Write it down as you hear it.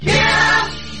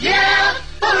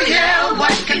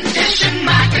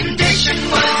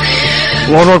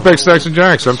Hello, North Bay Stacks and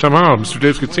Jacks. I'm Tom Howell, Mr.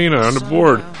 Dave Scatina on the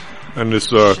board on this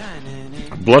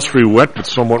blustery, wet but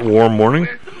somewhat warm morning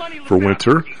for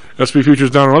winter. SP futures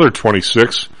down another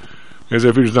 26.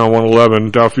 NASDAQ futures down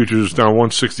 111. Dow futures down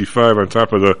 165 on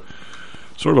top of the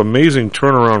sort of amazing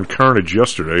turnaround carnage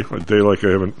yesterday, a day like I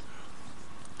haven't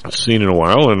seen in a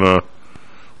while. And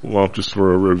well, just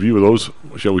for a review of those,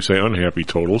 shall we say, unhappy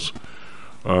totals.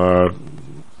 The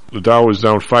Dow was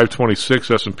down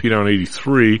 526, S&P down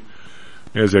 83,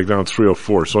 NASDAQ down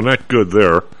 304. So not good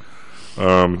there.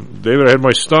 David, I had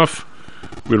my stuff.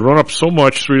 We'd run up so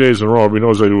much 3 days in a row. Everybody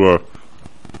knows I do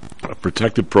a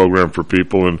protected program for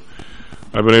people, and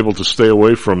I've been able to stay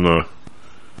away from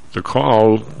the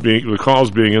calls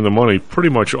being in the money pretty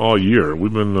much all year.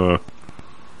 We've been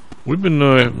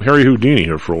Harry Houdini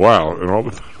here for a while, and all,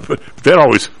 but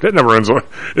that never ends.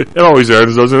 It always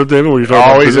ends, doesn't it, David? When you're talking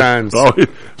always ends.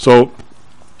 So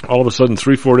all of a sudden,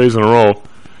 3-4 days in a row,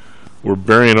 we're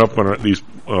burying up on these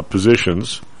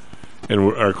positions, and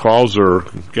our calls are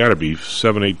got to be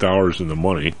 $7-8 in the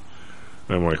money.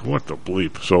 And I'm like, what the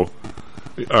bleep? So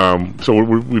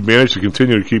we managed to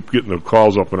continue to keep getting the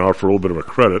calls up and out for a little bit of a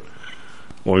credit,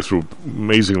 only through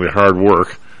amazingly hard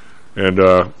work. And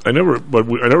I never.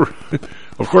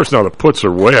 Of course, now the puts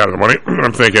are way out of the money.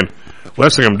 I'm thinking,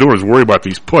 last thing I'm doing is worry about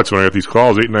these puts when I got these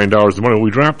calls, $8-9 the money. We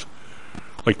dropped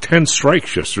like 10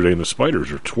 strikes yesterday, and the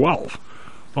spiders are 12.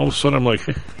 All of a sudden, I'm like,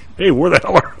 hey, where the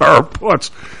hell are our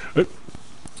puts? We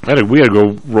had to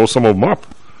go roll some of them up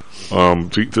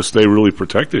to stay really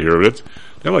protected here. That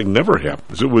like never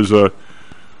happens. It was we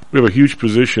have a huge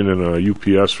position in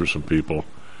UPS for some people.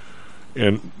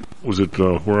 And was it,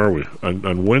 where are we?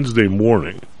 On Wednesday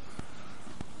morning,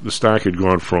 the stock had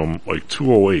gone from like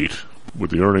 208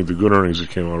 with the good earnings that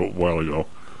came out a while ago.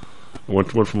 It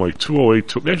went from like 208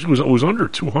 to, actually it was under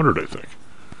 200, I think.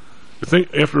 I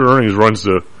think after earnings runs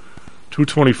to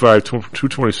 225,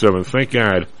 227. Thank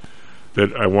God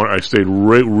that I stayed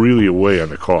really away on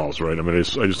the calls, right? I mean, I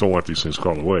just don't want these things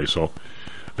called away. So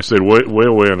I stayed way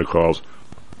away on the calls.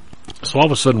 So all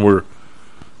of a sudden we're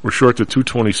short to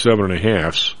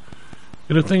 227.5,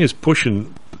 and the thing is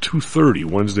pushing 230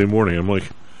 Wednesday morning. I'm like,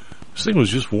 this thing was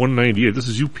just 198. This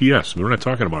is UPS. I mean, we're not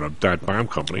talking about a .bomb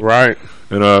company, right?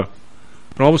 And all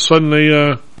of a sudden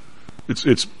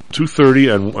it's 230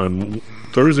 on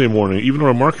Thursday morning. Even though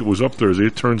the market was up Thursday,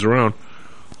 it turns around.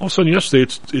 All of a sudden yesterday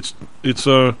it's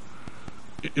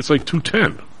like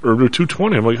 210 or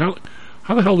 220. I'm like,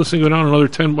 how the hell did this thing go down another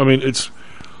 10? I mean, it's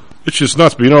just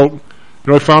nuts. But you know,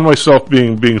 I found myself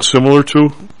being similar to.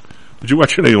 Did you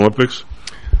watch any Olympics?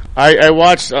 I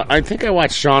watched. I think I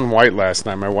watched Shaun White last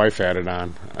night. My wife had it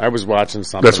on. I was watching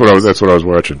something. That's what I was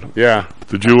watching. Yeah.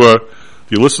 Did you?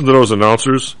 Do you listen to those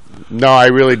announcers? No, I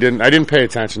really didn't. I didn't pay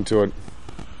attention to it.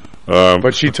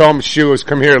 But she told me, she was,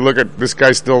 come here, look at this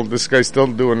guy still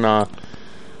doing the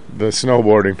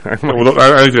snowboarding. Well,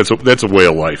 I think that's a way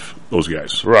of life. Those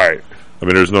guys, right? I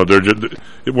mean, if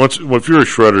you're a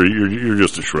shredder, you're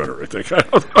just a shredder. I think.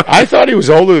 I thought he was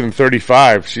older than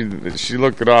 35. She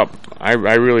looked it up. I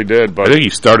really did, but I think he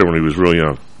started when he was really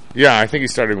young. Yeah, I think he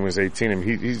started when he was 18, and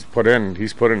he's put in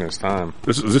his time.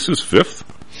 This is his fifth.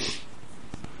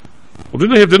 Well,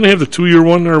 didn't they have the 2-year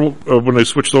one there when they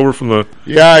switched over from the?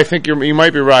 Yeah, I think you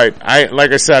might be right.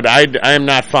 Like I said, I am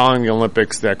not following the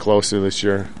Olympics that closely this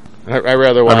year. I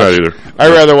rather watch. I'm not either. I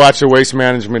rather watch the Waste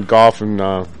Management golf in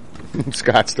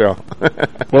Scottsdale.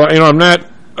 Well, I'm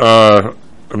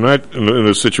not in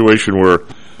a situation where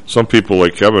some people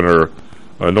like Kevin are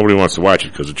nobody wants to watch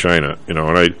it because of China, and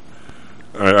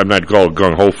I'm not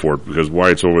gung ho for it because why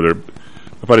it's over there.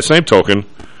 But by the same token,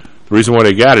 the reason why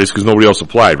they got it is because nobody else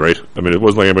applied, right? I mean, it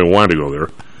wasn't like anybody wanted to go there.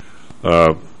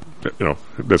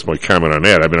 That's my comment on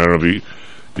that. I mean, I don't know if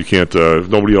you can't. If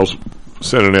nobody else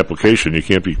sent an application, you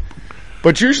can't be.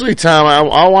 But usually, Tom,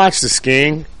 I'll watch the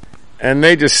skiing, and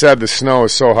they just said the snow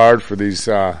is so hard for these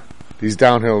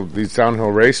downhill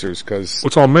racers because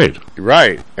it's all made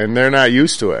right, and they're not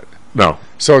used to it. No,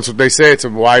 so they say it's a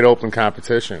wide open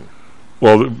competition.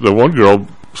 Well, the one girl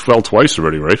fell twice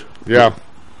already, right? Yeah.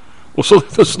 Well, so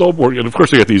the snowboard, and of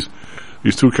course they got these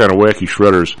two kind of wacky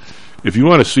shredders. If you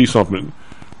want to see something,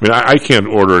 I mean, I can't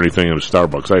order anything in a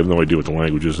Starbucks. I have no idea what the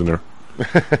language is in there.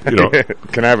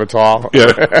 Can I have a tall?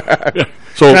 Yeah.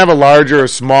 So can I have a large or a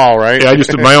small? Right? Yeah.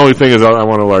 My only thing is I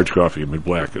want a large coffee. I mean,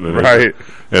 black. Right.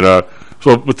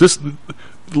 But this,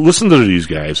 listen to these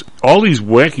guys. All these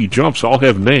wacky jumps all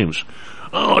have names.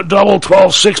 Oh, a double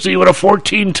 1260 with a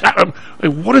 14 time.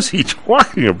 Like, what is he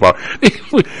talking about?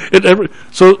 But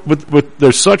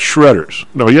they're such shredders.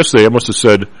 Now, yesterday I must have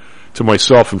said to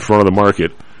myself in front of the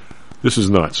market, "This is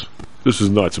nuts. This is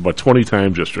nuts." About 20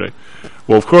 times yesterday.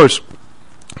 Well, of course,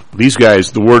 These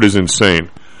guys, the word is insane.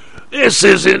 This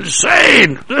is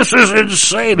insane. This is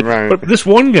insane. Right. But this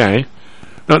one guy,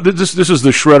 now this is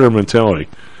the shredder mentality.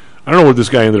 I don't know what this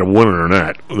guy ended up winning or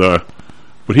not.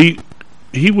 But he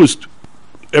was.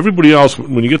 Everybody else,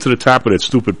 when you get to the top of that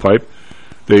stupid pipe,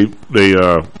 they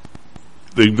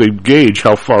gauge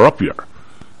how far up you are.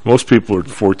 Most people are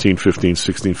 14, 15,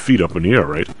 16 feet up in the air,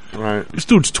 right? Right. This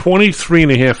dude's 23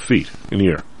 and a half feet in the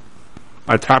air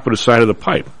on top of the side of the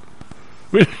pipe.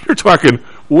 I mean, you're talking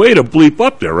way to bleep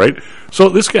up there, right? So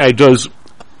this guy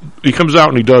he comes out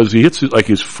and he hits like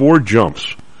his 4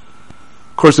 jumps.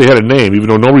 Of course, they had a name, even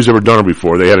though nobody's ever done it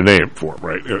before. They had a name for it,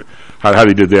 right? How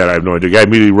they did that, I have no idea. The guy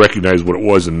immediately recognized what it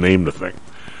was and named the thing.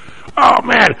 Oh,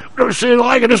 man, I've never seen it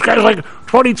like it. This guy's like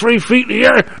 23 feet in the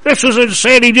air. This is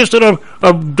insane. He just did a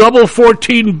double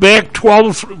 14 back,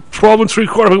 12 and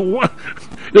 3/4. What?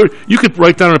 You could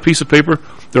write down on a piece of paper,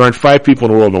 there aren't 5 people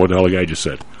in the world know what the hell the guy just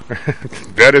said.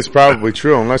 That is probably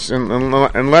true, unless you're a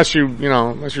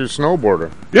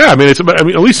snowboarder. Yeah, I mean,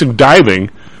 at least in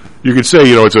diving, you could say,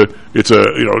 it's a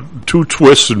 2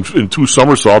 twists and 2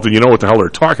 somersaults, and you know what the hell they're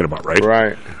talking about, right?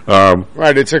 Right.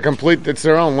 Right. It's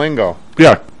their own lingo.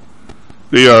 Yeah.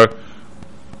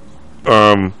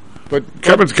 But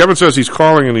Kevin says he's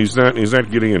calling and he's not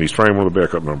getting in. He's trying one of the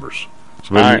backup numbers.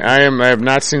 So I have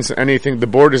not seen anything. The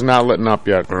board is not letting up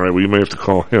yet. All right. Well, you may have to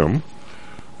call him.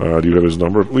 Do you have his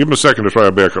number? Leave him a second to try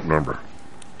a backup number.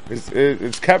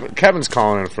 It's Kevin. Kevin's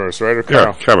calling in first, right? Or Carl?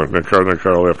 Yeah, Kevin. Then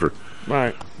Carl after.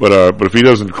 Right. But if he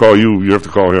doesn't call you, you have to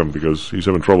call him because he's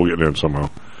having trouble getting in somehow.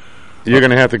 You're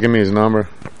going to have to give me his number.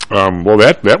 Well,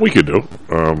 that we could do.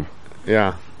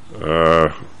 Yeah.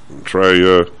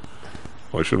 Try.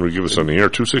 Why shouldn't we give us on the air?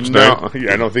 269. No,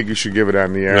 I don't think you should give it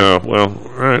on the air. No. Well,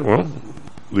 all right. Well,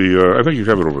 I think you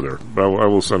have it over there, but I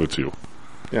will send it to you.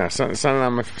 Yeah, send it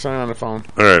on the phone.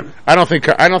 All right. I don't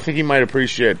think he might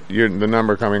appreciate the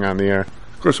number coming on the air.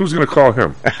 Of course, who's going to call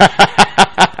him?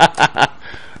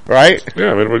 Right?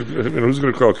 Yeah, I mean, who's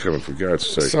going to call Kevin, for God's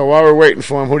sake? So while we're waiting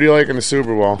for him, who do you like in the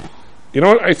Super Bowl? You know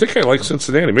what? I think I like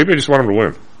Cincinnati. Maybe I just want him to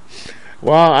win.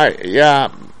 Well,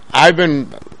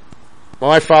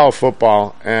 I follow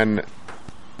football, and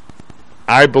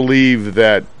I believe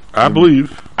that... I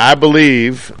believe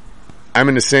I'm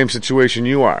in the same situation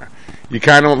you are. You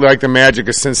kind of like the magic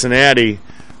of Cincinnati,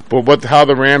 but how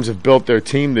the Rams have built their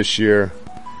team this year,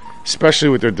 especially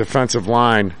with their defensive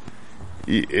line,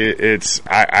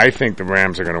 I think the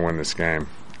Rams are going to win this game.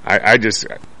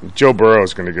 Joe Burrow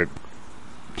is going to get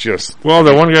just... Well,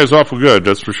 that one guy's awful good,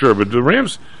 that's for sure. But the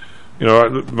Rams,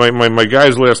 my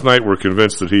guys last night were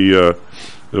convinced that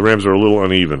the Rams are a little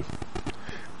uneven.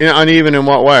 Yeah, uneven in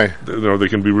what way? They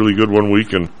can be really good one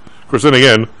week, and of course, then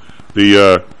again,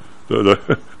 the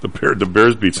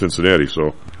Bears beat Cincinnati,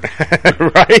 so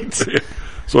right.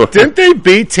 So didn't they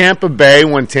beat Tampa Bay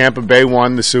when Tampa Bay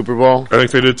won the Super Bowl? I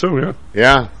think they did too. Yeah.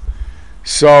 Yeah.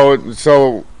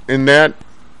 So in that,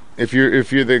 if you're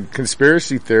the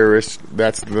conspiracy theorist,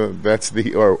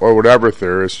 or whatever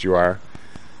theorist you are.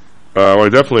 Well, I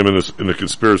definitely am in the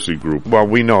conspiracy group. Well,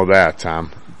 we know that,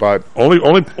 Tom, but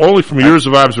only from years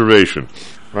of observation.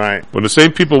 Right. When the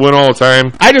same people win all the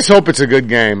time. I just hope it's a good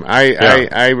game.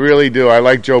 I really do. I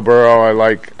like Joe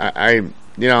Burrow.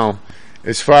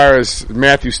 As far as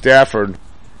Matthew Stafford,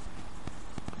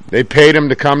 they paid him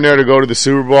to come there to go to the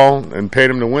Super Bowl and paid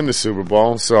him to win the Super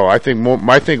Bowl. So I think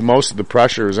most of the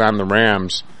pressure is on the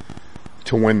Rams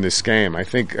to win this game. I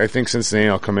think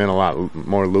Cincinnati will come in a lot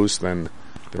more loose than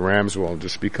the Rams will,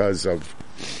 just because of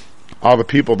all the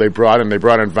people they brought in. They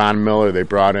brought in Von Miller. They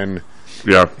brought in.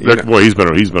 Yeah, he's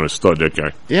been a stud, that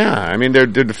guy. Yeah, I mean their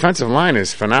defensive line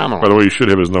is phenomenal. By the way, you should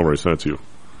have his number. I sent it to you.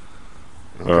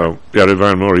 Okay. Yeah,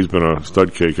 Von Miller, he's been a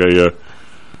stud cake. All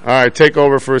right, take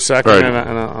over for a second. Right.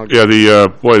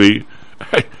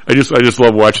 I just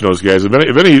love watching those guys.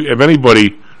 If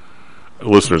anybody,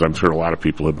 listeners, I'm sure a lot of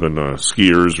people have been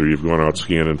skiers or you've gone out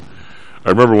skiing. And I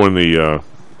remember when the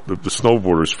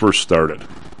snowboarders first started.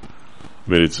 I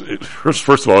mean, first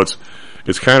of all,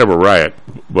 it's kind of a riot,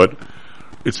 but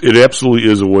it absolutely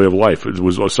is a way of life. It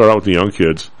started out with the young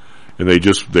kids, and they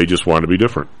just want to be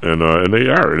different, and they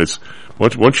are. And it's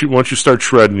once you start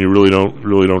shredding, you really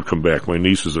don't come back. My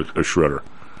niece is a shredder,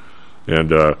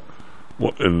 and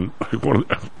one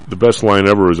of the best line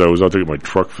ever is I was out to get my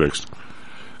truck fixed.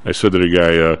 I said to the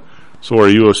guy, "So are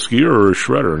you a skier or a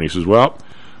shredder?" And he says, "Well,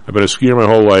 I've been a skier my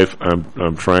whole life.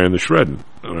 I'm trying the shredding."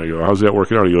 And I go, "How's that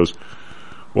working out?" He goes,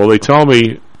 "Well, they tell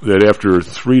me that after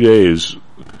 3 days,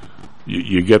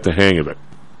 you get the hang of it."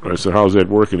 I said, "How's that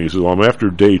working?" He says, "Well, I'm after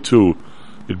day 2.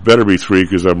 It better be 3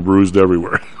 because I'm bruised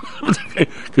everywhere."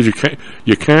 Because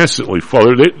you constantly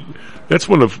fall. That's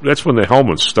when the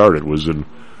helmets started, was in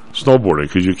snowboarding,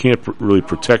 because you can't really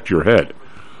protect your head.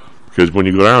 Because when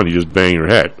you go down, you just bang your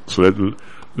head. So I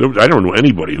don't know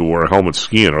anybody who wore a helmet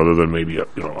skiing, other than maybe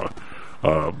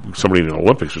somebody in the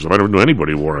Olympics or something. I don't know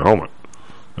anybody who wore a helmet.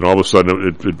 And all of a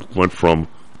sudden, it went from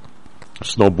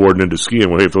snowboarding into skiing.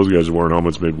 Well, hey, if those guys are wearing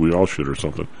helmets, maybe we all should or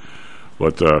something.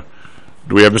 But do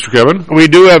we have Mr. Kevin? We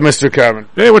do have Mr. Kevin.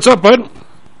 Hey, what's up, bud?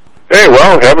 Hey,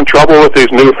 well, having trouble with these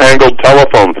newfangled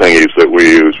telephone thingies that we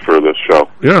use for this show.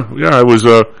 Yeah. I was.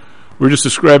 We were just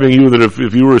describing you that if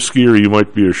you were a skier, you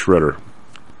might be a shredder.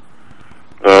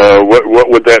 What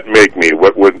would that make me?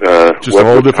 What would just a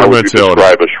whole different how would you mentality.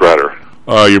 describe a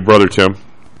shredder? Your brother Tim.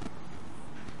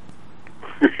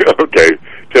 Okay,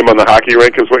 Tim on the hockey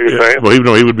rink is what you're saying. Well,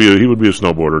 he would be a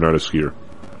snowboarder, not a skier.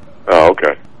 Oh,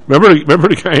 okay. Remember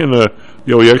the guy in the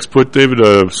OEX put David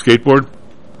a skateboard?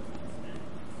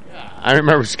 I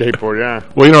remember skateboard, yeah.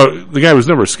 Well, the guy was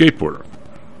never a skateboarder.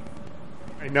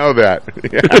 I know that.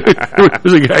 There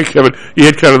was a guy, Kevin. He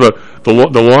had kind of the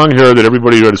long hair that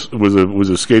everybody who was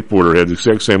a skateboarder had, the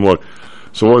exact same look.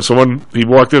 So when he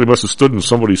walked in, he must have stood in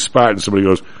somebody's spot, and somebody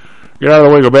goes, "Get out of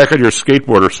the way! Go back on your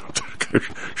skateboard," or something.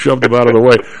 Shoved him out of the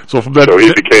way. So from that, so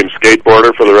he became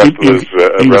skateboarder for the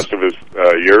rest of his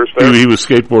years. There, he was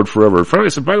skateboard forever. Finally, I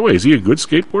said, "By the way, is he a good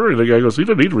skateboarder?" And the guy goes, "He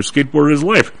doesn't need to skateboard in his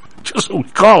life. Just so we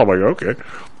call him." I go, "Okay."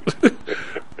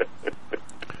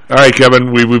 All right,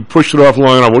 Kevin, we pushed it off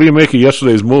long enough. What do you make of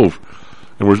yesterday's move?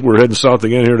 And we're heading south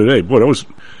again here today. Boy, that was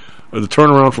the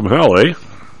turnaround from hell, eh?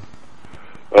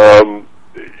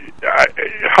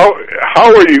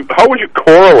 How would you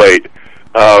correlate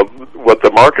what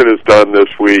the market has done this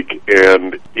week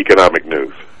and economic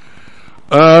news?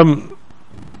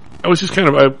 I was just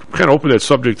I opened that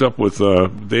subject up with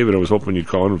David. I was hoping you'd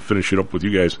call in and finish it up with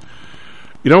you guys.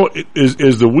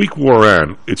 As the week wore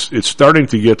on, it's starting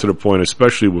to get to the point,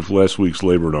 especially with last week's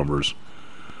labor numbers,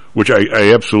 which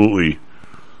I absolutely.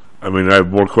 I mean, I have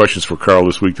more questions for Carl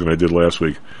this week than I did last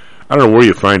week. I don't know where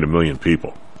you find 1 million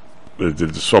people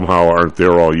that somehow aren't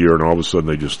there all year, and all of a sudden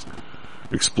they just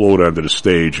explode onto the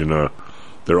stage, and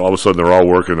they're all of a sudden they're all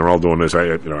working, they're all doing this.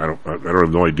 I don't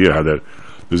have no idea how that.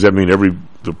 Does that mean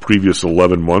the previous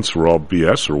 11 months were all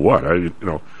BS or what?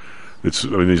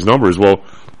 These numbers. Well,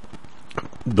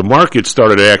 the market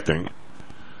started acting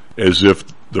as if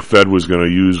the Fed was going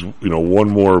to use one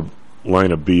more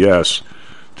line of BS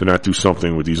to not do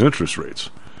something with these interest rates.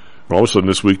 And all of a sudden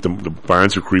this week the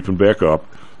bonds are creeping back up.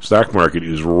 Stock market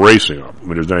is racing up. I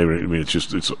mean, there's not even. I mean,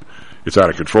 it's out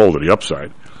of control to the upside.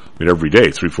 I mean, every day,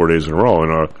 3-4 days in a row,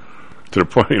 and to the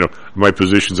point, my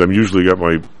positions. I'm usually got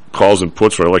my calls and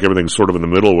puts where I like everything sort of in the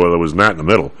middle, where it was not in the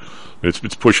middle. It's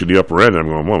pushing the upper end. I'm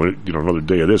going, well, another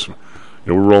day of this.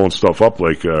 We're rolling stuff up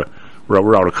like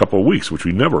we're out a couple of weeks, which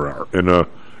we never are. And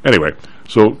anyway,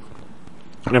 so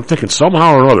I'm thinking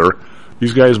somehow or other,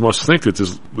 these guys must think that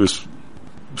this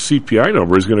CPI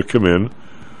number is going to come in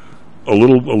a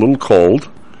little cold,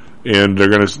 and they're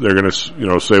going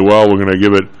to say, well, we're going to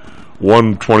give it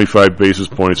 125 basis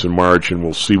points in March, and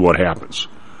we'll see what happens.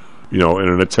 In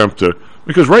an attempt to,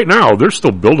 because right now they're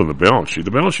still building the balance sheet.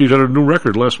 The balance sheet had a new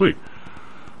record last week.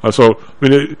 So, I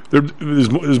mean,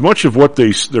 as much of what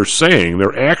they're saying,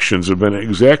 their actions have been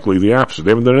exactly the opposite.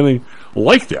 They haven't done anything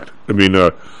like that. I mean,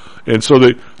 and so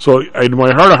in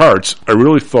my heart of hearts, I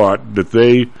really thought that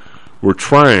they were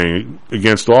trying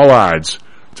against all odds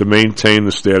to maintain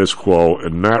the status quo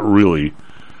and not really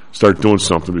start doing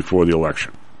something before the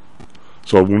election.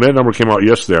 So when that number came out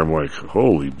yesterday, I'm like,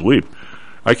 holy bleep.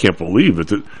 I can't believe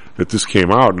that this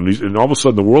came out, and all of a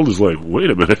sudden the world is like,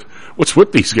 wait a minute, what's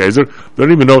with these guys? They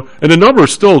don't even know. And the number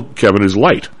still, Kevin, is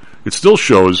light. It still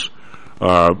shows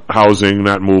housing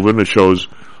not moving. It shows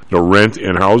rent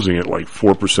and housing at like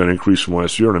 4% increase from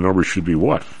last year, and the number should be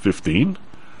what, 15?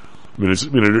 I mean, it's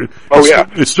still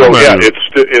it's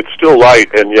still light,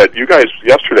 and yet you guys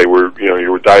yesterday were you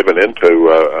were diving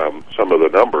into some of the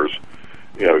numbers.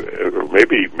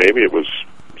 Maybe it was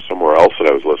somewhere else that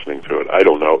I was listening to it. I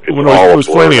don't know. It's all a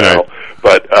blur now.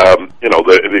 But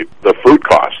the fruit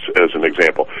costs, as an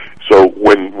example. So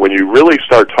when you really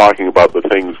start talking about the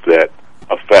things that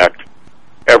affect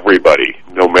everybody,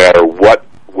 no matter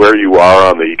where you are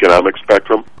on the economic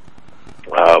spectrum,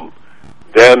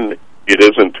 then it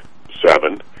isn't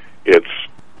 7. It's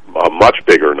a much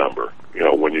bigger number.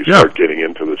 When you start getting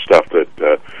into the stuff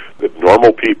that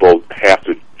normal people have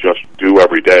to just do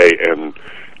every day, and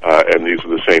these are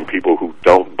the same people who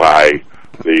don't buy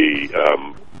the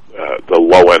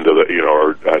low end of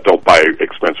or don't buy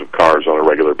expensive cars on a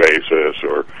regular basis,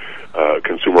 or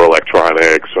consumer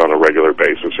electronics on a regular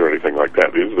basis, or anything like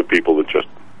that. These are the people that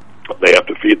they have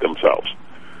to feed themselves,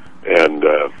 and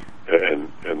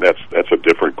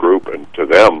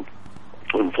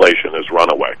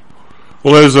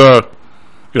Well, there's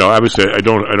obviously I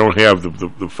don't have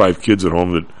the 5 kids at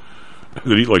home that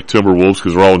eat like Timberwolves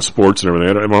because they're all in sports and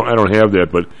everything. I don't have that,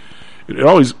 but it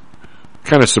always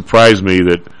kind of surprised me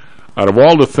that out of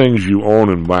all the things you own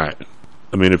and buy,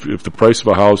 I mean, if the price of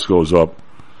a house goes up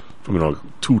from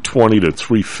 $220 to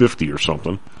 $350 or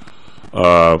something,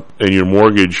 and your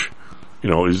mortgage,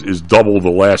 is double the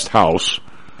last house,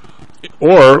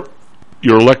 or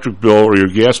your electric bill or your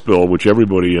gas bill, which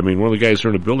everybody, I mean, one of the guys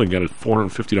here in the building got a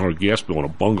 $450 gas bill in a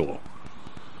bungalow.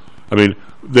 I mean,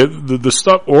 the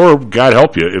stuff, or God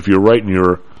help you, if you're writing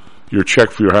your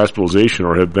check for your hospitalization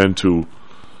or have been to,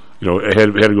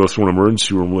 had to go through an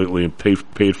emergency room lately and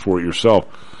paid for it yourself.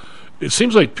 It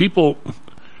seems like people.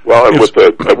 Well, and with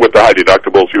the high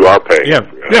deductibles, you are paying.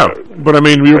 Yeah. But I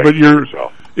mean,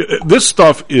 this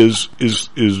stuff is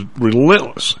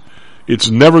relentless. It's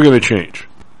never going to change.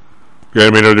 Okay? I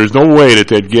mean, there's no way that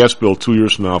gas bill 2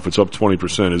 years from now, if it's up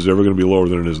 20%, is ever going to be lower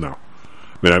than it is now.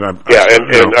 I mean, I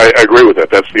agree with that.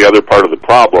 That's the other part of the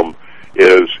problem.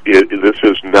 This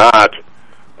is not.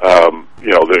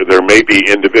 There may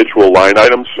be individual line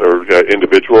items or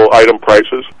individual item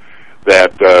prices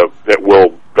that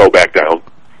will go back down.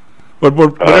 But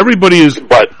everybody is.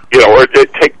 But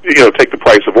take the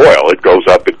price of oil. It goes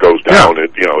up, it goes down.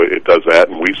 Yeah. It does that,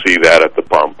 and we see that at the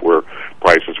pump where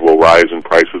prices will rise and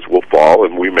prices will fall,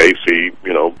 and we may see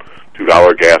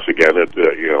 $2 gas again in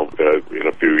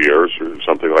a few years or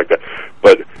something like that.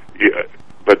 But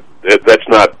that's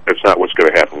not what's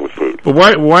going to happen with food. But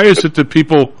why is it that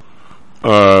people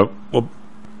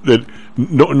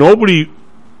nobody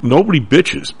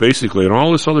bitches basically and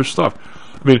all this other stuff?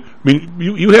 I mean,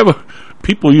 you have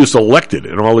people just elected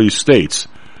in all these states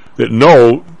that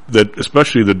know that,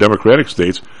 especially the Democratic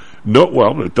states.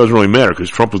 Well, it doesn't really matter because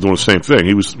Trump was doing the same thing.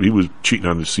 He was cheating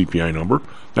on the CPI number,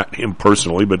 not him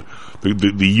personally, but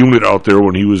the unit out there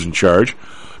when he was in charge.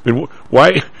 I mean,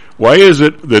 why is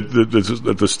it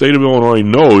that the state of Illinois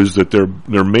knows that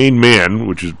their main man,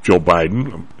 which is Joe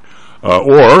Biden,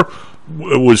 or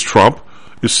was Trump,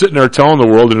 is sitting there telling the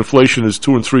world that inflation is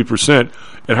 2% and 3%,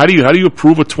 and how do you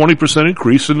approve a 20%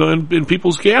 increase in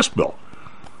people's gas bill?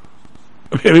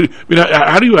 I mean,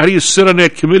 how do you sit on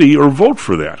that committee or vote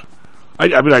for that?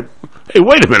 Hey,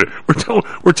 wait a minute.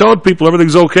 We're telling people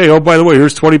everything's okay. Oh, by the way,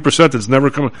 here's 20% that's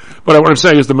never coming. But what I'm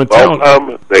saying is the mentality.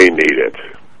 Well, they need it.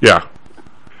 Yeah,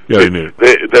 they need it.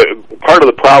 The part of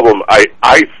the problem, I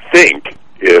think,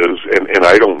 is, and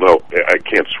I don't know, I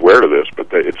can't swear to this,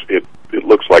 but it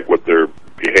looks like what their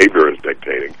behavior is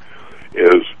dictating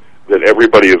is that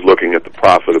everybody is looking at the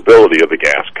profitability of the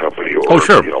gas company or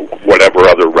whatever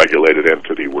other regulated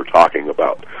entity we're talking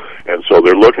about. And so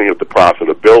they're looking at the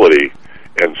profitability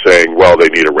and saying, well, they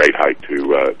need a rate hike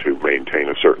to maintain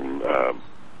a certain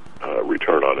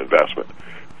return on investment.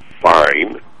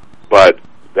 Fine, but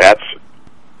that's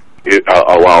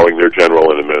allowing their general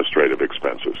and administrative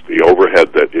expenses, the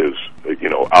overhead that is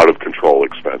out of control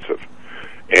expensive.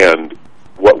 And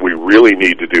what we really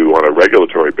need to do on a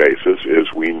regulatory basis is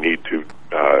we need to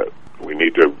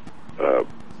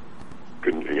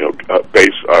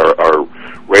base our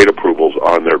rate approvals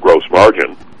on their gross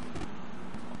margin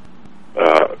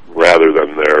rather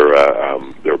than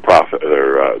their profit,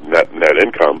 their net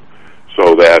income,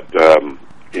 so that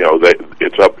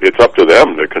it's up to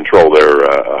them to control their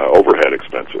overhead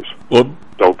expenses. Well,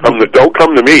 don't come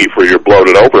to me for your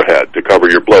bloated overhead to cover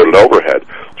your bloated overhead.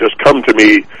 Just come to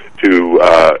me to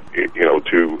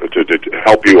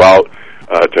help you out,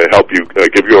 to help you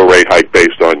give you a rate hike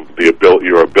based on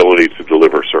your ability to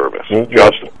deliver service.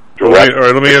 Direct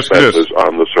let me ask you this: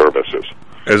 on the services.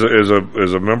 As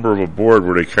a member of a board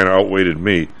where they kind of outweighted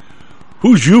me,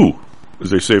 who's you, as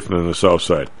they say from the South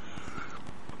Side?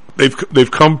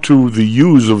 They've come to the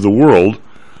U's of the world,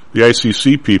 the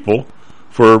ICC people,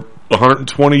 for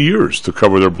 120 years to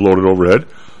cover their bloated overhead.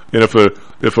 And if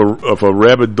a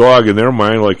rabid dog in their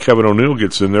mind, like Kevin O'Neill,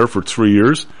 gets in there for 3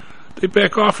 years, they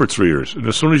back off for 3 years. And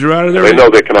as soon as you're out of there, they know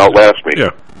they can outlast me.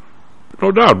 Yeah,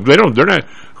 no doubt. They don't. They're not.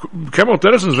 Camel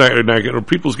Edison's not getting.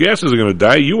 People's gases are going to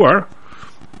die. You are.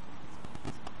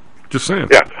 Just saying.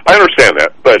 Yeah, I understand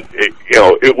that, but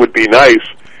it would be nice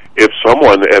if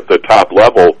someone at the top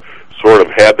level sort of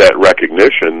had that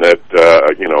recognition that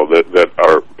that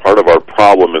are part of our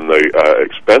problem in the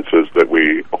expenses that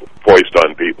we foist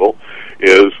on people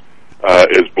is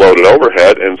bloated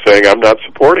overhead, and saying I'm not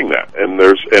supporting that. And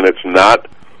it's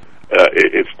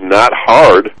not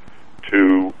hard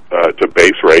to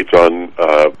base rates on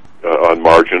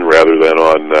margin rather than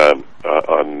on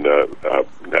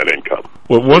net income.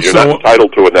 Well, you're not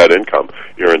entitled to a net income.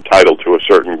 You're entitled to a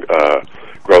certain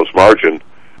gross margin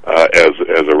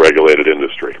as a regulated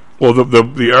industry. Well,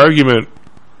 the argument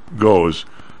goes.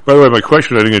 By the way, my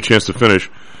question I didn't get a chance to finish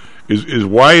is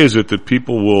why is it that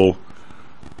people will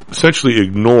essentially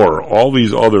ignore all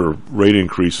these other rate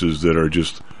increases that are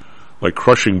just like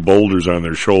crushing boulders on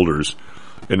their shoulders,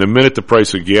 and the minute the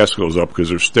price of gas goes up because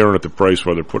they're staring at the price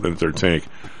while they're putting it in their tank,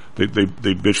 they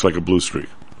bitch like a blue streak.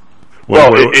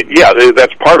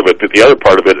 That's part of it, but the other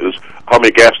part of it is how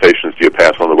many gas stations do you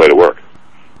pass on the way to work?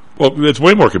 Well, it's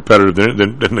way more competitive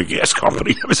than the gas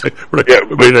company. But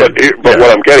what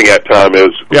I'm getting at, Tom,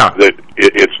 is that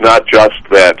it's not just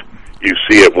that you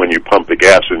see it when you pump the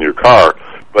gas in your car,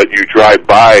 but you drive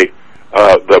by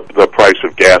the price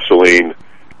of gasoline.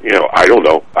 I don't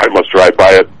know. I must drive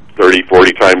by it 30,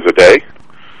 40 times a day.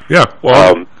 Yeah.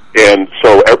 Well, and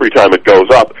so every time it goes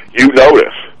up, you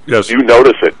notice. Yes. You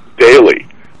notice it daily.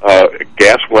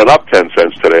 Gas went up 10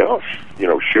 cents today. Oh,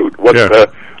 shoot. What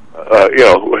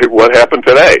happened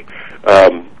today? I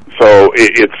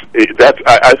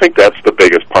think that's the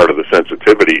biggest part of the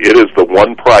sensitivity. It is the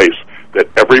one price that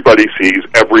everybody sees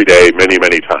every day, many,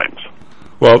 many times.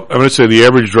 Well, I'm going to say the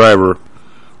average driver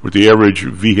with the average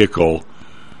vehicle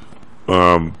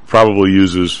probably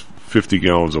uses 50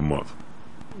 gallons a month.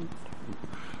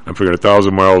 I'm figuring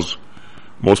 1,000 miles.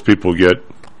 Most people get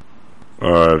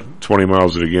 20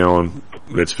 miles at a gallon.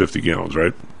 That's 50 gallons,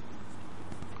 right?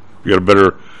 You got a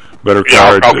better car.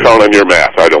 Yeah, I'll count on your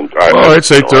math. I'd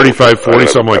say 35, 40,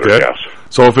 something like that. Guess.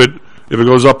 So if it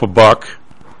goes up $1,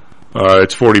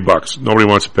 it's $40. Nobody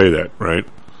wants to pay that, right?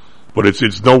 But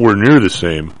it's nowhere near the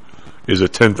same as a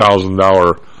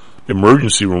 $10,000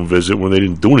 emergency room visit when they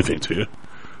didn't do anything to you.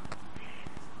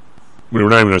 We were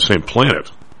not even on the same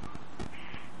planet,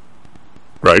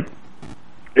 right?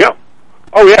 Yeah.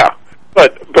 Oh, yeah.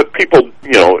 But people,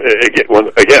 you don't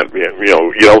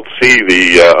see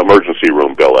the emergency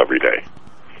room bill every day.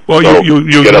 Well, so you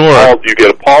ignore it. You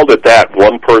get appalled at that,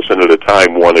 one person at a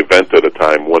time, one event at a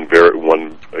time, one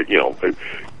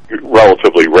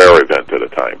relatively rare event at a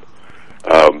time.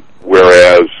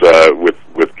 Whereas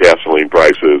with gasoline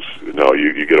prices,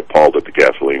 you get appalled at the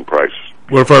gasoline price.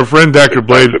 Well, if our friend Dr.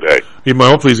 Blade,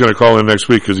 hopefully he's going to call in next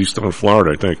week because he's still in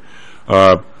Florida, I think.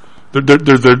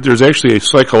 There's actually a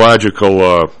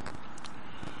psychological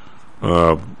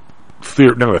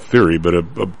theory, not a theory, but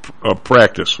a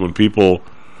practice when people,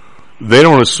 they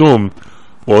don't assume,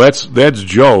 well, that's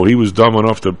Joe. He was dumb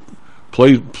enough to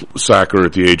play soccer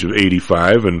at the age of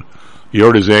 85, and he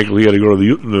hurt his ankle. He had to go to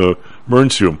the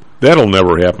emergency room. That'll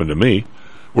never happen to me.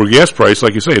 Where gas price,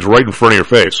 like you say, it's right in front of your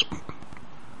face.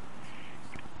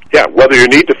 Yeah, whether you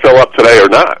need to fill up today or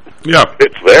not. Yeah,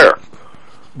 it's there.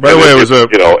 By the way, it was and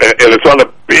it's on a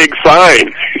big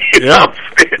sign. Yeah,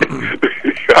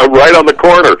 right on the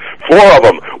corner. 4 of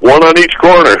them, one on each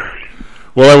corner.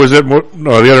 Well, the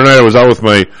other night I was out with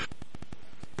my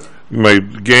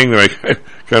gang that I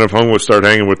kind of started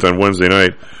hanging with on Wednesday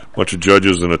night. A bunch of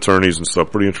judges and attorneys and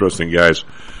stuff. Pretty interesting guys.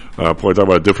 Talk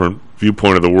about a different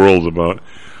viewpoint of the world about.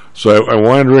 So I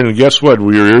wandered in, and guess what?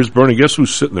 Were your ears burning? Guess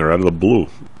who's sitting there out of the blue?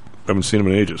 I haven't seen him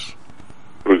in ages.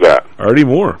 Who's that? Artie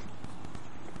Moore.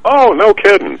 Oh, no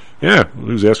kidding. Yeah, he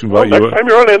was asking about you. Next time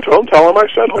you run into him, tell him I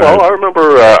said hello. I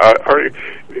remember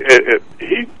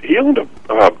he owned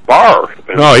a bar.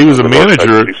 No, he was a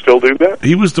manager. Does he still do that?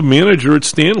 He was the manager at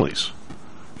Stanley's.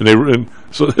 And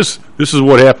so this is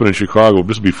what happened in Chicago.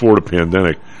 This is before the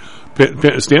pandemic.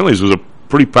 Stanley's was a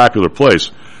pretty popular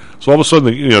place. So all of a sudden,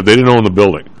 they didn't own the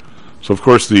building. So of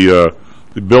course the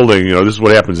building, this is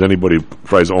what happens. Anybody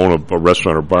tries to own a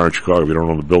restaurant or bar in Chicago, if you don't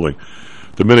own the building,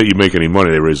 the minute you make any money,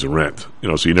 they raise the rent.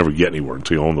 So you never get anywhere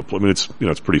until you own the place. I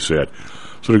mean, it's pretty sad.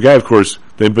 So the guy, of course,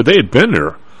 they had been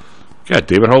there. God,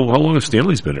 David, how long has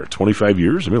Stanley's been there? 25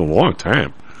 years? I mean, a long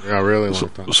time. Yeah, really long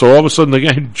time. So all of a sudden, the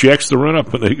guy jacks the rent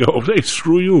up, and they go, "Hey,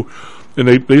 screw you," and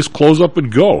they just close up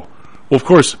and go. Well, of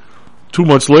course, 2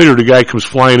 months later, the guy comes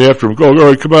flying after him. Go, all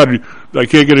right, come on! I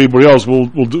can't get anybody else.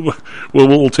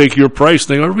 We'll take your price.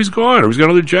 Thing. Everybody's gone. Everybody's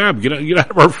got another job. Get out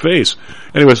of our face.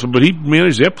 Anyway, but he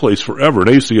managed that place forever.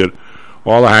 They used to get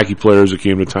all the hockey players that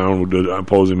came to town would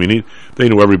oppose him. I mean, they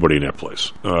knew everybody in that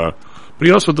place. But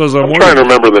he also does. I'm trying to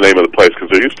remember the name of the place because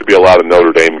there used to be a lot of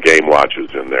Notre Dame game watches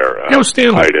in there. Yeah, it was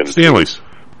Stanley's.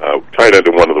 Tied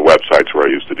into one of the websites where I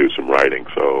used to do some writing.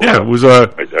 So yeah, it was.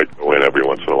 I'd go in every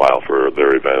once in a while for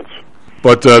their events.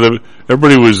 But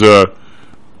everybody was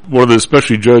one of the,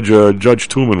 especially Judge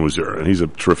Tooman was there, and he's a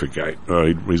terrific guy.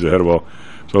 He's the head of all.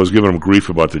 So I was giving him grief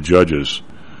about the judges,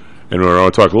 and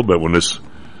I'll talk a little bit when this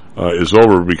is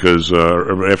over because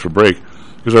after break,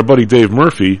 because our buddy Dave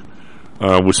Murphy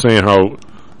was saying how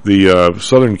the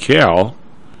Southern Cal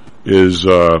is,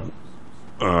 they're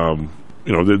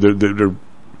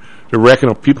racking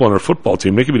up people on their football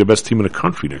team. They could be the best team in the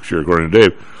country next year, according to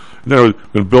Dave.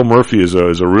 And Bill Murphy is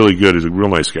a really good, he's a real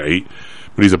nice guy.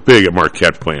 But he's a big at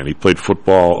Marquette fan. He played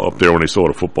football up there when they still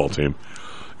had a football team,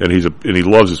 and he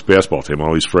loves his basketball team.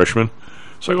 All these freshmen.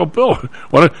 So I go, Bill,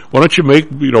 why don't you make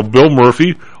Bill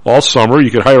Murphy all summer?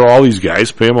 You could hire all these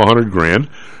guys, pay them $100,000,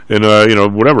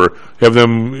 and whatever. Have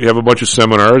them have a bunch of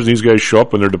seminars. And these guys show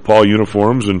up in their DePaul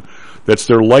uniforms, and that's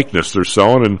their likeness they're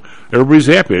selling, and everybody's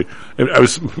happy. And I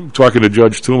was talking to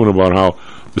Judge Tooman about how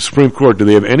the Supreme Court, do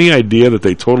they have any idea that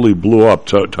they totally blew up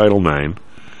Title IX?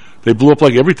 They blew up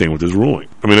like everything with this ruling.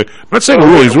 I mean, I'm not saying the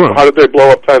ruling's wrong. How did they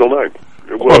blow up Title IX?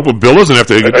 Well, Bill doesn't have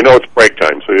to. I know it's break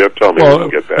time, so you have to tell me when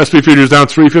you get back. SP futures down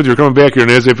 350. You're coming back here,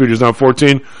 and NASDAQ futures down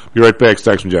 14. Be right back.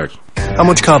 Stacks and Jacks. How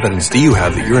much confidence do you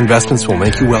have that your investments will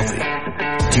make you wealthy?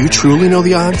 Do you truly know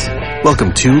the odds?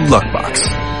 Welcome to Luckbox,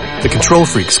 the control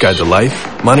freak's guide to life,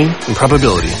 money, and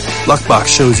probability. Luckbox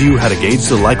shows you how to gauge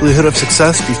the likelihood of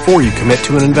success before you commit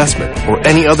to an investment or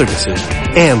any other decision.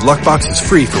 And Luckbox is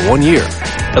free for 1 year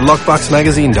at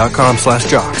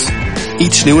luckboxmagazine.com/jocks.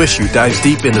 Each new issue dives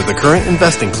deep into the current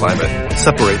investing climate,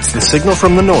 separates the signal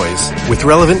from the noise with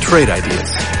relevant trade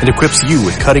ideas, and equips you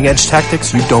with cutting-edge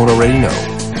tactics you don't already know.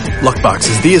 Luckbox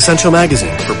is the essential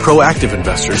magazine for proactive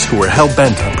investors who are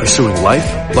hell-bent on pursuing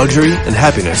life, luxury, and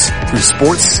happiness through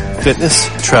sports, fitness,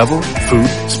 travel, food,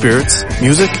 spirits,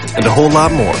 music, and a whole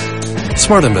lot more.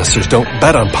 Smart investors don't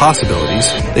bet on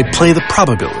possibilities, they play the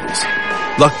probabilities.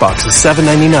 Luckbox is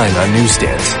 $7.99 on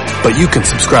newsstands, but you can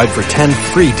subscribe for 10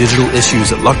 free digital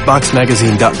issues at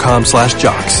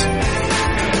luckboxmagazine.com/jocks.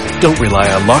 Don't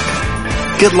rely on luck.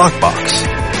 Get Luckbox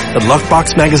at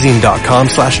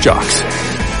luckboxmagazine.com/jocks.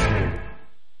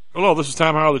 Hello, this is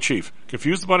Tom Howell, the Chief.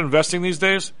 Confused about investing these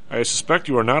days? I suspect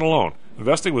you are not alone.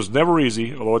 Investing was never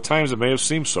easy, although at times it may have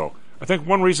seemed so. I think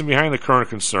one reason behind the current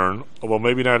concern, although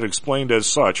maybe not explained as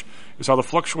such, is how the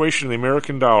fluctuation in the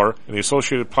American dollar and the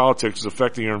associated politics is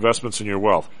affecting your investments and your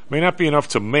wealth. It may not be enough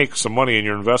to make some money in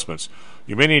your investments.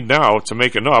 You may need now to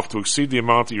make enough to exceed the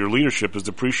amount that your leadership is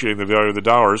depreciating the value of the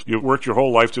dollars you've worked your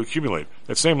whole life to accumulate.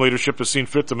 That same leadership has seen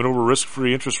fit to maneuver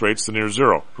risk-free interest rates to near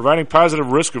zero. Providing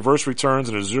positive risk-averse returns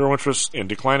in a zero-interest and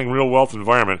declining real wealth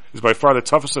environment is by far the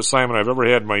toughest assignment I've ever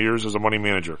had in my years as a money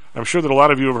manager. I'm sure that a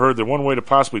lot of you have heard that one way to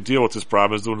possibly deal with this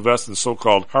problem is to invest in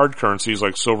so-called hard currencies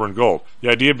like silver and gold. The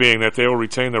idea being that they will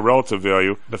retain their relative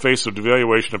value in the face of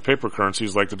devaluation of paper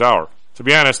currencies like the dollar. To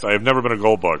be honest, I have never been a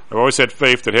gold bug. I've always had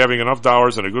faith that having enough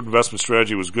dollars and a good investment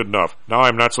strategy was good enough. Now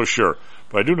I'm not so sure.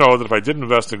 But I do know that if I did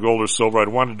invest in gold or silver, I'd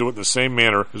want to do it in the same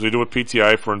manner as we do with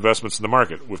PTI for investments in the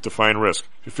market, with defined risk.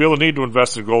 If you feel the need to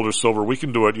invest in gold or silver, we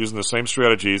can do it using the same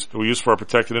strategies that we use for our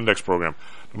protected index program.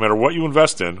 No matter what you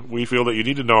invest in, we feel that you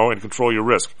need to know and control your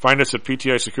risk. Find us at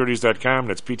PTIsecurities.com.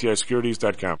 That's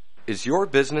PTIsecurities.com. Is your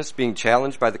business being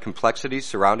challenged by the complexities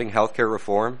surrounding healthcare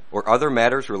reform or other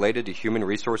matters related to human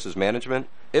resources management?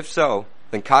 If so,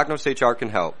 then Cognos HR can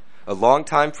help. A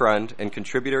longtime friend and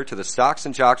contributor to the Stocks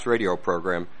and Jocks radio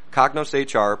program, Cognos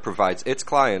HR provides its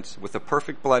clients with a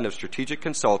perfect blend of strategic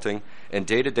consulting and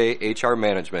day-to-day HR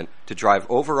management to drive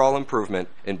overall improvement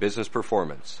in business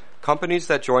performance. Companies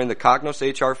that join the Cognos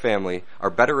HR family are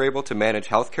better able to manage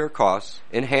healthcare costs,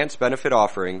 enhance benefit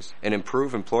offerings, and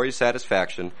improve employee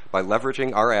satisfaction by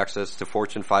leveraging our access to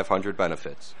Fortune 500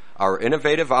 benefits. Our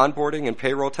innovative onboarding and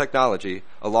payroll technology,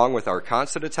 along with our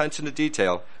constant attention to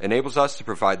detail, enables us to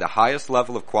provide the highest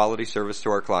level of quality service to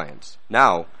our clients.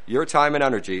 Now, your time and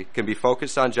energy can be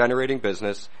focused on generating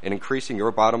business and increasing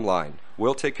your bottom line.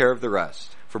 We'll take care of the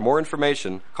rest. For more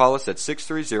information, call us at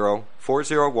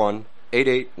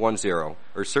 630-401-8810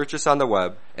 or search us on the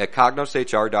web at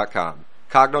cognoshr.com.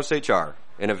 Cognos HR,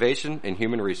 innovation in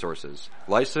human resources.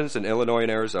 Licensed in Illinois and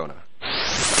Arizona.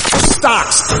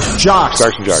 Stocks, jocks,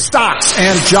 Stocks and jocks. Stocks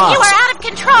and jocks. You are out of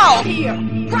control. Here,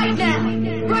 right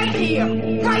now, right here,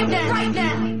 right now, right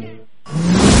now.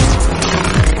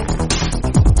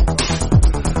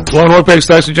 Well, welcome back to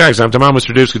Stocks and Jocks. I'm Tom,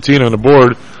 Mr. Dave Scatino on the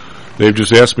board. They've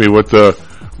just asked me what the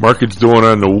market's doing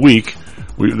on the week.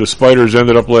 The spiders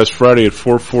ended up last Friday at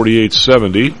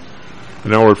 448.70,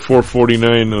 and now we're at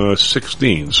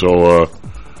 449.16. So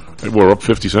we're up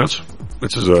 50 cents.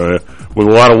 This is with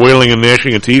a lot of wailing and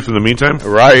gnashing of teeth in the meantime.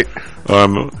 Right.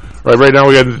 Right now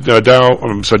we got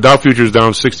Dow futures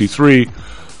down 63.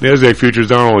 NASDAQ futures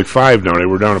down only 5 now. They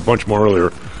were down a bunch more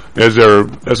earlier. As their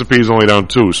S&P is only down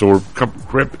 2. So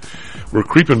we're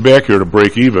creeping back here to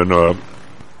break even.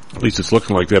 At least it's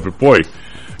looking like that. But boy,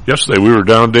 yesterday we were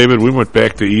down, David. We went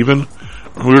back to even.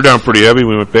 We were down pretty heavy.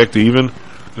 We went back to even.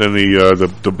 Then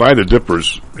the buy the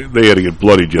dippers, they had to get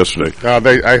bloodied yesterday.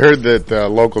 I heard that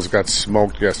locals got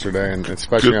smoked yesterday, and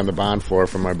especially on the bond floor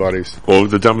from my buddies. Oh,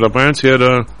 the bonds had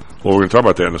Well, we're going to talk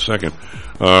about that in a second.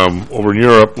 Over in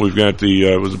Europe, we've got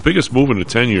it was the biggest move in the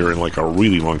 10-year in like a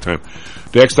really long time.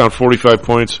 DAX down 45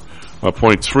 points,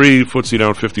 0.3. FTSE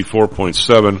down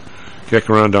 54.7. CAC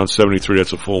around down 73.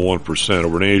 That's a full 1%.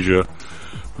 Over in Asia,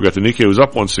 we've got the Nikkei was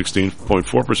up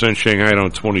 116.4%. Shanghai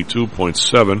down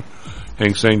 22.7.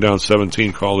 Hang Seng down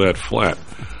 17. Call that flat.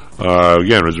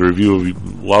 Again, as a review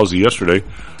of lousy yesterday,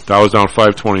 Dow was down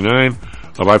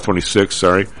 526.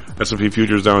 Sorry. S&P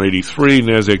futures down 83.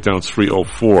 Nasdaq down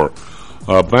 304.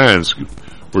 Bonds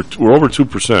we're over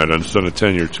 2% on the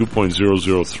 10-year,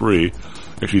 2.003.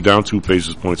 Actually down 2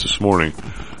 basis points this morning.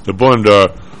 The Bund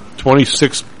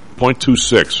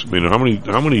 26.26. I mean,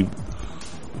 how many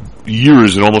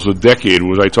years in almost a decade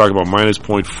was I talking about minus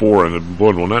 0.4 and the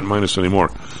Bund? Well, not minus anymore.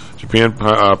 Japan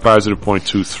positive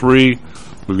 0.23.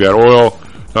 We've got oil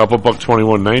up a buck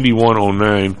 21,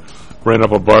 91.09. Brent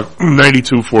up a buck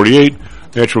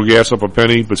 92.48. Natural gas up a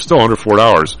penny, but still under $4,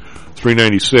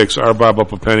 3.96. RBOB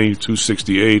up a penny,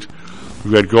 2.68.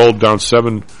 We've got gold down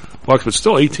 $7, but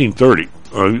still 18.30.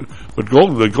 But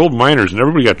the gold miners and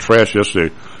everybody got trashed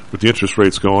yesterday with the interest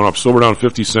rates going up. Silver down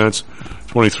 50 cents,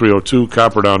 23.02.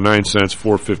 Copper down 9 cents,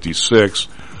 4.56.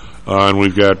 And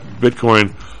we've got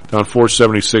Bitcoin down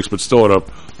 4.76, but still at a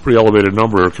pretty elevated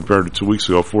number compared to 2 weeks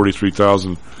ago,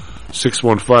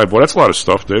 43,615. Boy, that's a lot of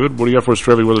stuff, David. What do you got for us,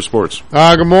 Trevor Weather Sports?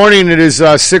 Good morning. It is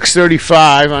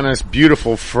 6:35 on this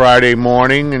beautiful Friday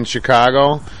morning in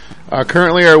Chicago.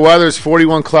 Currently our weather is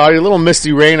 41 cloudy, a little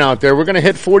misty rain out there. We're going to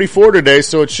hit 44 today,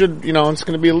 so it should, it's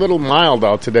going to be a little mild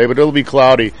out today, but it'll be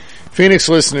cloudy. Phoenix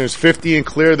listeners, 50 and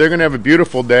clear. They're going to have a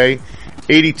beautiful day,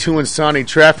 82 and sunny.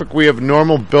 Traffic, we have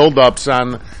normal buildups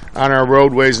on our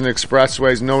roadways and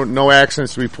expressways. No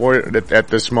accidents reported at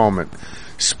this moment.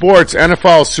 Sports,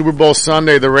 NFL Super Bowl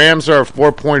Sunday. The Rams are a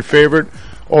 4-point favorite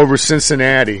over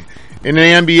Cincinnati. In the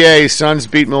NBA, Suns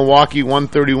beat Milwaukee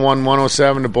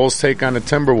 131-107. The Bulls take on the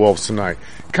Timberwolves tonight.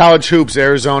 College hoops,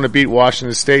 Arizona beat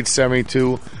Washington State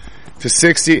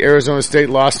 72-60. Arizona State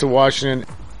lost to Washington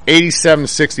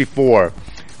 87-64.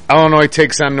 Illinois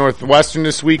takes on Northwestern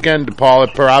this weekend. DePaul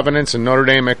at Providence and Notre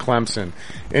Dame at Clemson.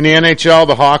 In the NHL,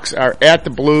 the Hawks are at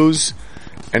the Blues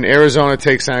and Arizona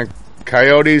takes on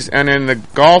Coyotes. And in the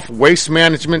golf, Waste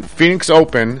Management Phoenix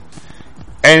Open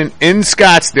and in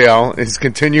Scottsdale is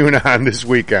continuing on this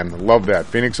weekend. Love that.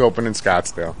 Phoenix Open in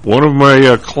Scottsdale. One of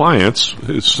my clients,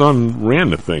 his son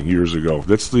ran the thing years ago.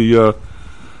 That's the, what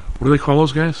do they call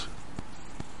those guys?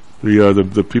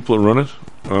 The people that run it?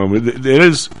 It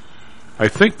is, I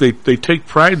think they take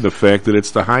pride in the fact that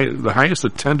it's the highest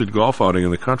attended golf outing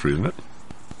in the country, isn't it?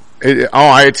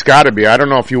 It's got to be. I don't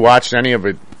know if you watched any of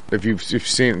it. If you've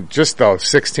seen just the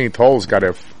 16th hole's got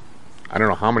I don't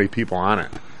know how many people on it.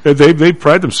 They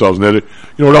pride themselves in that. You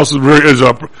know what else is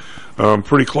up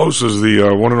pretty close is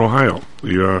the one in Ohio,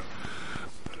 the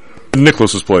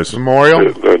Nicklaus's place, Memorial.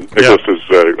 Nicklaus's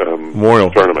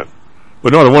Memorial tournament.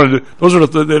 But no, those are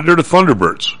they're the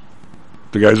Thunderbirds,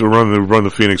 the guys who run the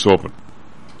Phoenix Open,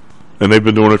 and they've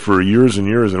been doing it for years and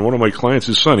years. And one of my clients,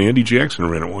 his son Andy Jackson,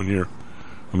 ran it one year.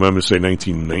 I'm going to say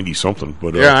 1990 something,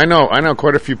 but yeah, I know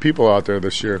quite a few people out there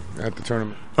this year at the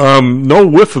tournament. No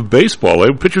whiff of baseball.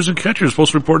 Pitchers and catchers are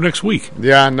supposed to report next week.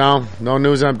 Yeah, no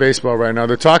news on baseball right now.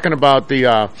 They're talking about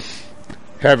the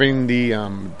having the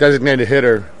designated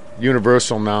hitter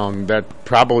universal now, and that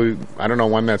probably, I don't know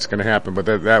when that's going to happen, but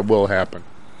that will happen.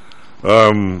 I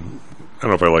don't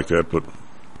know if I like that, but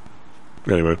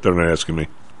anyway, they're not asking me.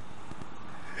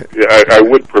 Yeah, I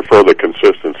would prefer the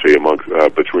consistency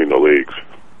between the leagues.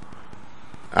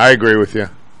 I agree with you.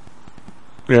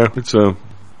 Yeah, it's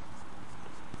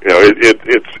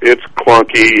it's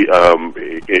clunky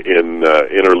in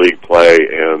interleague play,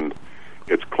 and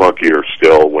it's clunkier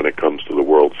still when it comes to the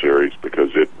World Series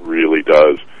because it really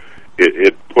does.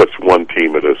 It puts one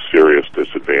team at a serious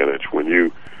disadvantage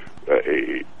when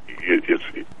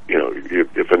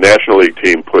if a National League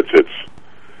team puts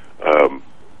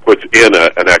in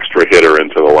an extra hitter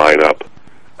into the lineup.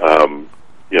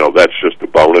 That's just a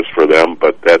bonus for them,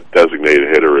 but that designated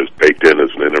hitter is baked in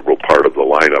as an integral part of the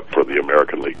lineup for the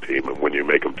American League team, and when you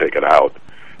make them take it out,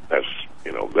 that's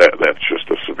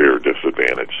just a severe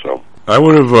disadvantage. So I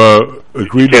would have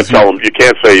agreed with you. You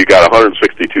can't say you got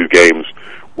 162 games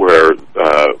where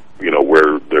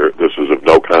this is of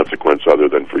no consequence other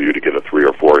than for you to get a 3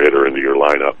 or 4 hitter into your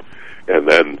lineup, and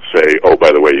then say, oh,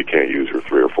 by the way, you can't use your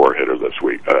 3 or 4 hitter this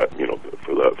week,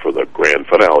 for the grand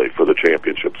finale for the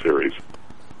championship series.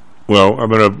 Well, I'm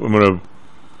gonna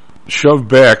shove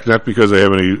back, not because I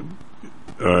have any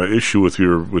issue with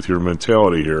your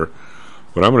mentality here,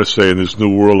 but I'm gonna say in this new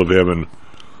world of having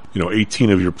 18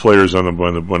 of your players on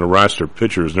the roster,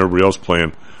 pitchers, and everybody else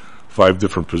playing 5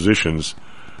 different positions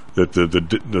that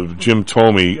the Jim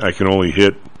Thome I can only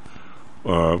hit.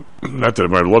 Not that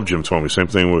I love Jim Thome. Same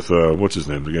thing with what's his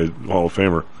name, the guy, Hall of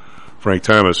Famer, Frank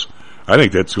Thomas. I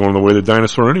think that's going the way of the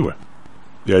dinosaur anyway.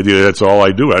 The idea that that's all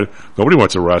I do. Nobody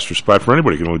wants a roster spot for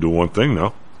anybody. You can only do one thing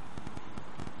now.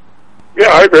 Yeah,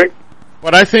 I agree.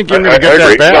 But I think you're going to get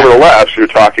agree. that back. Nevertheless, you're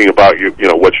talking about you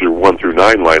know what your 1 through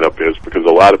 9 lineup is, because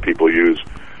a lot of people use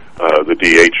the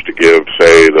DH to give,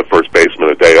 say, the first baseman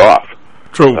a day off.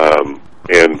 True.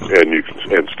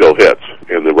 And still hits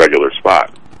in the regular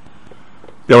spot.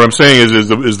 Yeah, what I'm saying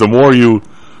is the more you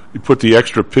put the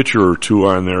extra pitcher or two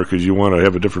on there because you want to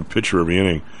have a different pitcher every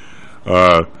inning,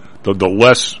 the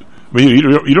less. I mean,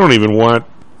 you don't even want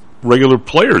regular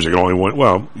players. You can only want.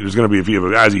 Well, there's going to be, if you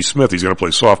have Ozzie Smith, he's going to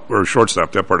play soft or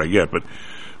shortstop. That part I get, but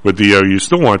you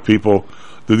still want people.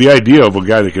 The idea of a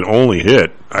guy that can only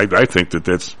hit, I think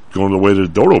that's going the way of the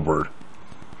dodo bird.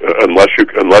 Unless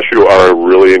you are a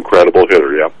really incredible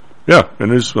hitter, yeah. Yeah,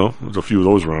 and there's a few of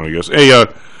those around, I guess. Hey, I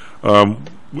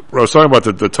was talking about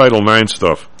the Title IX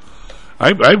stuff.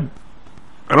 I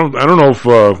don't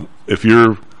know if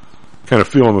you're kind of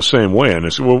feeling the same way on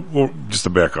this. Well, just to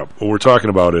back up, what we're talking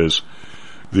about is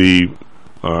the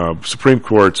Supreme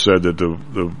Court said that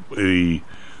the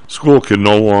school can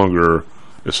no longer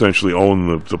essentially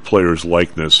own the player's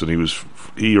likeness, and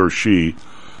he or she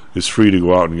is free to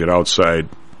go out and get outside,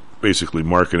 basically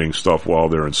marketing stuff while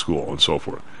they're in school and so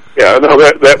forth. Yeah, no,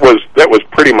 that was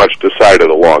pretty much decided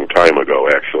a long time ago,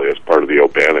 actually, as part of the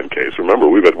O'Bannon case. Remember,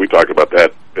 we talked about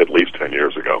that at least 10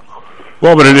 years ago.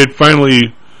 Well, but it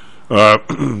finally,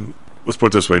 let's put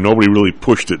it this way, nobody really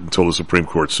pushed it until the Supreme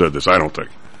Court said this, I don't think.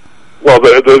 Well,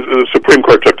 the Supreme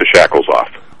Court took the shackles off.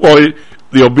 Well,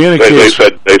 the O'Bannon case...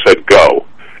 They said go.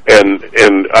 And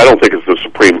I don't think it's the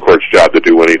Supreme Court's job to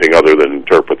do anything other than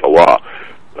interpret the law.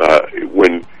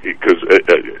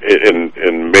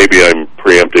 And maybe I'm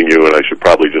preempting you, and I should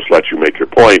probably just let you make your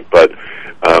point. But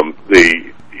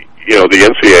the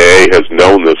NCAA has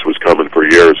known this was coming for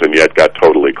years, and yet got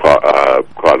totally caught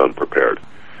unprepared.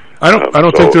 I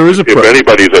don't think there is a. If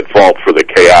anybody's at fault for the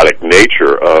chaotic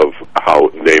nature of how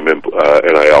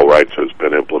NIL rights has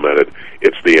been implemented,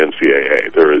 it's the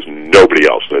NCAA. There is nobody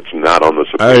else that's not on the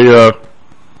Supreme Court.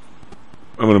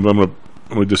 I'm going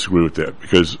to disagree with that,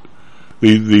 because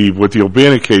what the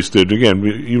O'Bannon case did, again,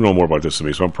 you know more about this than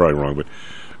me, so I'm probably wrong, but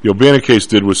the O'Bannon case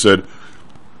did was said,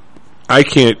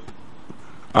 the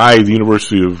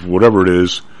University of whatever it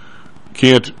is,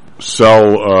 can't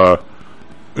sell,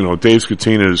 Dave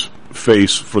Scatina's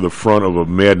face for the front of a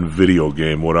Madden video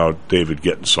game without David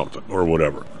getting something, or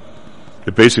whatever.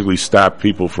 It basically stopped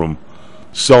people from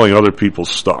selling other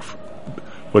people's stuff.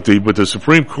 But the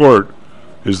Supreme Court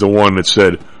is the one that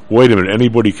said, wait a minute,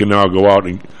 anybody can now go out,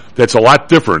 and that's a lot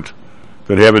different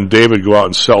than having David go out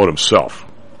and sell it himself.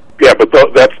 Yeah, but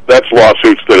that's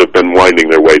lawsuits that have been winding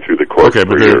their way through the court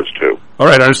for years too. All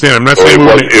right, I understand. I'm not so saying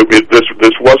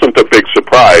this wasn't a big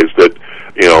surprise that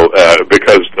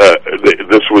because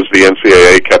this was the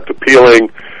NCAA kept appealing,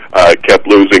 kept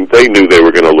losing. They knew they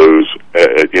were going to lose.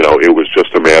 It was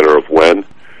just a matter of when,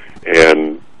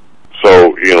 and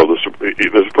so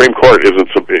the Supreme Court isn't.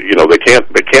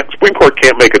 Supreme Court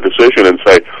can't make a decision and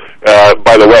say,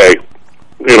 by the way,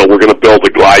 we're going to build a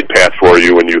glide path for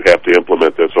you, and you have to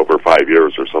implement this over 5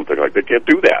 years or something like that. They can't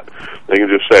do that. They can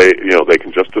just say, they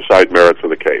can just decide merits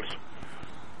of the case.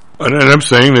 And I'm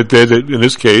saying that in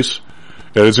this case,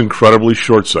 that is incredibly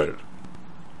short-sighted.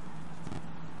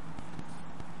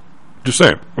 Just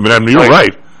saying. You're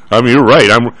right. You're right.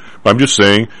 I'm just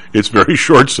saying it's very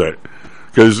short-sighted,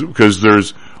 because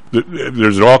there's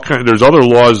other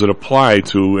laws that apply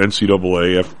to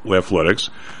NCAA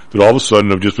athletics that all of a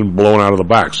sudden have just been blown out of the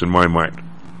box in my mind.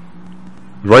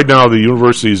 Right now, the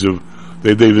universities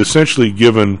they've essentially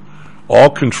given all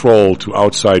control to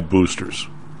outside boosters,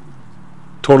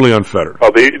 totally unfettered.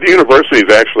 Well, the universities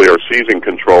actually are seizing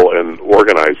control and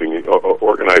organizing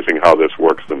how this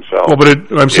works themselves. Well,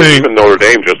 but I'm saying even Notre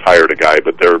Dame just hired a guy,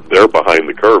 but they're behind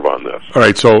the curve on this. All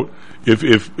right, so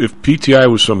if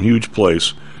PTI was some huge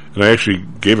place, and I actually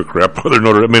gave a crap whether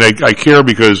Notre Dame. I care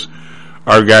because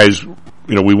our guys.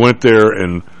 We went there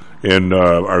and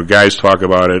our guys talk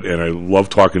about it, and I love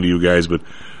talking to you guys, but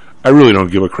I really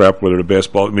don't give a crap whether the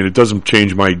basketball. It doesn't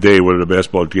change my day whether the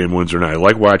basketball game wins or not. I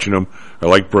like watching them. I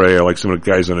like Bray. I like some of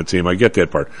the guys on the team. I get that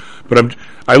part, but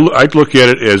I look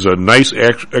at it as a nice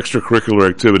extracurricular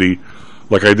activity,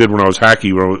 like I did when I was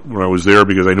hockey when I was there,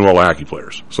 because I knew all the hockey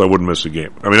players, so I wouldn't miss a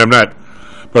game. I'm not,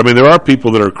 but there are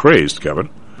people that are crazed, Kevin.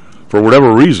 For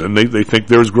whatever reason, they think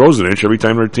theirs grows an inch every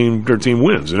time their team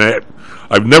wins, and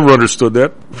I've never understood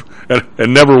that,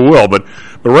 and never will. But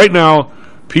right now,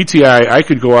 PTI, I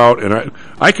could go out and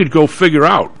I could go figure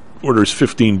out where there's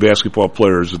 15 basketball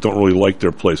players that don't really like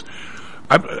their place.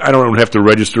 I don't have to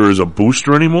register as a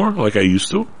booster anymore like I used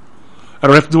to. I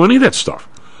don't have to do any of that stuff.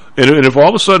 And if all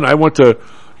of a sudden I went to,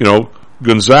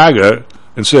 Gonzaga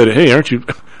and said, "Hey, aren't you?"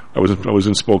 I was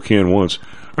in Spokane once.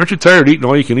 "Aren't you tired of eating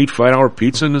all you can eat 5-hour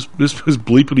pizza in this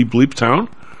bleepity bleep town?"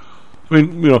 I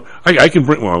mean, I can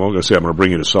bring. Well, I'm not going to say I'm going to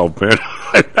bring you to South Bend.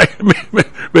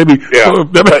 Maybe. Yeah,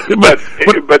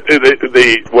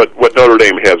 but what Notre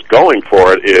Dame has going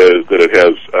for it is that it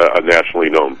has a nationally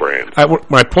known brand.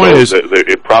 My point is,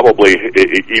 it probably,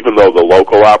 even though the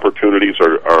local opportunities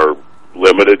are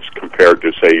limited compared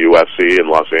to, say, USC in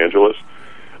Los Angeles,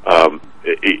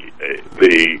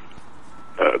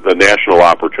 the national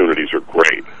opportunities are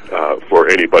great for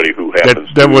anybody who happens.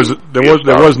 There wasn't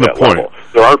the point. Level.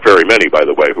 There aren't very many, by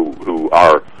the way, who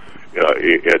are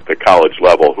at the college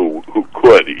level who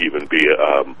could even be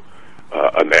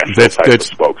a national type of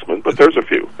spokesman. But there's a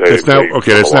few. That's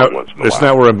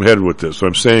not where I'm headed with this. What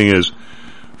I'm saying is,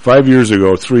 3 years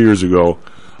ago,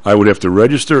 I would have to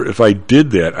register. If I did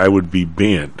that, I would be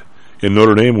banned, and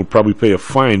Notre Dame would probably pay a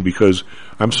fine because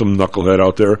I'm some knucklehead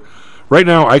out there. Right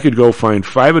now, I could go find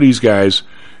 5 of these guys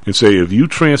and say, if you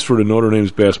transfer to Notre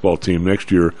Dame's basketball team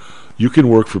next year, you can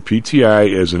work for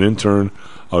PTI as an intern.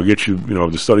 I'll get you,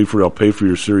 to study for it. I'll pay for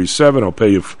your Series 7. I'll pay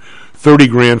you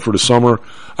 $30,000 for the summer.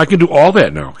 I can do all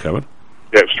that now, Kevin.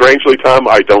 Yeah, strangely, Tom,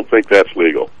 I don't think that's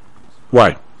legal.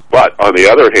 Why? But on the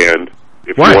other hand,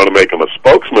 if you want to make them a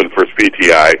spokesman for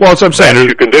PTI, well, that's what I'm saying.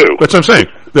 You can do. That's what I'm saying.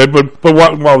 But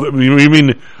what? Well, you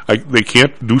mean they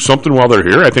can't do something while they're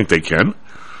here? I think they can.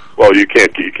 Well, you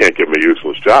can't give them a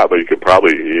useless job, but you could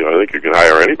probably, I think you can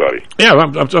hire anybody. Yeah,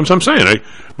 I'm saying.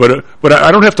 But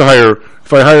I don't have to hire.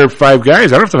 If I hire 5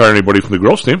 guys, I don't have to hire anybody from the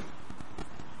girls' team.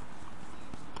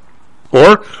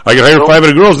 Or I can hire 5 of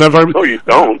the girls. No, you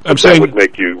don't. I'm saying that would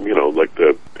make you, like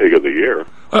the pig of the year.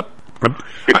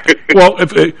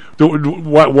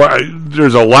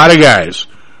 There's a lot of guys,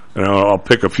 and I'll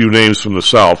pick a few names from the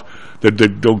South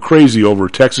that go crazy over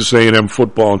Texas A&M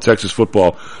football and Texas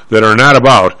football that are not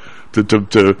about to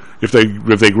if they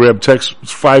grab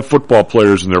 5 football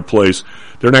players in their place,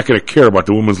 they're not going to care about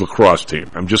the women's lacrosse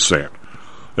team. I'm just saying.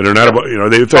 And they're not about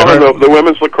the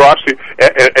women's lacrosse team,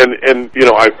 and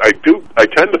I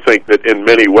tend to think that in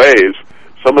many ways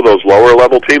some of those lower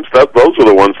level teams, those are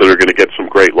the ones that are going to get some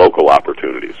great local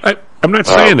opportunities. I'm not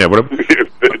saying that,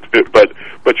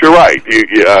 but you're right.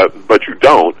 But you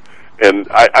don't, and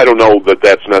I don't know that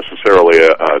that's necessarily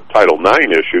a Title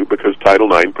IX issue, because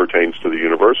Title IX pertains to the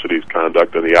university's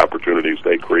conduct and the opportunities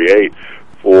they create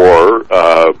for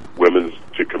women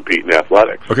to compete in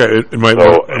athletics. Okay, I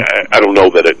don't know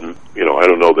that it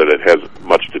has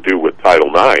much to do with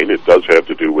Title IX. It does have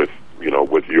to do with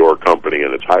with your company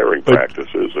and its hiring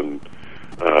practices, and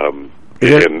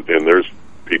there's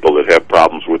people that have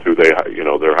problems with who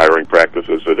their hiring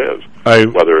practices it is,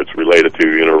 whether it's related to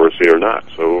university or not.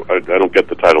 So I don't get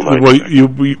the Title IX. Well,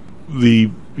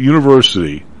 the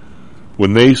university,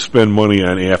 when they spend money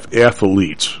on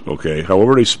athletes, okay,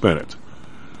 however they spend it,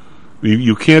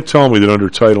 you can't tell me that under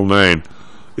Title IX,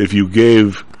 if you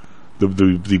gave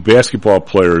the basketball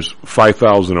players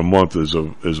 $5,000 a month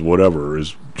as whatever,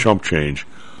 as chump change,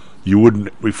 you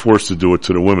wouldn't be forced to do it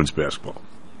to the women's basketball.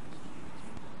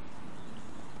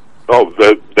 Oh,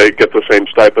 they get the same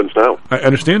stipends now. I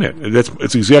understand that.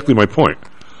 That's exactly my point.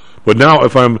 But now,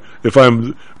 if I'm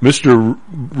Mr.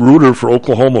 Rooter for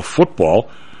Oklahoma football,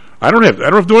 I don't have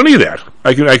to do any of that.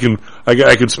 I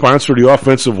can sponsor the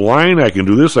offensive line. I can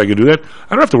do this. I can do that.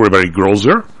 I don't have to worry about any girls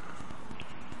there.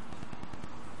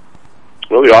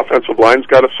 Well, the offensive line's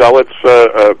got to sell its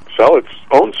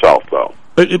own self, though.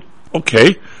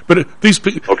 Okay, but these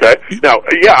people. Okay, now,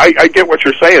 yeah, I get what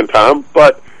you're saying, Tom.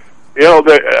 But a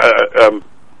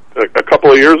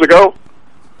couple of years ago,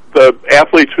 the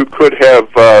athletes who could have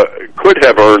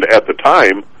earned at the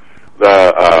time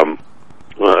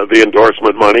the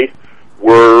endorsement money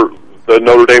were the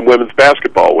Notre Dame women's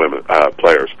basketball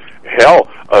players. Hell,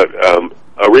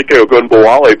 Arike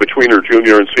Ogunbowale, between her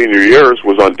junior and senior years,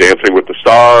 was on Dancing with the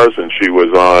Stars, and she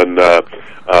was on,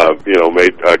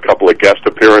 made a couple of guest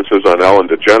appearances on Ellen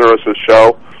DeGeneres'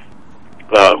 show.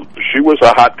 She was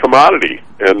a hot commodity,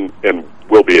 and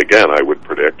will be again, I would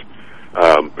predict,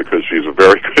 because she's a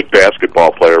very good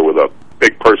basketball player with a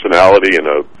big personality and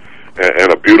a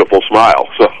beautiful smile.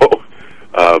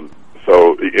 I'm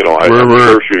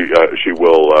sure she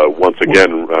will once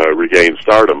again regain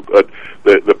stardom. But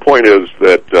the point is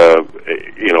that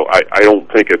I don't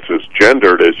think it's as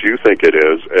gendered as you think it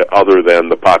is, other than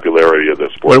the popularity of the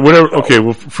sport. Whatever. Okay,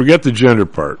 well, forget the gender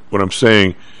part. What I'm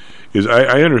saying is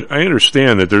I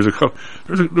understand that there's a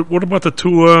what about the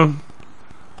two? I was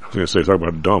going to say talk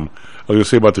about dumb. I was going to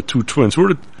say about the two twins. Who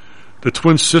are the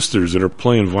twin sisters that are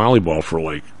playing volleyball for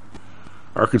like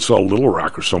Arkansas Little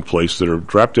Rock or someplace that are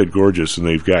drop dead gorgeous, and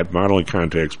they've got modeling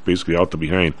contacts basically out the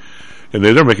behind, and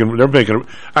they're making.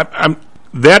 I'm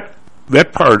that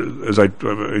part.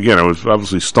 I was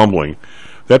obviously stumbling.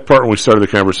 That part when we started the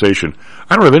conversation,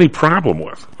 I don't have any problem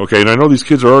with. Okay, and I know these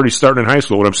kids are already starting in high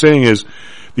school. What I'm saying is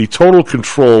the total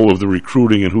control of the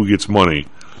recruiting and who gets money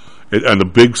and the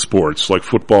big sports like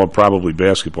football and probably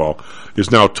basketball is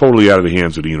now totally out of the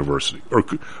hands of the university, or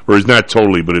is not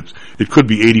totally, but it could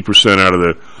be 80% out of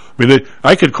the. I mean,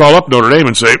 I could call up Notre Dame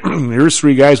and say, "Here's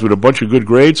three guys with a bunch of good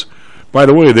grades. By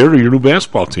the way, they're your new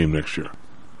basketball team next year."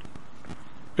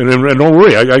 And don't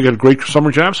worry, I got great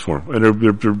summer jobs for them, and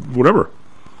they're whatever.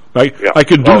 I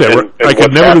could do that. And I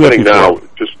could never do that before. Now,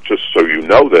 just so you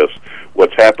know this,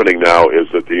 what's happening now is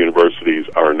that the universities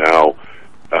are now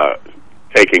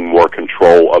taking more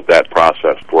control of that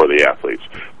process for the athletes.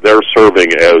 They're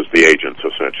serving as the agents,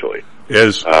 essentially.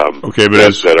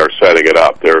 That are setting it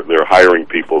up. They're hiring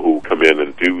people who come in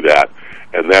and do that,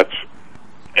 and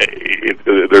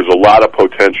there's a lot of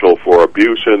potential for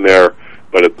abuse in there.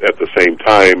 But at the same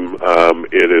time,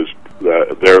 it is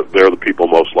they're the people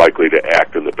most likely to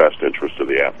act in the best interest of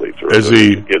the athletes, or in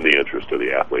the interest of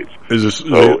the athletes.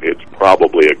 So it's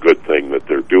probably a good thing that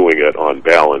they're doing it on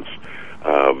balance.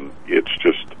 It's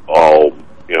just all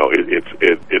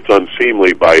it's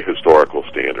unseemly by historical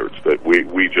standards that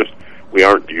we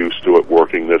aren't used to it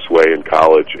working this way in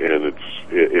college, and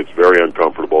it's very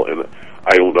uncomfortable. And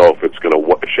I don't know if it's going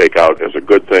to shake out as a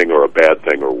good thing or a bad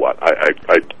thing or what.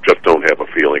 I just don't have a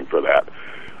feeling for that.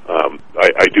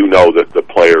 I do know that the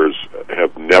players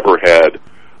have never had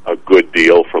a good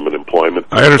deal from an employment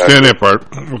perspective. I understand that part.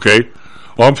 Okay.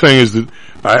 All I'm saying is that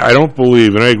I don't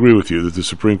believe, and I agree with you, that the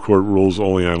Supreme Court rules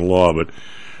only on law, but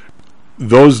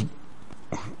those,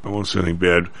 I won't say anything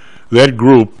bad, that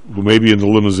group, who may be in the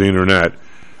limousine or not,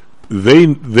 they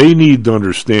need to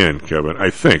understand, Kevin, I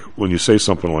think, when you say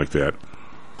something like that,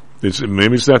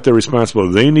 maybe it's not their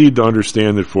responsibility. They need to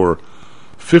understand that for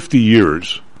 50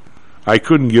 years, I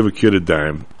couldn't give a kid a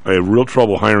dime. I had real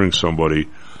trouble hiring somebody.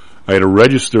 I had to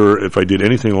register if I did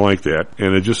anything like that,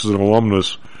 and it just as an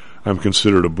alumnus, I'm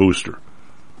considered a booster.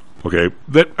 Okay?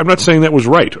 I'm not saying that was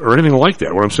right or anything like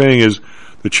that. What I'm saying is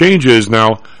the change is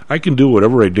now I can do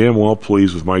whatever I damn well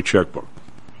please with my checkbook,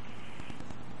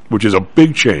 which is a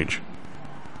big change.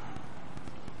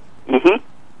 Mm-hmm.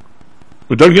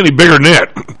 It doesn't get any bigger than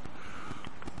that.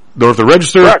 Don't have to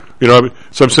register. Correct.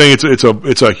 So I'm saying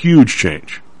it's a huge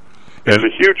change. It's a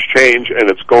huge change, and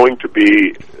it's going to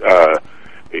be.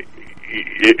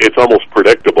 It's almost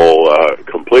predictable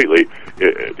completely.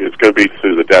 It's going to be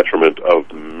to the detriment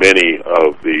of many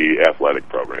of the athletic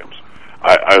programs.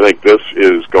 I think this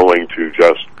is going to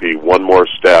just be one more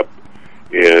step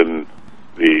in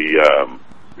the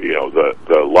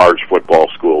large football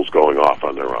schools going off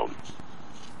on their own.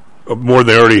 More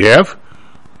than they already have?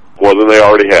 More than they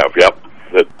already have, yep.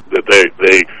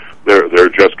 They're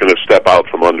just going to step out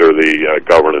from under the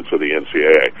governance of the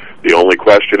NCAA. The only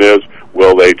question is,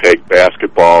 will they take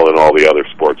basketball and all the other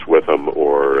sports with them,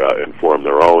 or and form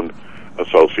their own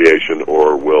association,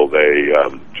 or will they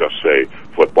just say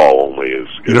football only is?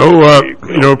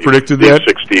 Predicted that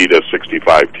 60 to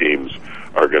 65 teams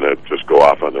are going to just go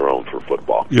off on their own for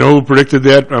football. You know who predicted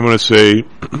that? I'm going to say,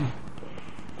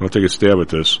 I'll take a stab at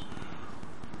this.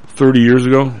 40 years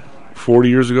ago,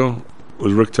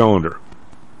 was Rick Tellender.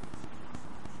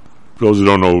 For those who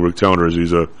don't know who Rick Tellender is,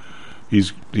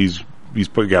 he's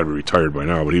got to be retired by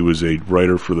now, but he was a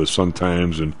writer for the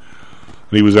Sun-Times, and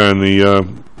he was on the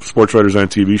Sports Writers on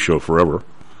TV show forever.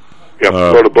 Yeah,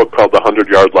 wrote a book called The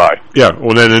 100-Yard Lie. Yeah,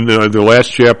 well, then in the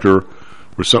last chapter,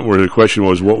 where the question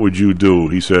was, what would you do?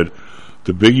 He said,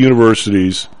 the big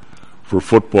universities for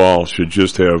football should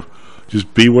just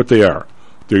be what they are.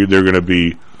 They're going to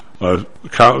be a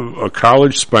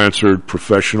college-sponsored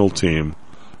professional team,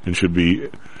 and should be,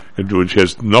 which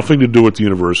has nothing to do with the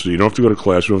university. You don't have to go to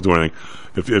class. You don't have to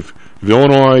do anything. If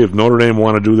Illinois, if Notre Dame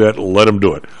want to do that, let them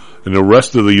do it. And the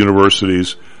rest of the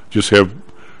universities just have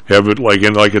it like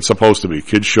it's supposed to be.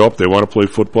 Kids show up, they want to play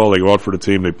football, they go out for the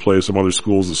team, they play some other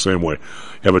schools the same way.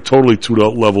 Have a totally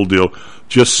two-level deal.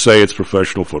 Just say it's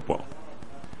professional football.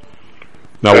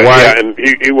 Now, why? Yeah, and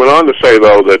he went on to say,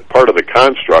 though, that part of the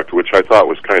construct, which I thought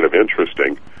was kind of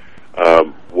interesting,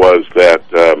 was that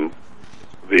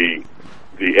the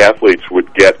athletes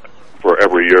would get, for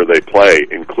every year they play,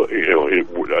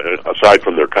 aside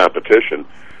from their competition,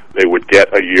 they would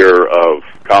get a year of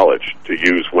college to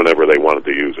use whenever they wanted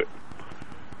to use it.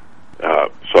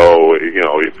 So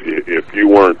if you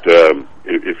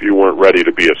weren't ready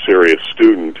to be a serious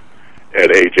student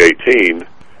at age 18,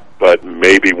 but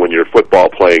maybe when your football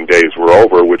playing days were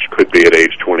over, which could be at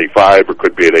age 25 or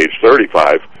could be at age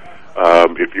 35,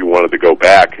 if you wanted to go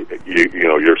back,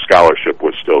 your scholarship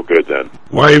was still good then.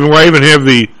 Why even have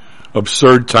the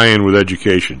absurd tie-in with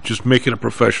education? Just make it a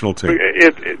professional team.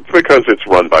 It's because it's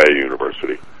run by a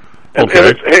university. And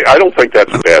Okay. hey, I don't think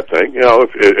that's a bad thing.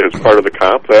 If as part of the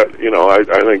comp, that I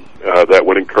think that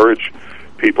would encourage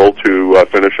people to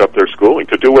finish up their schooling,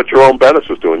 to do what Jerome Bettis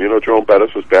is doing. Jerome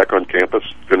Bettis is back on campus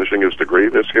finishing his degree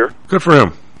this year. Good for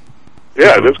him.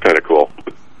 Yeah, it is kind of cool.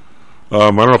 I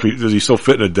don't know if does he still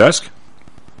fit in a desk?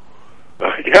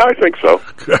 Yeah, I think so.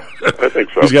 I think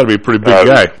so. He's got to be a pretty big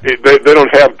guy. They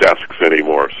don't have desks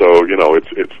anymore, so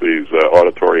it's these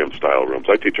auditorium style rooms.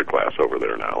 I teach a class over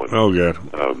there now. And, Oh, God.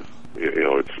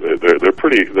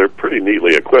 they're pretty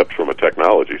neatly equipped from a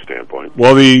technology standpoint.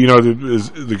 Well,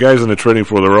 the guys on the trading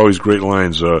floor, there are always great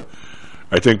lines.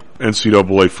 I think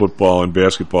NCAA football and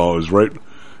basketball is right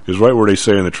where they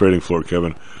say on the trading floor,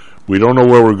 Kevin. We don't know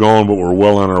where we're going, but we're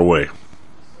well on our way.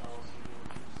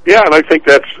 Yeah, and I think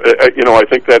that's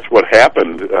what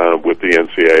happened with the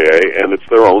NCAA, and it's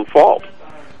their own fault.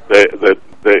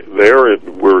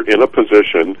 We're in a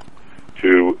position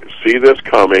to see this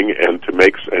coming and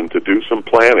to do some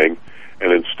planning,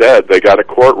 and instead they got a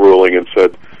court ruling and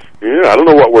said, I don't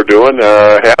know what we're doing.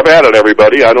 Have at it,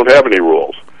 everybody. I don't have any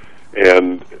rules,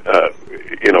 and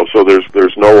so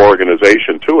there's no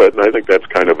organization to it, and I think that's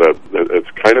kind of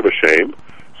a shame.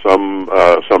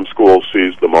 Some schools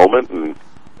seized the moment and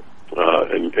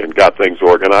got things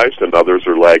organized, and others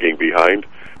are lagging behind.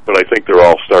 But I think they're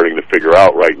all starting to figure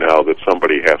out right now that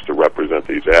somebody has to represent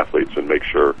these athletes and make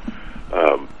sure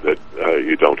that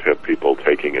you don't have people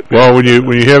taking it. Well, when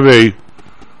you have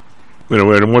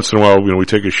and once in a while, we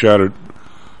take a shot at,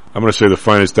 I'm going to say the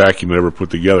finest document ever put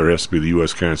together has to be the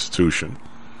U.S. Constitution.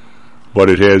 But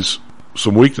it has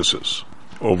some weaknesses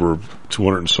over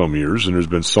 200 and some years, and there's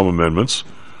been some amendments.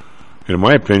 And in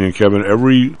my opinion, Kevin,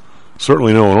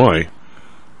 certainly in Illinois,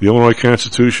 the Illinois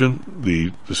Constitution,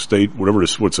 the state, whatever it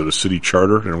is, what's it, a city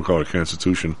charter, they don't call it a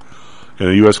constitution, and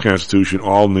the U.S. Constitution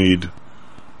all need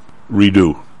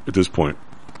redo at this point.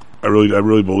 I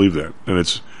really believe that. And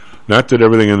it's not that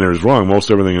everything in there is wrong,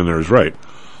 most everything in there is right.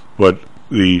 But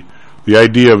the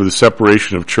idea of the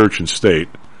separation of church and state,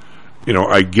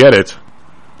 I get it,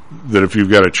 that if you've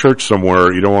got a church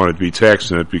somewhere, you don't want to be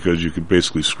taxing it because you could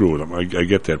basically screw with them. I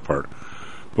get that part.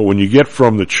 But when you get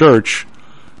from the church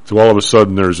to all of a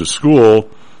sudden there's a school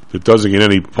that doesn't get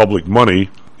any public money,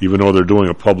 even though they're doing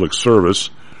a public service,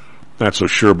 not so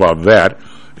sure about that.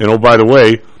 And oh, by the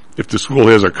way, if the school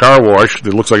has a car wash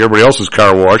that looks like everybody else's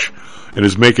car wash and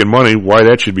is making money, why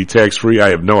that should be tax-free, I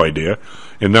have no idea.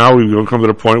 And now we've come to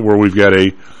the point where we've got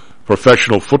a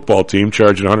professional football team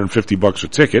charging $150 a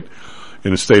ticket,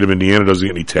 and the state of Indiana doesn't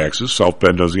get any taxes. South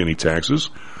Bend doesn't get any taxes.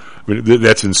 I mean,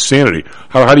 that's insanity.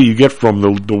 How do you get from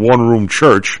the one-room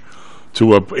church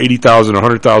to a 80,000,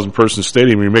 100,000 person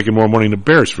stadium and you're making more money than the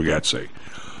Bears, for God's sake?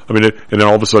 I mean, and then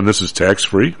all of a sudden this is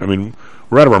tax-free? I mean,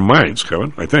 we're out of our minds,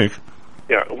 Kevin, I think.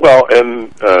 Yeah, well,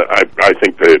 and I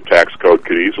think the tax code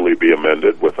could easily be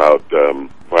amended without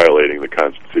violating the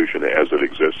Constitution as it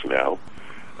exists now.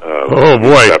 Oh,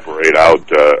 boy. Separate out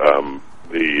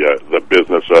the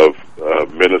business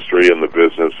of ministry and the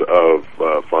business of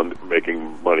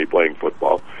making money playing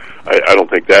football. I don't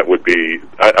think that would be.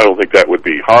 I don't think that would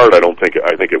be hard. I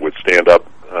think it would stand up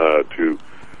to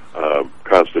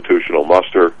constitutional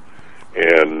muster,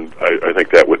 and I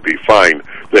think that would be fine.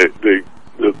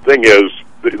 The thing is,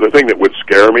 the thing that would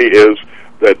scare me is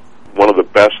that one of the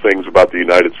best things about the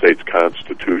United States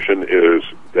Constitution is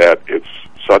that it's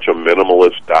such a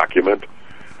minimalist document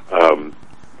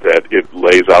that it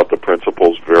lays out the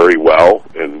principles very well,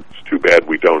 and it's too bad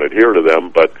we don't adhere to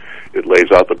them, but it lays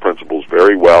out the principles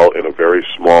very well in a very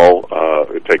small,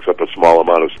 it takes up a small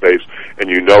amount of space,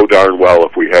 and you know darn well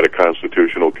if we had a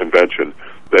constitutional convention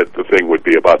that the thing would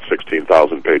be about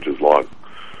 16,000 pages long.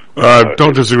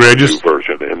 Don't disagree. I just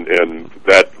version, and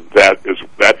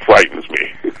that frightens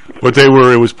me. But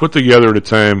it was put together at a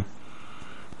time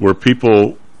where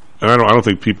people, and I don't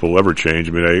think people ever change.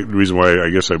 I mean, the reason why I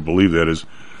guess I believe that is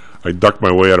I ducked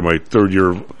my way out of my third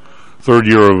year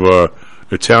of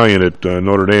Italian at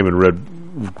Notre Dame and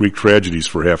read Greek tragedies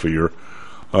for half a year.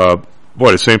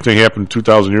 Boy, the same thing happened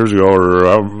 2,000 years ago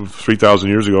or 3,000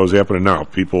 years ago is happening now.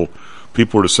 People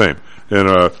are the same,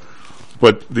 and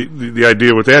but the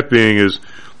idea with that being is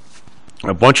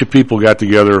a bunch of people got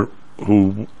together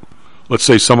who, let's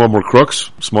say some of them were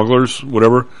crooks, smugglers,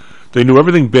 whatever. They knew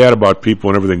everything bad about people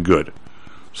and everything good.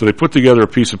 So they put together a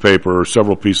piece of paper or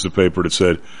several pieces of paper that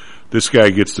said, this guy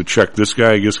gets to check this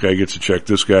guy gets to check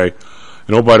this guy.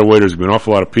 And oh, by the way, there's been an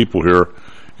awful lot of people here,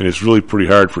 and it's really pretty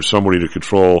hard for somebody to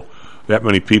control that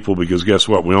many people because guess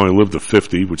what? We only live to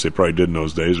 50, which they probably did in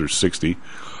those days, or 60.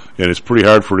 And it's pretty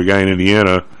hard for the guy in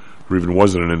Indiana, or even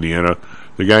wasn't in Indiana,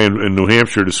 the guy in New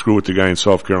Hampshire to screw with the guy in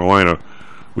South Carolina.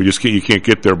 You can't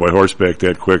get there by horseback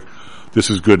that quick. This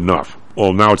is good enough.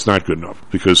 Well, now it's not good enough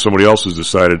because somebody else has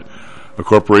decided a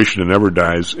corporation that never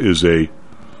dies is a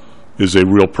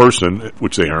real person,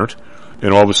 which they aren't.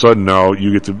 And all of a sudden now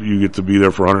you get to be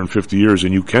there for 150 years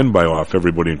and you can buy off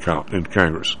everybody in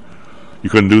Congress. You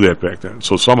couldn't do that back then.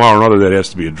 So somehow or another that has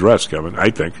to be addressed, Kevin,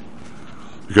 I think,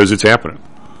 because it's happening.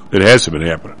 It has been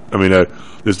happening. I mean,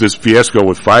 this fiasco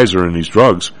with Pfizer and these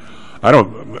drugs,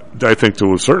 I think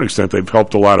to a certain extent they've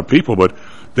helped a lot of people, but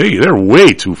they're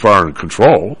way too far in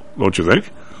control, don't you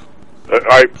think?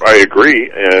 I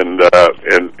agree, and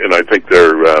I think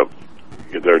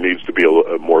there needs to be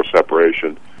a more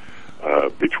separation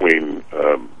between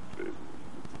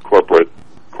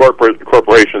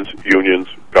corporations, unions,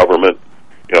 government,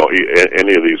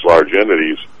 any of these large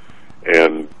entities,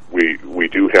 and we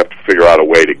do have to figure out a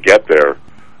way to get there.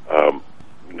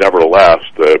 Nevertheless,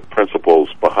 the principles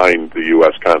behind the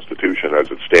U.S. Constitution as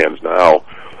it stands now,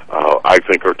 I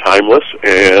think, are timeless,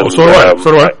 and so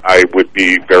do I. I would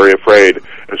be very afraid,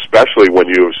 especially when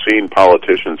you have seen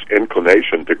politicians'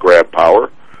 inclination to grab power,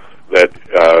 that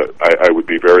I would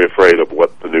be very afraid of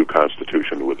what the new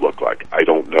Constitution would look like. I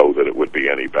don't know that it would be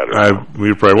any better. I'm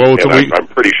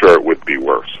pretty sure it would be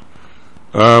worse.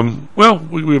 Well,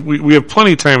 we have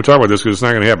plenty of time to talk about this because it's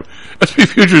not going to happen. SP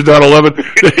futures down 11.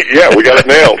 Yeah, we got it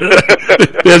nailed.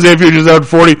 The S&P futures down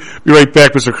 40. Be right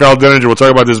back, Mr. Carl Denninger. We'll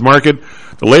talk about this market.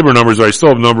 The labor numbers I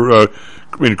still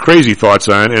have crazy thoughts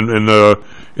on, and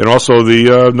also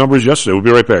the numbers yesterday. We'll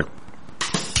be right back.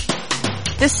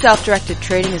 This self-directed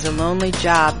trading is a lonely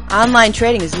job. Online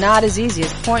trading is not as easy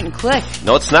as point and click.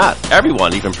 No, it's not.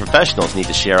 Everyone, even professionals, need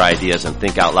to share ideas and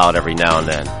think out loud every now and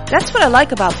then. That's what I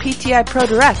like about PTI Pro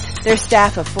Direct. Their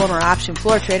staff of former option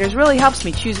floor traders really helps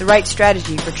me choose the right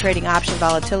strategy for trading option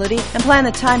volatility and plan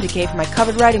the time decay for my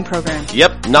covered writing program.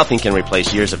 Yep, nothing can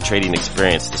replace years of trading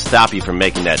experience to stop you from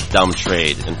making that dumb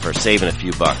trade and for saving a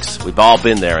few bucks. We've all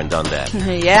been there and done that.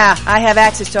 Yeah, I have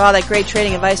access to all that great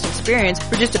trading advice and experience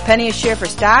for just a penny a share for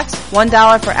stocks,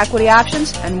 $1 for equity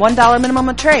options, and $1 minimum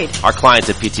a trade. Our clients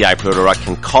at PTI Pro Direct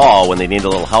can call when they need a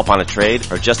little help on a trade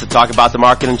or just to talk about the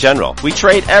market in general. We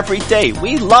trade every day.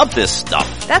 We love this stuff.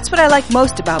 That's what I like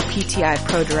most about PTI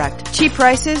Pro Direct. Cheap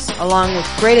prices, along with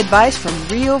great advice from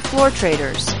real floor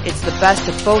traders. It's the best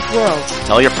of both worlds.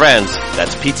 Tell your friends.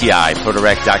 That's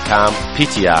PTIProDirect.com,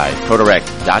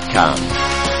 PTIProDirect.com.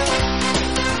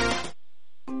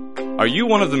 Are you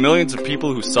one of the millions of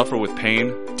people who suffer with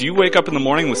pain? Do you wake up in the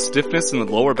morning with stiffness in the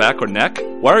lower back or neck?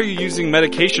 Why are you using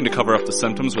medication to cover up the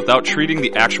symptoms without treating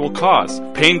the actual cause?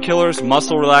 Painkillers,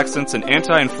 muscle relaxants, and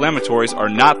anti-inflammatories are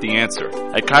not the answer.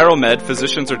 At ChiroMed,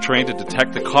 physicians are trained to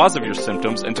detect the cause of your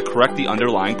symptoms and to correct the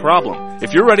underlying problem.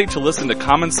 If you're ready to listen to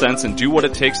common sense and do what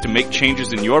it takes to make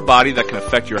changes in your body that can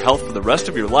affect your health for the rest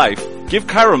of your life, give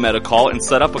ChiroMed a call and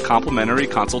set up a complimentary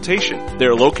consultation. They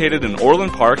are located in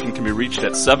Orland Park and can be reached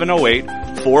at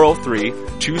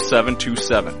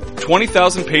 708-403-2727.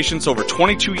 20,000 patients over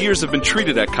 22 years have been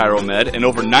treated at ChiroMed, and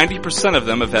over 90% of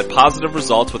them have had positive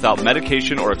results without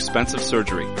medication or expensive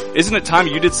surgery. Isn't it time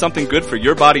you did something good for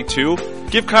your body too?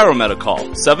 Give ChiroMed a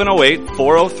call,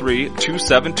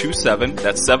 708-403-2727.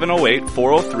 That's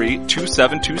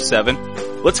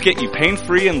 708-403-2727. Let's get you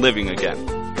pain-free and living again.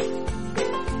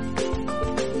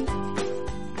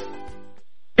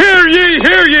 Hear ye,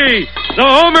 hear ye! The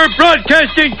Homer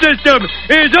Broadcasting System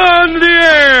is on the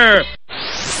air!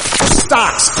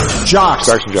 Stocks, jocks,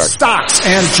 stocks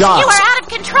and jocks. You are out of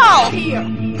control! Here,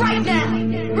 right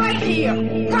now, right here,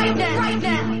 right now, right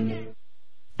now.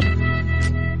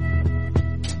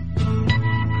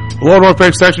 Hello, North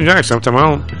Bank Stocks and Jocks. I'm Tom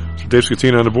Allen. Dave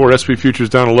Scatino on the board. SP futures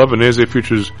down 11. NASDAQ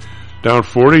futures down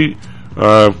 40.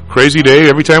 Crazy day.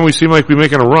 Every time we seem like we're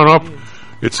making a run up,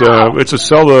 it's a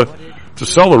sell the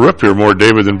rip here more,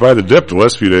 David, than buy the dip the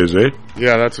last few days, eh?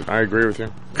 Yeah, I agree with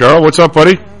you. Carl, what's up,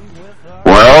 buddy?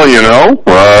 Well,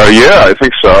 yeah, I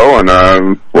think so, and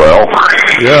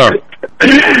yeah.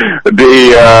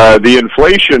 The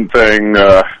inflation thing,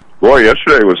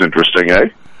 yesterday was interesting, eh?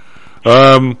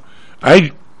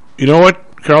 You know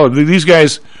what, Carl? These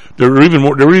guys, they're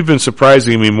even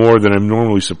surprising me more than I'm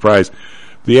normally surprised.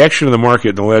 The action of the market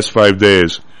in the last 5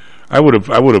 days, I would have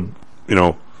bet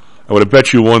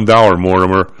you $1,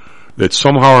 Mortimer, that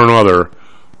somehow or another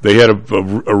they had a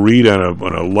read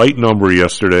on a light number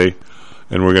yesterday,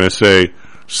 and we're going to say,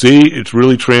 see, it's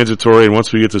really transitory, and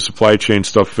once we get the supply chain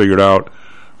stuff figured out,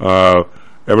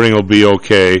 everything will be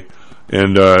okay,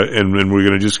 and we're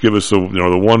going to just give us the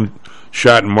one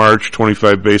shot in March,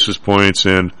 25 basis points,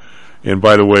 and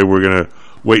by the way, we're going to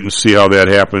wait and see how that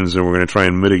happens, and we're going to try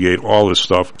and mitigate all this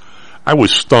stuff. I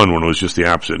was stunned when it was just the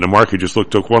opposite, and the market just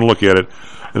took one look at it,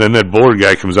 and then that Bullard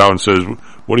guy comes out and says,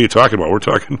 what are you talking about? We're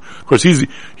talking, of course, he's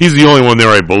the only one there,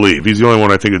 I believe. He's the only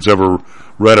one I think that's ever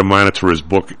read a Monitorist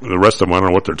book. The rest of them, I don't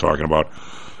know what they're talking about.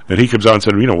 And he comes out and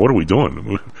said, what are we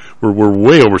doing? We're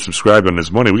way oversubscribed on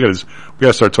this money. We got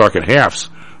to start talking halves.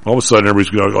 All of a sudden,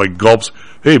 everybody's going like gulps.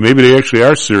 Hey, maybe they actually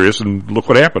are serious, and look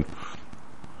what happened.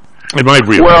 In my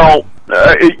view. Well,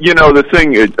 the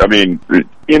thing is,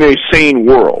 in a sane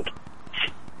world,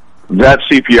 that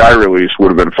CPI release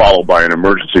would have been followed by an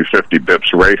emergency 50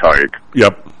 bips rate hike.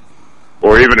 Yep.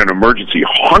 Or even an emergency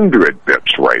 100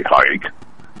 bips rate hike.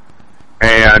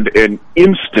 And an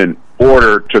instant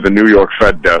order to the New York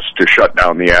Fed desk to shut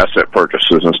down the asset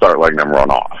purchases and start letting them run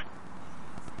off.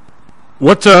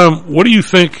 What do you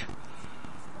think?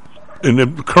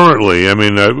 And currently,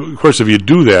 of course, if you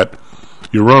do that,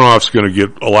 your runoff's going to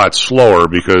get a lot slower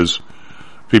because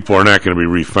people are not going to be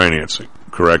refinancing.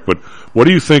 Correct, but what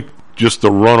do you think? Just the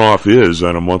runoff is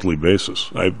on a monthly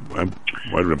basis. I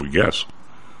don't have a guess.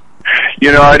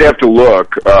 I'd have to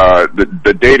look.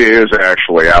 The data is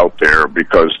actually out there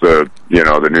because the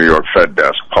New York Fed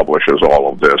desk publishes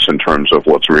all of this in terms of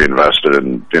what's reinvested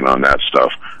and that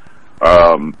stuff.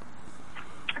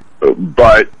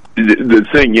 But the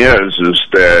thing is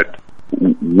that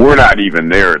we're not even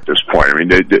there at this point.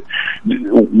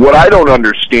 What I don't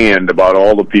understand about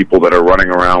all the people that are running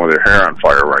around with their hair on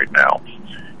fire right now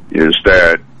is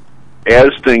that as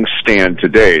things stand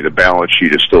today, the balance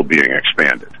sheet is still being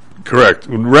expanded. Correct.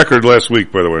 Record last week,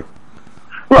 by the way.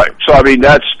 Right. So,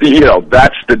 that's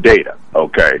the data.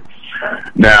 Okay.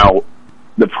 Now,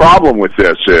 the problem with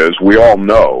this is we all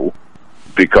know,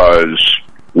 because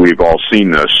we've all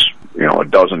seen this, a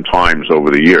dozen times over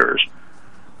the years,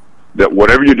 that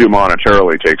whatever you do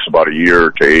monetarily takes about a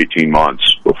year to 18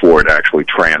 months before it actually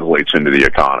translates into the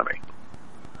economy.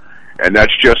 And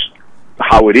that's just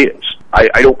how it is.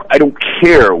 I don't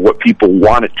care what people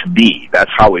want it to be.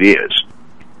 That's how it is.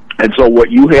 And so what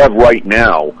you have right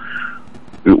now,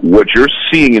 what you're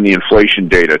seeing in the inflation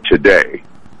data today,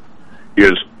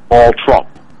 is all Trump.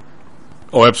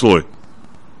 Oh, absolutely.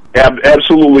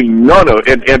 Absolutely none of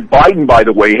it, and Biden, by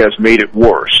the way, has made it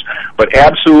worse, but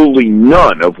absolutely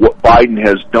none of what Biden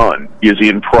has done is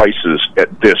in prices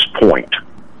at this point.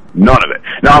 None of it.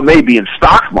 Now, it may be in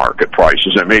stock market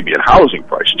prices, it may be in housing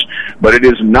prices, but it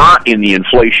is not in the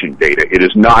inflation data. It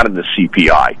is not in the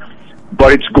CPI.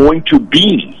 But it's going to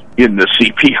be in the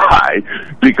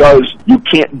CPI because you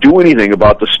can't do anything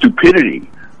about the stupidity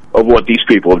of what these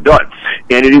people have done.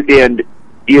 And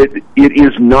it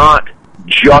is not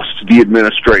just the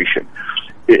administration.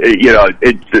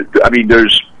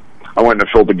 I went and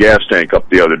filled the gas tank up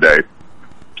the other day,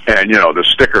 and the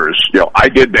stickers. I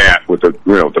did that with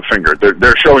the finger.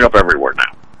 They're showing up everywhere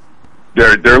now.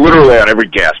 They're literally on every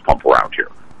gas pump around here.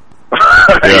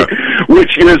 Yeah.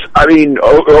 Which is,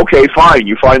 okay, fine.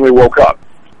 You finally woke up,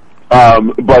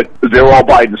 but they're all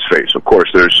Biden's face. Of course,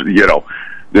 there's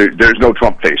no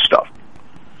Trump face stuff.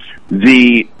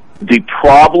 The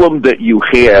problem that you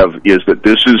have is that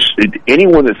this is,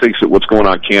 anyone that thinks that what's going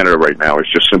on in Canada right now is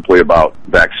just simply about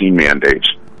vaccine mandates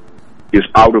is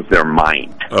out of their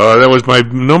mind. That was my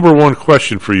number one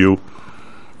question for you.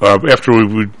 After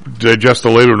we digest the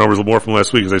labor numbers a little more from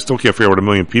last week, because I still can't figure out where 1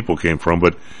 million people came from.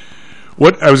 But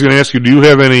what I was going to ask you, do you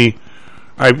have any?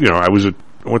 I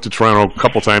went to Toronto a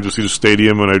couple times to see the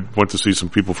stadium, and I went to see some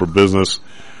people for business.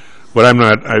 But I'm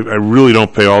not. I really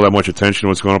don't pay all that much attention to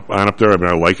what's going on up there.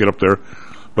 I like it up there,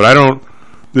 but I don't.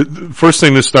 The first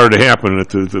thing that started to happen at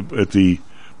the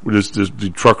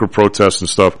trucker protests and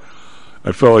stuff,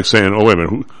 I felt like saying, "Oh wait a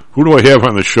minute, who do I have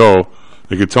on the show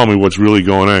that could tell me what's really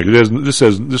going on?" This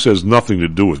has nothing to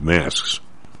do with masks,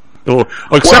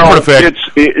 except for the fact.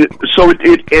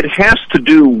 It has to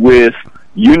do with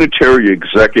unitary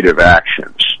executive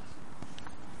actions.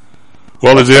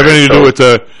 Well, does it have anything to do with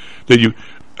that you?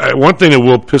 One thing that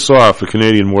will piss off a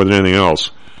Canadian more than anything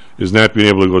else is not being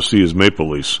able to go see his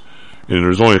Maple Leafs. And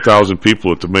there's only 1,000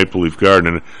 people at the Maple Leaf Garden,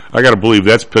 and I got to believe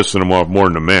that's pissing him off more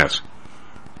than the mask.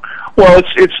 Well,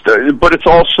 but it's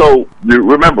also,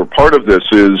 remember, part of this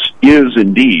is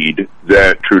indeed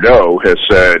that Trudeau has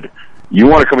said, you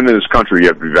want to come into this country, you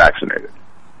have to be vaccinated.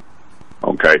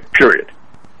 Okay, period.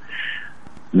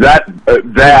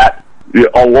 That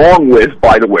along with,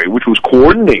 by the way, which was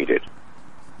coordinated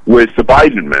with the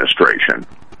Biden administration,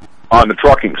 on the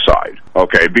trucking side,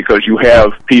 okay, because you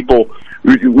have people.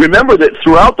 Remember that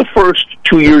throughout the first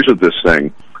 2 years of this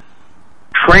thing,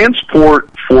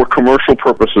 transport for commercial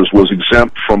purposes was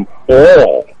exempt from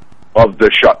all of the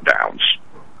shutdowns.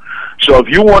 So if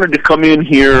you wanted to come in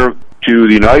here to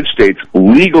the United States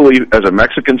legally as a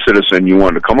Mexican citizen, you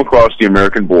wanted to come across the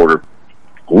American border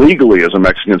legally as a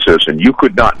Mexican citizen, you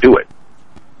could not do it.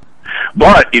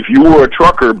 But if you were a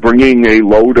trucker bringing a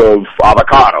load of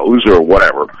avocados or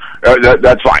whatever,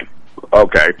 that's fine.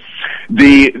 Okay.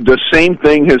 The same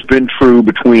thing has been true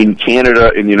between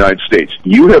Canada and the United States.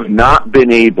 You have not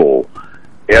been able,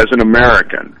 as an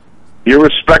American,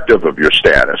 irrespective of your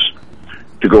status,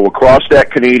 to go across that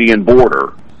Canadian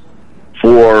border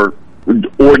for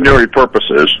ordinary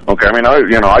purposes. Okay, I mean,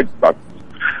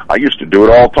 I used to do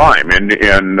it all the time,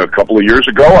 and a couple of years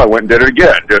ago, I went and did it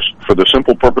again, just for the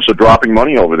simple purpose of dropping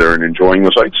money over there and enjoying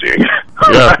the sightseeing.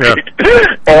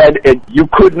 And you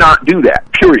could not do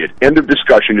that, period. End of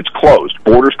discussion. It's closed.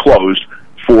 Borders closed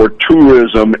for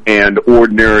tourism and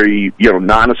ordinary,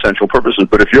 non-essential purposes.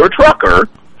 But if you're a trucker,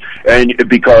 and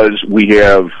because we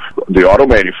have the auto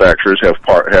manufacturers have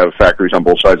factories on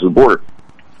both sides of the border,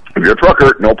 if you're a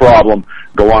trucker, no problem,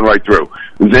 go on right through.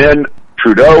 Then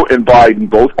Trudeau and Biden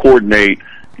both coordinate.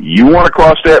 You want to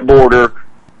cross that border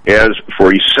as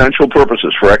for essential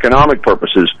purposes, for economic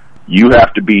purposes, you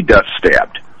have to be death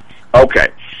stabbed. Okay.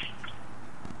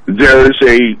 There's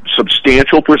a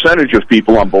substantial percentage of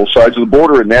people on both sides of the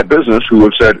border in that business who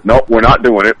have said, no, we're not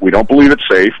doing it, we don't believe it's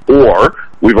safe, or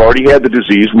we've already had the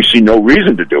disease, we see no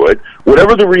reason to do it.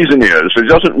 Whatever the reason is, it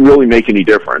doesn't really make any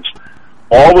difference.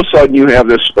 All of a sudden you have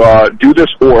this, do this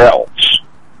or else.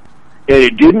 And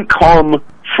it didn't come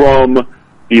from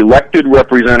elected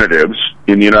representatives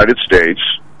in the United States.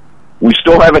 We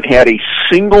still haven't had a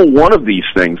single one of these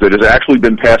things that has actually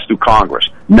been passed through Congress.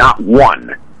 Not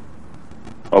one.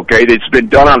 Okay, it's been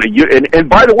done on and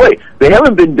by the way, they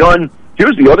haven't been done.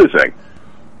 Here's the other thing.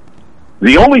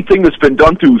 The only thing that's been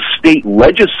done through state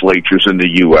legislatures in the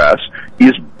U.S.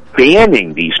 is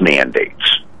banning these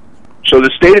mandates. So the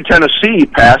state of Tennessee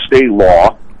passed a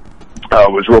law,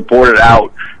 was reported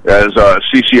out as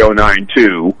CC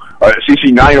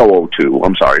 9002,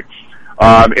 I'm sorry.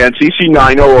 And CC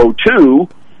 9002,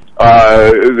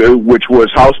 which was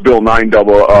House Bill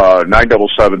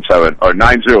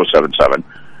 9077,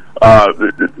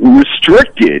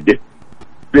 restricted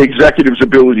the executive's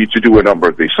ability to do a number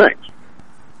of these things.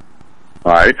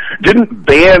 All right, didn't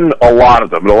ban a lot of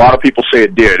them, and a lot of people say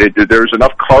it did. There's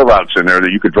enough carve-outs in there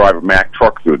that you could drive a Mack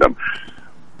truck through them.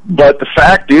 But the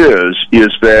fact is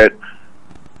that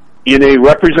in a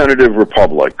representative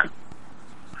republic,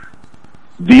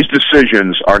 these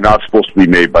decisions are not supposed to be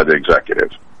made by the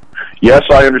executive. Yes,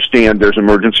 I understand there's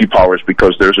emergency powers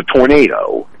because there's a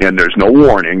tornado and there's no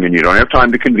warning and you don't have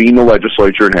time to convene the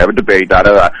legislature and have a debate, 2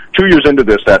 years into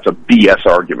this, that's a BS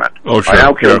argument. Oh, sure. I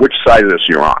don't care which side of this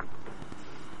you're on.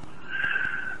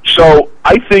 So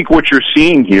I think what you're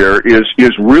seeing here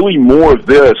is really more of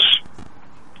this,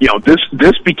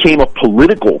 this became a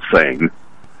political thing.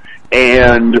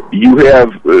 And you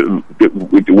have,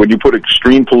 when you put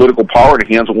extreme political power in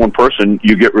the hands of one person,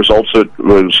 you get results that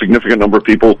a significant number of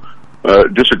people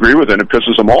disagree with, and it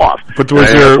pisses them off. But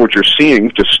that's what you're seeing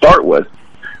to start with.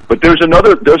 But there's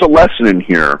a lesson in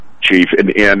here, Chief,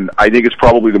 and I think it's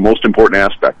probably the most important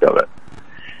aspect of it.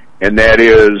 And that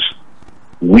is,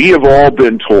 we have all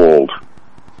been told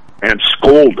and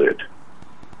scolded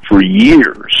for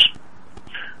years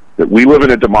that we live in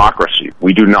a democracy.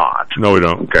 We do not. No, we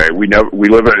don't. Okay,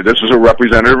 this is a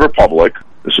representative republic.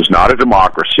 This is not a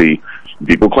democracy.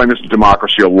 People who claim it's a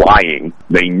democracy are lying.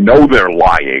 They know they're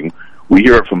lying. We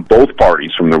hear it from both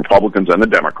parties, from the Republicans and the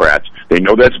Democrats. They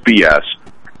know that's BS.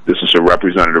 This is a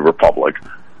representative republic.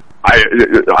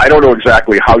 I don't know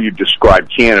exactly how you describe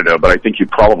Canada, but I think you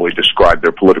probably describe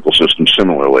their political system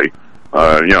similarly.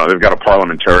 They've got a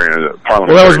parliamentarian. Well,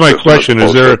 that was my question.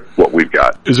 Is there what we've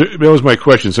got? That was my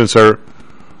question. Since the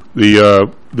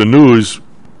news,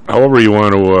 however you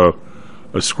want to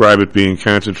ascribe it being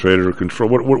concentrated or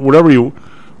controlled, whatever you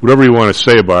want to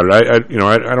say about it, I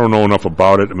don't know enough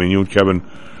about it. I mean, you and Kevin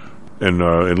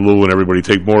and Lou and everybody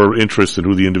take more interest in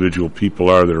who the individual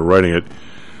people are that are writing it.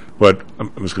 But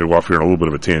I'm just going to go off here on a little bit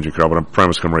of a tangent, Carl, but I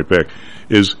promise to come right back.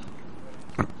 Is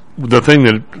the thing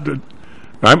that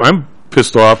I'm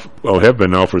pissed off, have been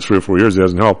now for 3 or 4 years, it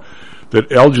hasn't helped,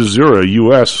 that Al Jazeera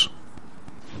U.S.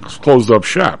 closed up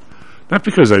shop. Not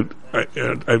because I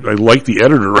like the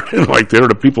editor, and like the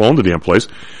editor, people owned the damn place.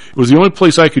 It was the only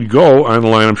place I could go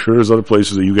online. I'm sure there's other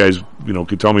places that you guys,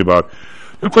 could tell me about.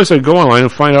 The only place I could go online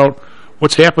and find out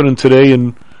what's happening today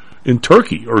in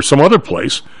Turkey or some other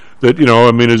place That,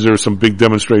 I mean, is there some big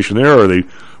demonstration there?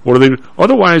 What are they?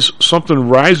 Otherwise, something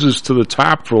rises to the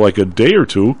top for like a day or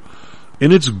two,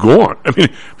 and it's gone. I mean,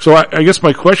 so I guess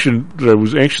my question that I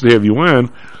was anxious to have you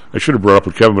on, I should have brought up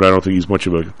with Kevin, but I don't think he's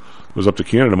was up to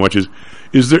Canada much.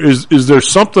 Is there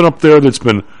something up there that's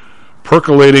been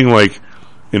percolating, like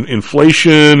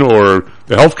inflation or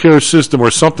the healthcare system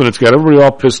or something that's got everybody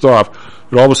all pissed off,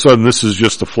 that all of a sudden this is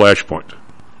just a flashpoint?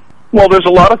 Well, there's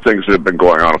a lot of things that have been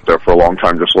going on up there for a long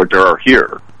time, just like there are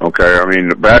here. Okay, I mean,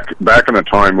 back in the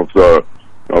time of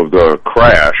the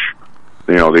crash,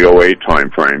 the 2008 time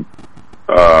frame,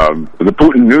 the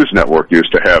Putin News Network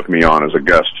used to have me on as a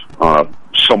guest on a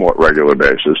somewhat regular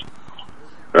basis.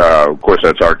 Of course,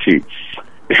 that's RT,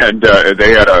 and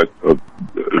they had a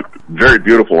very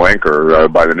beautiful anchor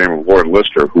by the name of Lord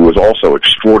Lister, who was also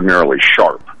extraordinarily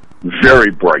sharp,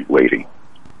 very bright lady.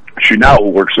 She now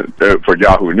works for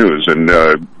Yahoo News and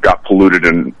got polluted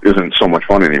and isn't so much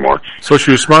fun anymore. So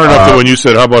she was smart enough that when you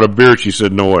said, "How about a beer?" she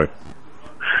said, "No way."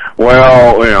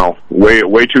 Well,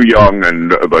 way too young,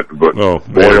 and but boy,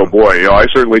 oh boy, I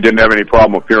certainly didn't have any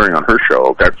problem appearing on her show.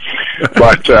 Okay,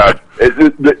 but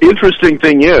the interesting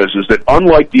thing is that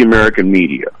unlike the American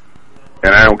media,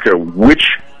 and I don't care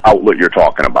which outlet you're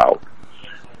talking about,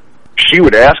 she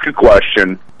would ask a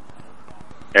question,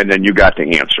 and then you got to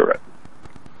answer it.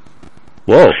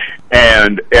 Whoa!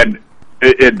 And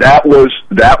that was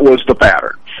the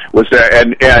pattern. Was that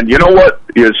and you know what,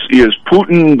 is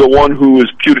Putin the one who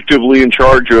is putatively in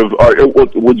charge of?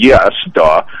 Well, yes,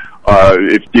 duh.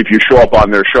 If you show up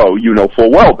on their show, you know full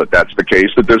well that that's the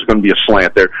case. That there's going to be a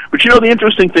slant there. But the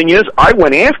interesting thing is, I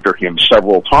went after him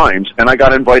several times, and I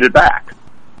got invited back.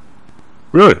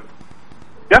 Really?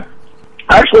 Yeah.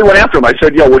 I actually went after him. I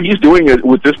said, what he's doing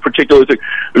with this particular thing,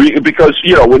 because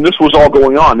when this was all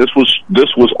going on, this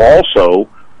was also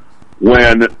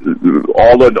when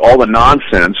all the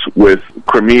nonsense with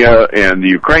Crimea and the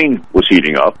Ukraine was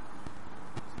heating up,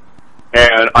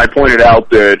 and I pointed out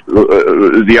that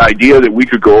the idea that we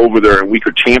could go over there and we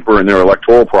could tamper in their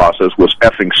electoral process was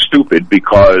effing stupid,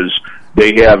 because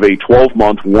they have a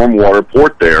 12-month warm water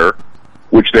port there,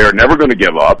 which they are never going to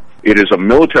give up. It is a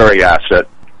military asset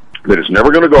that is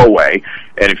never going to go away,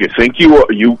 and if you think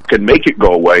you can make it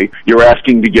go away, you're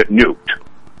asking to get nuked.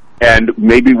 And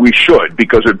maybe we should,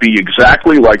 because it'd be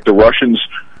exactly like the Russians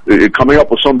coming up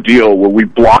with some deal where we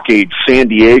blockade San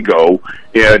Diego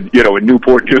and in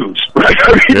Newport News. Right?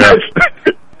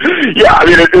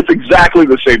 It's exactly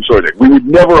the same sort of thing. We would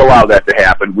never allow that to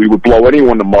happen. We would blow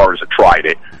anyone to Mars that tried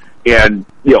it, and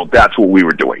that's what we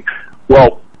were doing.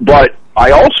 Well, but I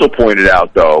also pointed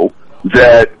out, though,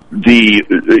 that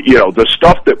the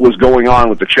stuff that was going on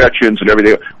with the Chechens and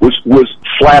everything was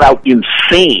flat out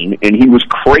insane, and he was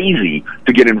crazy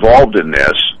to get involved in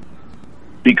this,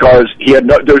 because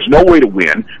there's no way to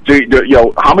win. So,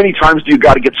 how many times do you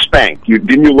got to get spanked?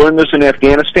 Didn't you learn this in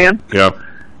Afghanistan? Yeah.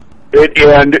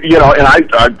 And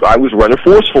I was rather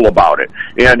forceful about it.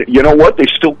 And you know what? They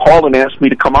still called and asked me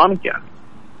to come on again.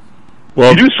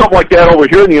 Well, you do something like that over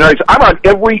here in the United States, I'm on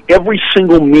every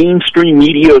single mainstream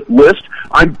media list.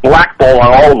 I'm blackballed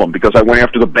on all of them because I went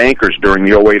after the bankers during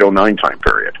the 08-09 time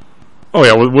period. Oh,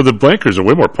 yeah, well, the bankers are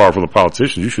way more powerful than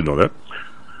politicians. You should know that.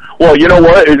 Well, you know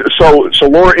what? So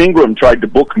Laura Ingraham tried to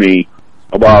book me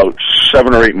about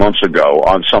 7 or 8 months ago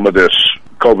on some of this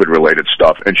COVID-related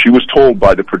stuff, and she was told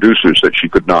by the producers that she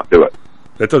could not do it.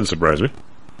 That doesn't surprise me.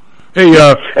 Hey,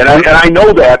 and I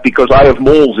know that because I have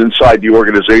moles inside the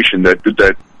organization that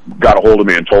got a hold of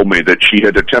me and told me that she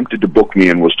had attempted to book me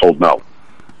and was told no.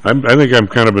 I think I'm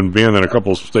kind of been banned on a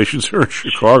couple of stations here in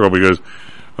Chicago because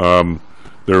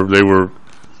they were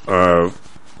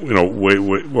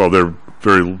they're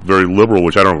very, very liberal,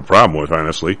 which I don't have a problem with,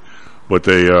 honestly. But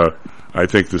I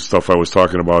think the stuff I was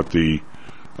talking about, the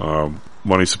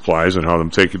money supplies and how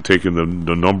them taking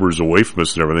the numbers away from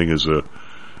us and everything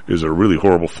is a really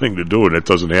horrible thing to do, and it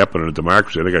doesn't happen in a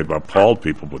democracy. I think I appalled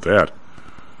people with that.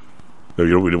 We're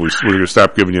going to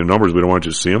stop giving you numbers. We don't want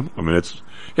you to see them. I mean, it's.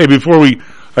 Hey, before I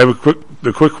have a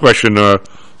quick question.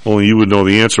 Only you would know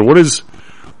the answer. What is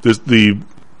this, the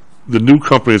new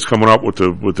company that's coming up with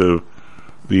the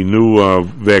new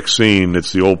vaccine?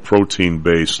 It's the old protein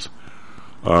based.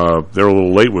 They're a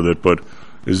little late with it, but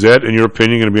is that, in your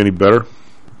opinion, going to be any better?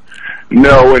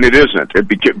 No, and it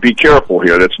isn't. Be careful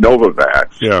here. That's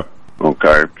Novavax. Yeah.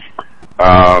 Okay.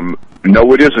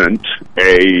 No, it isn't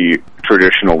a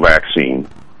traditional vaccine.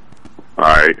 All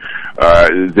right.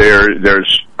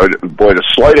 There's the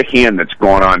sleight of hand that's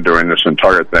gone on during this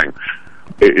entire thing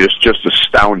is just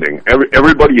astounding.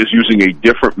 Everybody is using a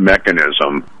different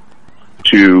mechanism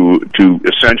to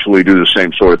essentially do the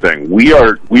same sort of thing. We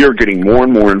are getting more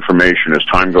and more information as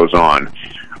time goes on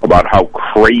about how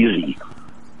crazy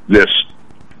this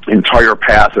entire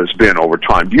path has been over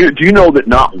time. Do you know that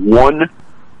not one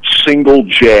single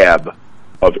jab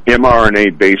of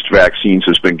mRNA-based vaccines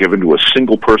has been given to a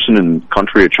single person in the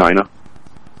country of China?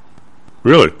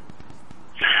 Really?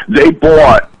 They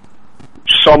bought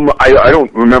some, I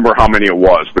don't remember how many it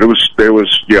was, but it was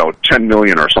 10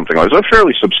 million or something. It was a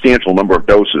fairly substantial number of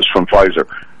doses from Pfizer.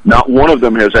 Not one of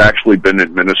them has actually been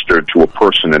administered to a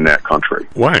person in that country.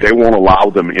 Why? They won't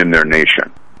allow them in their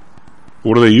nation.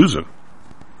 What are they using?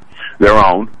 Their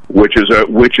own, which is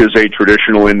a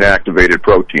traditional inactivated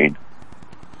protein.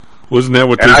 Wasn't that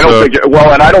what? And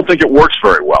I don't think it works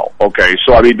very well. Okay,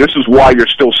 so I mean, this is why you're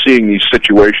still seeing these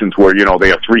situations where they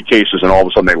have 3 cases and all of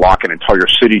a sudden they lock an entire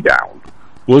city down.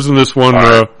 Wasn't this one?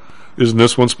 Isn't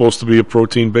this one supposed to be a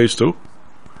protein based too?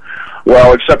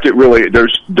 Well, except it really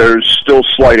there's still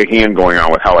sleight of hand going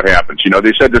on with how it happens.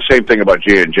 They said the same thing about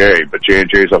J&J, but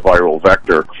J&J is a viral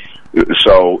vector.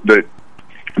 So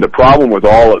the problem with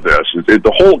all of this is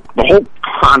the whole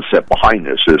concept behind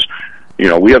this is,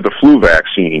 we have the flu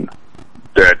vaccine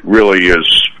that really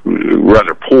is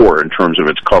rather poor in terms of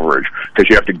its coverage because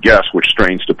you have to guess which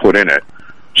strains to put in it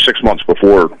 6 months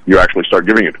before you actually start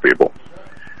giving it to people.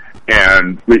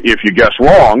 And if you guess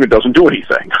wrong, it doesn't do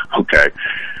anything. Okay.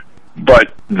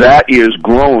 But that is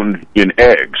grown in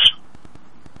eggs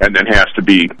and then has to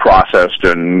be processed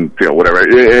and, whatever.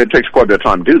 It takes quite a bit of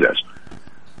time to do this.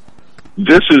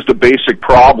 This is the basic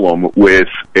problem with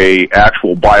a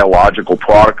actual biological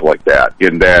product like that,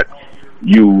 in that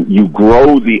you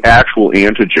grow the actual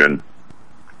antigen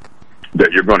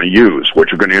that you're going to use, what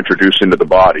you're going to introduce into the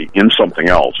body, in something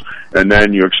else, and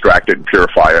then you extract it and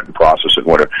purify it and process it.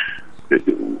 Whatever.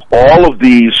 All of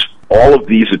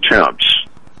these attempts,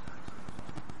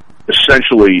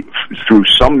 essentially through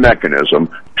some mechanism,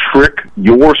 trick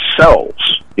your cells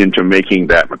into making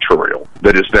that material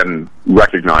that is then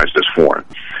recognized as foreign.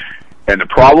 And the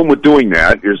problem with doing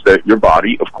that is that your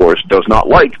body, of course, does not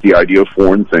like the idea of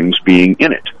foreign things being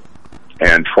in it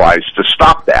and tries to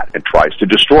stop that and tries to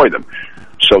destroy them.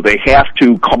 So they have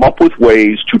to come up with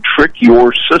ways to trick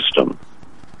your system,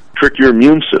 trick your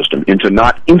immune system into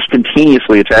not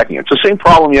instantaneously attacking it. It's the same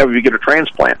problem you have if you get a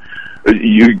transplant.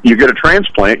 You get a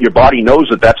transplant, your body knows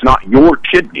that that's not your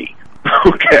kidney,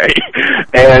 okay,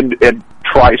 and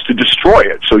tries to destroy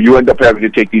it. So you end up having to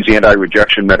take these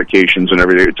anti-rejection medications and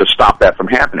everything to stop that from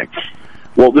happening.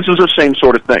 Well, this is the same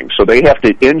sort of thing. So they have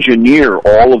to engineer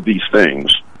all of these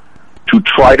things to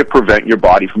try to prevent your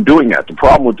body from doing that. The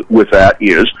problem with that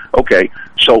is, okay,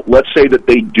 so let's say that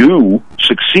they do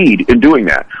succeed in doing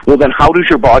that. Well, then how does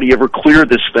your body ever clear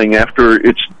this thing after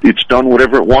it's done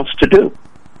whatever it wants to do?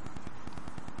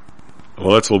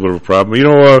 Well, that's a little bit of a problem.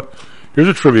 Here's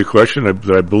a trivia question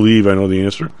that I believe I know the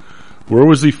answer. Where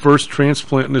was the first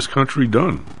transplant in this country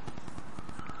done?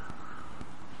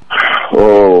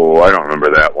 Oh, I don't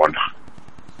remember that one.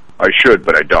 I should,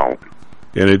 but I don't.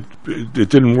 And it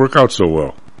didn't work out so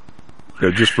well.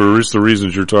 Just for the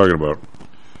reasons you're talking about.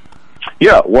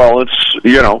 Yeah, well, it's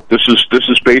this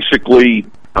is basically.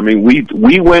 I mean,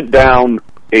 we went down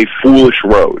a foolish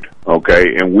road,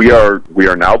 okay, and we are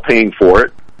now paying for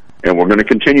it, and we're going to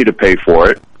continue to pay for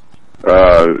it.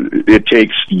 It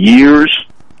takes years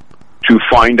to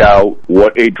find out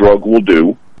what a drug will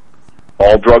do.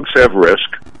 All drugs have risk.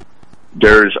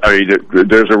 There's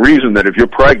a reason that if you're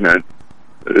pregnant,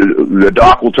 the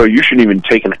doc will tell you shouldn't even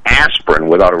take an aspirin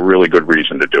without a really good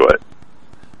reason to do it.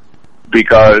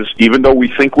 Because even though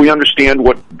we think we understand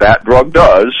what that drug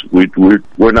does,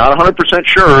 we're not 100%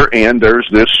 sure, and there's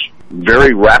this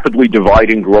very rapidly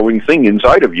dividing, growing thing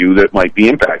inside of you that might be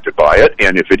impacted by it.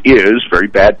 And if it is, very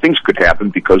bad things could happen,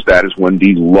 because that is when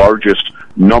the largest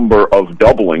number of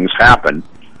doublings happen.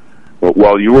 But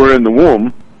while you were in the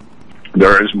womb,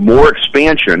 there is more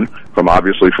expansion from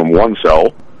one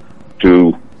cell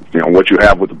to what you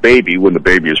have with the baby when the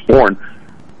baby is born.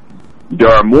 There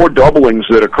are more doublings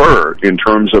that occur in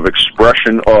terms of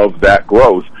expression of that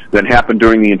growth than happen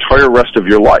during the entire rest of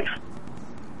your life.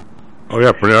 Oh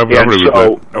yeah,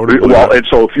 and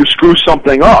so if you screw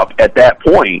something up at that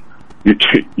point,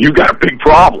 you got a big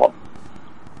problem.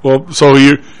 Well, so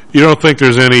you don't think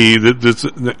there's any?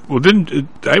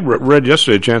 I read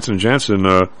yesterday Johnson & Johnson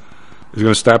is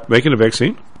going to stop making the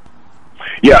vaccine?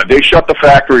 Yeah, they shut the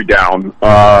factory down.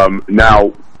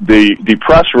 Now the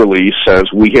press release says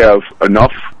we have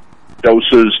enough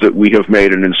doses that we have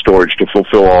made and in storage to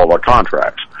fulfill all of our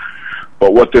contracts.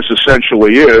 But what this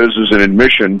essentially is an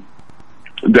admission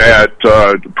that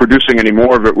producing any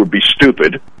more of it would be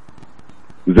stupid,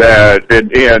 that,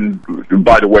 and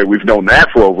by the way, we've known that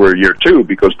for over a year too,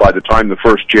 because by the time the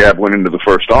first jab went into the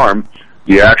first arm,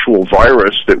 the actual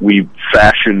virus that we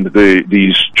fashioned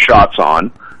these shots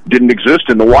on didn't exist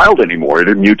in the wild anymore. It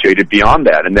had mutated beyond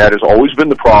that, and that has always been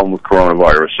the problem with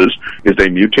coronaviruses, is they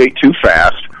mutate too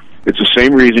fast. It's the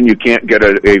same reason you can't get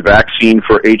a vaccine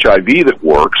for HIV that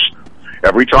works.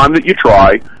 Every time that you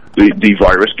try, the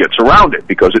virus gets around it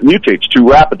because it mutates too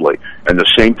rapidly. And the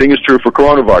same thing is true for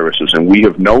coronaviruses, and we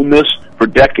have known this for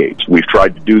decades. We've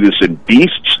tried to do this in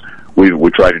beasts. We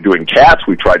tried to do it in cats.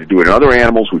 We tried to do it in other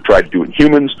animals. We tried to do it in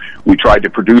humans. We tried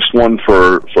to produce one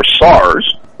for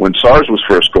SARS. When SARS was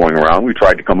first going around, we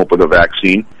tried to come up with a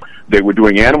vaccine. They were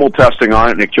doing animal testing on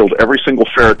it, and it killed every single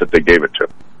ferret that they gave it to.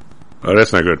 Oh,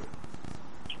 that's not good.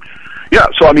 Yeah,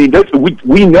 so I mean,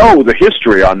 we know the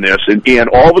history on this, and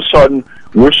all of a sudden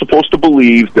we're supposed to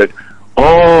believe that,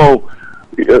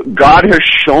 God has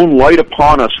shone light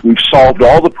upon us. We've solved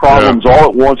all the problems all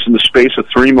at once in the space of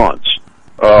 3 months.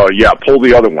 Pull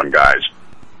the other one, guys.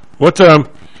 What?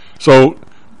 So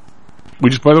we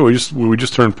just, by the way, we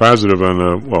just turned positive on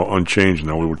on change.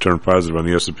 Now we were turned positive on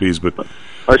the S&Ps, but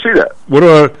I see that.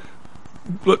 What?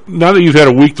 Now that you've had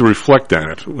a week to reflect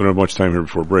on it, we don't have much time here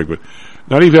before break, but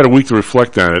now that you've had a week to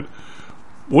reflect on it,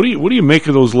 what do you make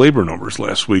of those labor numbers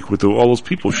last week with all those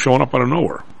people showing up out of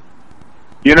nowhere?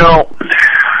 You know,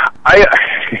 I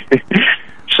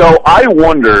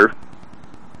wonder.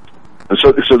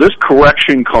 So this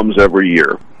correction comes every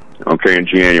year, okay, in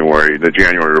January, the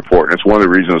January report, and it's one of the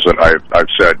reasons that I've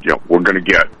said, we're going to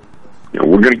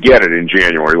get it in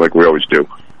January like we always do.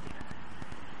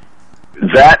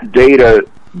 That data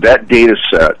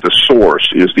set, the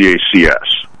source is the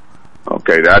ACS.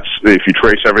 Okay, that's, if you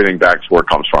trace everything back to where it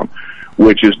comes from,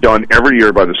 which is done every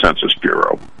year by the Census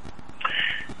Bureau.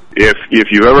 If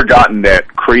you've ever gotten that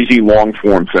crazy long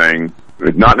form thing,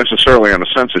 not necessarily on a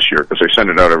census year, because they send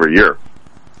it out every year,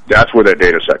 that's where that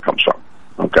data set comes from.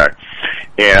 Okay,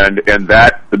 and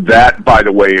that by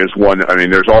the way is one. I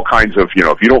mean, there's all kinds of, if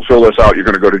you don't fill this out, you're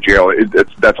going to go to jail.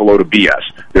 That's a load of BS.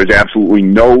 There's absolutely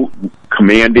no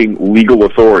commanding legal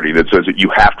authority that says that you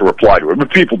have to reply to it, but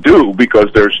people do, because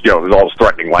there's all this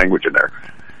threatening language in there,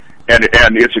 and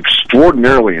it's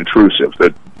extraordinarily intrusive.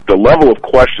 That the level of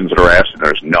questions that are asked in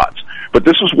there is nuts. But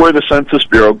this is where the Census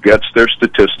Bureau gets their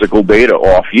statistical data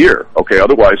off year. Okay,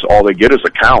 otherwise all they get is a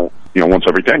count, once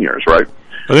every 10 years, right?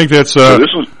 I think that's.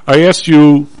 I asked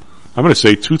you. I'm going to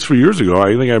say 2-3 years ago.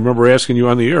 I think I remember asking you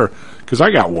on the air because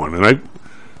I got one and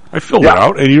I filled it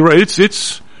out, and you're right.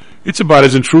 It's about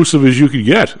as intrusive as you could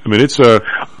get. I mean, I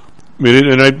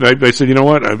said, you know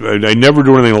what? I never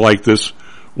do anything like this.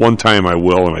 One time I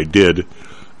will, and I did.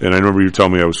 And I remember you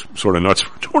telling me I was sort of nuts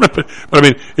for doing it. But I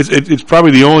mean, it's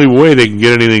probably the only way they can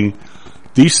get anything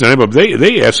decent. But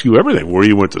they ask you everything: where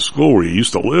you went to school, where you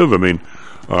used to live. I mean,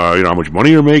 how much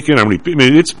money you're making, how many. I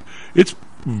mean, it's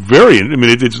very. I mean,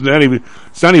 it's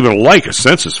not even like a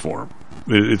census form.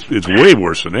 It's way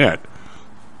worse than that.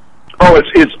 Oh,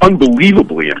 it's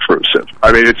unbelievably intrusive.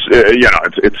 I mean,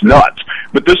 it's nuts.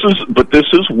 But this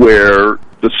is where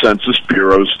the Census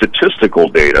Bureau's statistical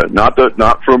data, not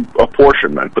from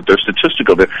apportionment, but their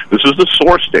statistical data. This is the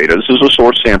source data. This is the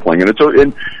source sampling,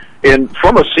 and and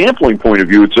from a sampling point of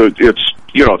view, it's a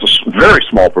very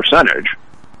small percentage.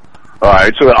 All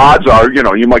right, so the odds are,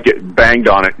 you might get banged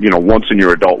on it, once in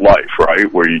your adult life, right,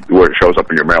 where it shows up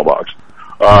in your mailbox.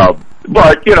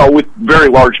 But with very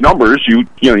large numbers, you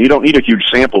don't need a huge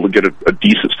sample to get a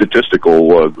decent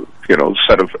statistical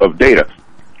set of data,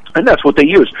 and that's what they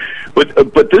use. But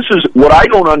this is what I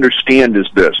don't understand is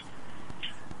this.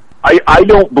 I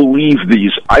don't believe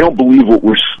these. I don't believe what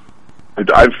we're.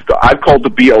 I've called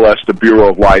the BLS the Bureau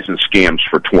of Lies and Scams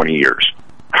for 20 years,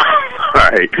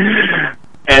 right?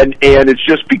 And it's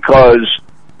just because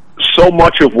so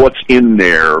much of what's in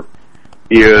there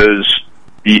is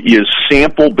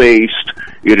sample based.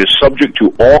 It is subject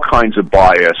to all kinds of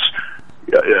bias.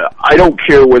 I don't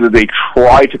care whether they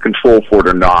try to control for it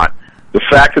or not. The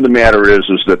fact of the matter is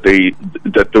that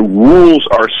the rules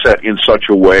are set in such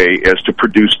a way as to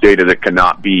produce data that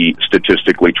cannot be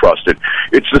statistically trusted.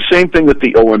 It's the same thing that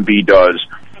the OMB does.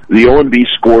 The OMB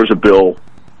scores a bill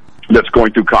that's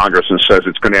going through Congress and says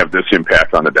it's going to have this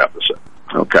impact on the deficit.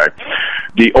 Okay,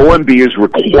 the OMB is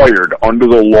required under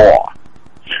the law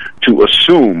to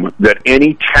assume that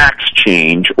any tax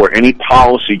change or any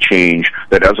policy change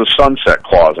that has a sunset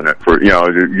clause in it for,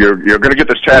 you're going to get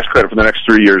this tax credit for the next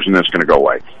 3 years and then it's going to go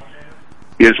away,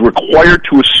 is required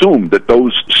to assume that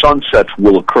those sunsets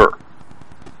will occur.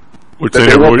 Which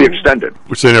they won't be extended.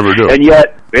 Which they never do. And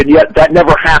yet that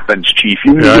never happens, Chief.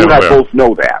 You and I both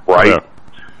know that, right? Yeah.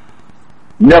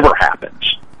 Never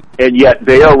happens. and yet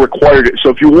they are required. So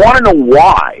if you want to know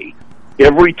why,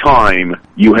 every time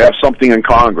you have something in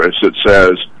Congress that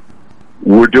says,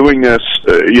 we're doing this,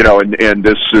 and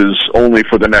this is only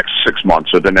for the next 6 months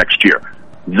or the next year,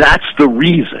 that's the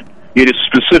reason. It is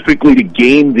specifically to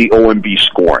game the OMB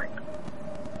scoring.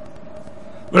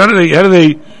 But how do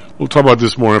they, we'll talk about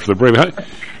this more after the break.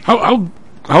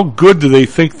 How good do they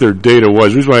think their data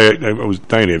was? The reason why I was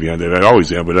dying to have you on, David. I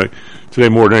always am, but today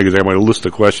more than anything, because I have my list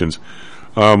of questions.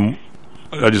 I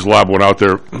just lob one out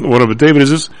there. One of it, David,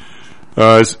 is this,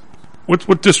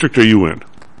 what district are you in?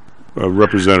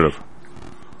 Representative.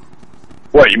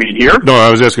 What, you mean here? No, I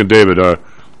was asking David,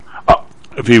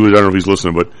 if he was, I don't know if he's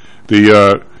listening, but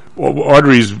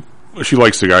Audrey's, she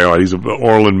likes the guy a lot. He's an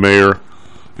Orland mayor,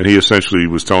 and he essentially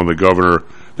was telling the governor,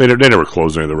 they never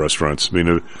closed any of the restaurants. I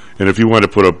mean, and if you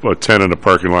wanted to put a tent in the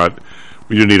parking lot,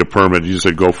 we didn't need a permit. You just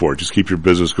said, go for it. Just keep your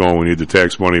business going. We need the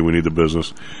tax money. We need the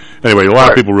business. Anyway, a lot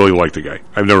of people really like the guy.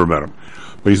 I've never met him.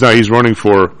 But he's running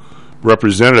for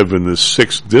representative in the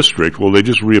 6th district. Well, they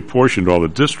just reapportioned all the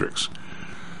districts.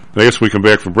 And I guess when we come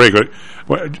back from break, I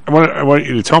want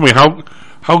you to tell me how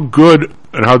good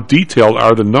and how detailed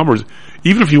are the numbers.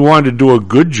 Even if you wanted to do a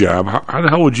good job, how the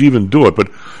hell would you even do it?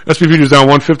 But SP futures down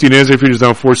 150, NASDAQ futures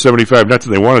down 475. Not that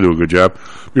they want to do a good job.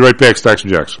 Be right back, Stocks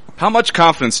and Jocks. How much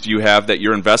confidence do you have that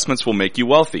your investments will make you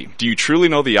wealthy? Do you truly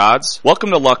know the odds?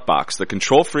 Welcome to Luckbox, the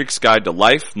control freak's guide to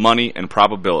life, money, and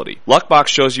probability. Luckbox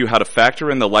shows you how to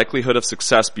factor in the likelihood of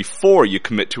success before you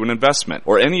commit to an investment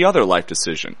or any other life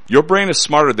decision. Your brain is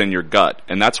smarter than your gut,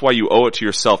 and that's why you owe it to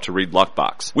yourself to read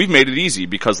Luckbox. We've made it easy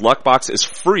because Luckbox is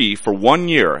free for 1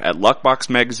 year at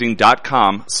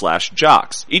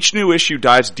luckboxmagazine.com/jocks. Each new issue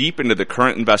dives deep into the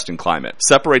current investing climate,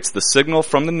 separates the signal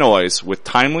from the noise with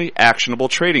timely, actionable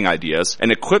trading ideas,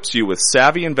 and equips you with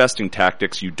savvy investing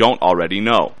tactics you don't already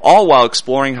know, all while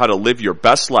exploring how to live your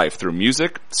best life through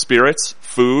music, spirits,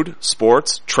 food,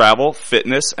 sports, travel,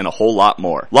 fitness, and a whole lot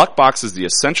more. Luckbox is the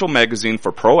essential magazine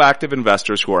for proactive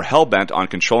investors who are hell-bent on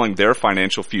controlling their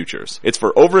financial futures. It's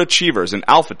for overachievers and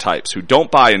alpha types who don't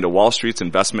buy into Wall Street's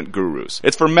investment gurus.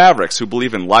 It's for mavericks who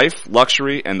believe in life,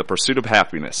 luxury, and the pursuit of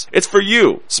happiness. It's for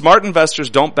you. Smart investors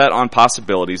don't bet on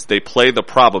possibilities, they play the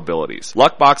probabilities.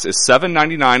 Luckbox is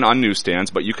 $7.99 on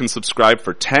newsstands, but you can subscribe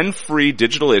for 10 free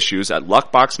digital issues at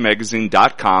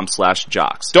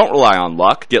luckboxmagazine.com/jocks. Don't rely on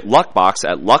luck. Get Luckbox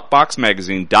at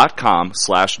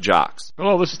luckboxmagazine.com/jocks.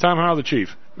 Hello, this is Tom Howell, the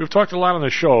Chief. We've talked a lot on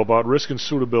the show about risk and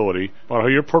suitability, about how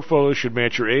your portfolio should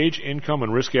match your age, income,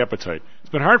 and risk appetite. It's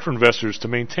been hard for investors to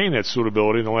maintain that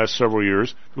suitability in the last several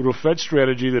years due to a Fed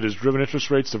strategy that has driven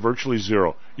interest rates to virtually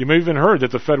zero. You may have even heard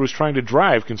that the Fed was trying to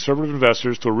drive conservative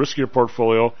investors to a riskier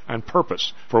portfolio on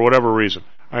purpose, for whatever reason.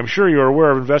 I'm sure you're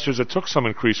aware of investors that took some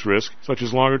increased risk, such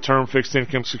as longer-term fixed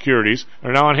income securities,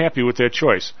 and are now unhappy with that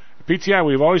choice. At PTI,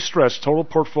 we've always stressed total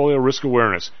portfolio risk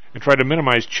awareness and tried to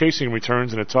minimize chasing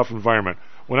returns in a tough environment.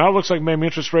 Well, now it looks like maybe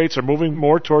interest rates are moving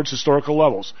more towards historical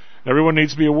levels. Everyone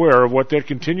needs to be aware of what that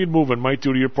continued movement might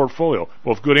do to your portfolio,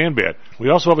 both good and bad. We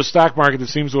also have a stock market that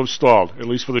seems to have stalled, at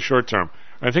least for the short term.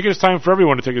 I think it's time for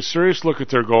everyone to take a serious look at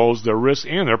their goals, their risks,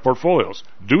 and their portfolios.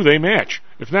 Do they match?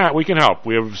 If not, we can help.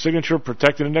 We have a Signature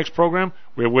Protected Index program.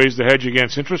 We have ways to hedge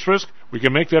against interest risk. We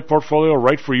can make that portfolio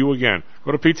right for you again.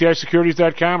 Go to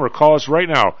PTIsecurities.com or call us right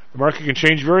now. The market can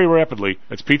change very rapidly.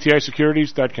 That's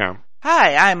PTIsecurities.com.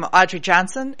 Hi, I'm Audrey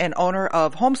Johnson, an owner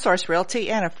of HomeSource Realty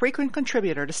and a frequent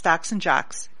contributor to Stocks and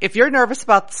Jocks. If you're nervous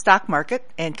about the stock market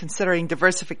and considering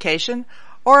diversification,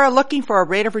 or are looking for a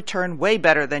rate of return way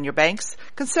better than your banks,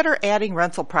 consider adding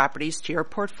rental properties to your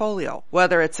portfolio.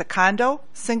 Whether it's a condo,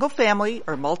 single family,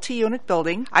 or multi-unit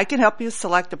building, I can help you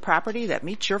select a property that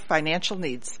meets your financial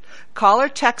needs. Call or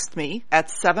text me at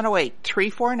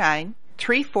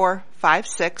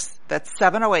 708-349-3456. That's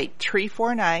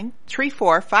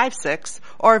 708-349-3456.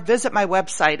 Or visit my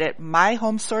website at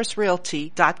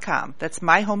myhomesourcerealty.com. That's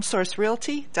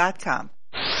myhomesourcerealty.com.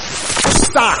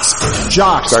 Stocks,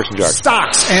 jocks, Stocks and Jocks.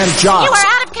 Stocks and Jocks. You are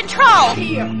out of control.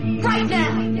 Here, right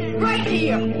now, right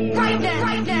here, right now,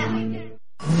 right now.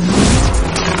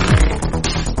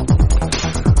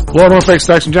 Hello, everyone. Thanks,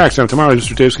 Stocks and Jocks. I'm tomorrow,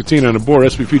 Mr. Dave Scatina on the board.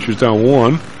 SP futures down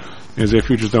 1. NASDAQ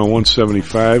futures down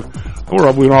 175.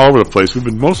 We've been all over the place. We've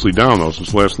been mostly down, though,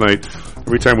 since last night.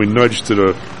 Every time we nudge to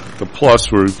the plus,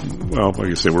 we're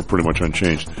pretty much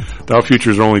unchanged. Dow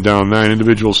futures are only down 9.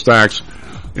 Individual stocks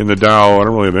in the Dow, I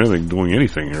don't really have anything doing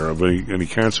anything here of any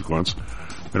consequence.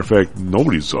 Matter of fact,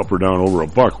 nobody's up or down over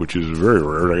 $1, which is very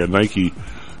rare. I got Nike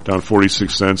down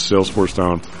 46 cents, Salesforce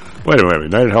down,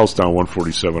 United Health down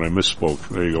 147. I misspoke.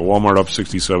 There you go. Walmart up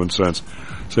 67 cents.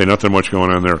 Say nothing much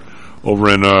going on there. Over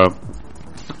in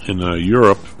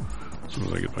Europe, as soon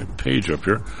as I get my page up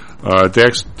here,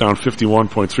 DAX down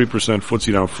 51.3%,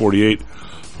 FTSE down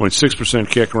 48.6%,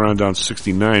 CAC down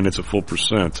 69. That's a full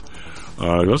percent.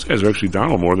 Those guys are actually down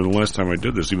a little more than the last time I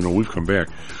did this, even though we've come back.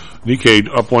 Nikkei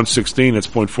up 116, that's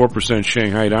 0.4%.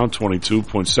 Shanghai down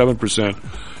 22.7%.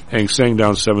 Hang Seng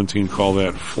down 17, call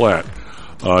that flat.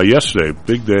 Yesterday,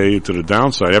 big day to the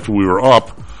downside. After we were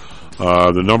up,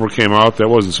 the number came out, that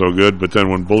wasn't so good, but then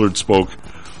when Bullard spoke,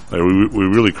 we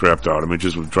really crapped out. I mean, it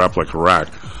just dropped like a rock.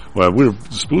 Well, the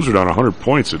Spoos were down 100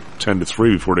 points at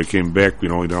 10-3 before they came back,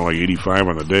 only down like 85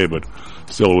 on the day, but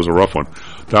still it was a rough one.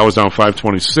 Dow was down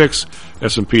 526,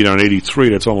 S&P down 83,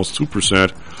 that's almost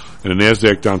 2%, and the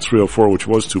NASDAQ down 304, which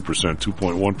was 2%,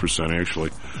 2.1%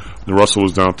 actually. The Russell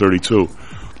was down 32.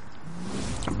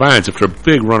 Bonds, after a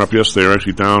big run up yesterday, are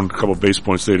actually down a couple of base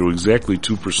points today to exactly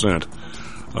 2%.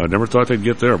 Never thought they'd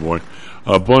get there, boy.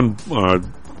 Bund,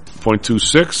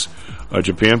 0.26.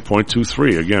 Japan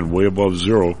 0.23, again way above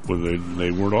zero, where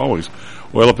they weren't always.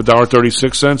 Oil up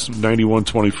 $1.36,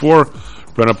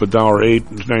 91.24. Brent up $1.08,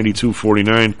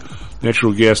 92.49.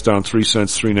 Natural gas down 3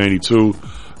 cents, 3.92.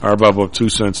 RBOB up 2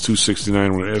 cents,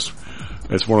 2.69.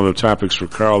 That's one of the topics for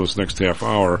Carl this next half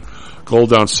hour.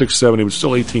 Gold down 6.70, but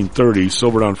still 18.30.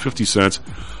 Silver down 50 cents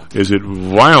as it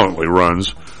violently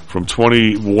runs from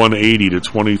 21.80 to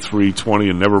 23.20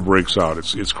 and never breaks out.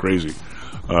 It's crazy.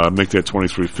 Make that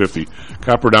 23.50.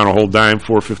 Copper down a whole dime,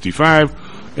 4.55,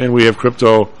 and we have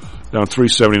crypto down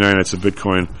 3.79. That's a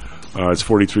Bitcoin. It's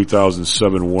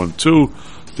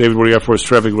 43,712. David, what do you got for us?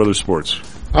 Traffic, weather, sports.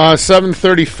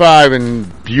 7:35 in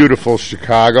beautiful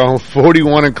Chicago.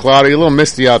 41 and cloudy. A little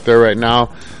misty out there right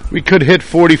now. We could hit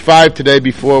 45 today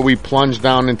before we plunge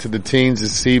down into the teens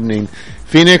this evening.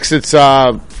 Phoenix, it's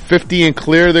 50 and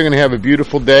clear. They're going to have a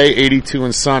beautiful day. 82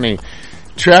 and sunny.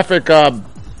 Traffic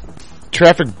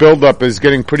buildup is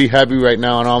getting pretty heavy right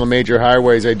now on all the major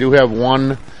highways. I do have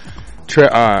one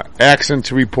accident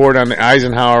to report on the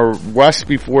Eisenhower west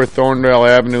before Thorndale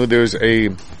Avenue. There's a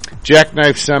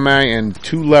jackknife semi and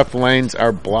 2 left lanes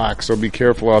are blocked, so be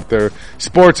careful out there.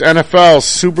 Sports, NFL,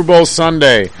 Super Bowl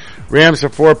Sunday. Rams a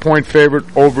 4-point favorite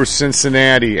over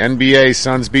Cincinnati. NBA,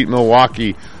 Suns beat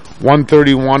Milwaukee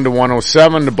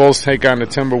 131-107. The Bulls take on the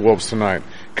Timberwolves tonight.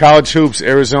 College hoops,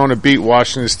 Arizona beat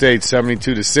Washington State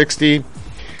 72-60.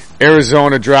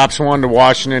 Arizona drops one to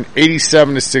Washington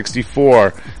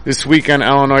 87-64. This weekend,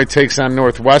 Illinois takes on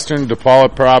Northwestern, DePaul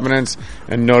at Providence,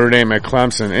 and Notre Dame at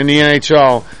Clemson. In the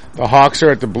NHL, the Hawks are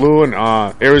at the Blue, and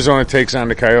Arizona takes on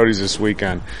the Coyotes this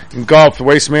weekend. In golf, the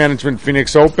Waste Management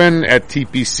Phoenix Open at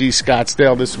TPC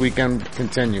Scottsdale this weekend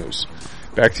continues.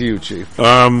 Back to you, Chief.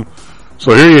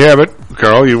 So here you have it,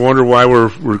 Carl. You wonder why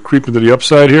we're creeping to the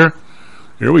upside here?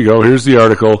 Here we go. Here's the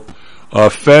article.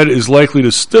 Fed is likely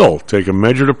to still take a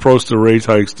measured approach to rate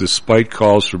hikes despite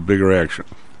calls for bigger action.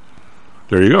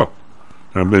 There you go.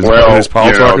 Here's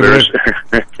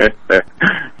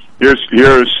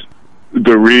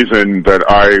the reason that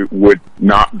I would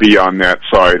not be on that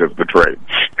side of the trade.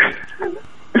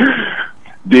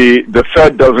 The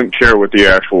Fed doesn't care what the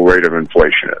actual rate of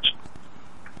inflation is.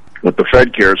 What the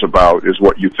Fed cares about is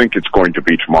what you think it's going to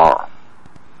be tomorrow.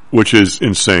 Which is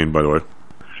insane, by the way.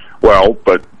 Well,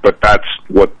 but that's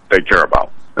what they care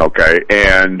about, okay?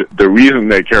 And the reason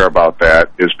they care about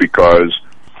that is because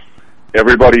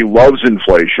everybody loves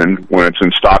inflation when it's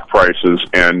in stock prices,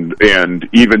 and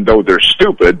even though they're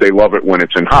stupid, they love it when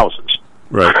it's in houses.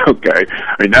 Right. Okay?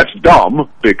 I mean, that's dumb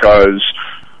because,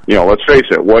 let's face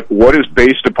it, what is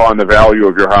based upon the value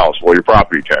of your house? Well, your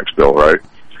property tax bill, right?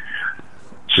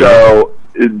 So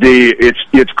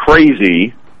it's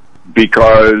crazy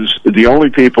because the only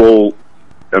people,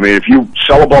 I mean, if you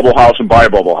sell a bubble house and buy a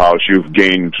bubble house, you've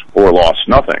gained or lost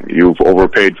nothing. You've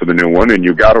overpaid for the new one, and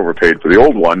you got overpaid for the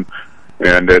old one.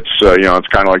 And it's it's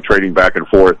kind of like trading back and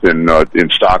forth in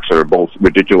stocks that are both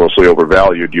ridiculously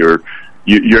overvalued. You're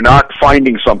not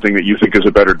finding something that you think is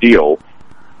a better deal.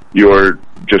 You're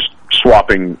just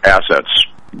swapping assets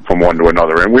from one to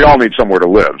another, and we all need somewhere to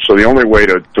live. So the only way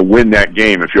to win that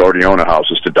game, if you already own a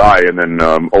house, is to die, and then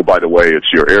oh, by the way,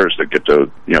 it's your heirs that get the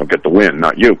win,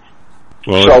 not you.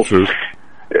 Well, that's true.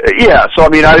 Yeah, so I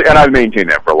mean, I've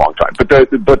maintained that for a long time. But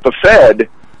the Fed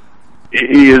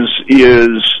is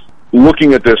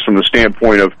looking at this from the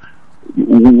standpoint of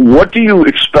what do you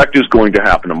expect is going to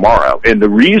happen tomorrow? And the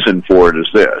reason for it is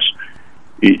this.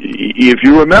 If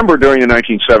you remember during the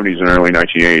 1970s and early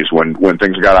 1980s when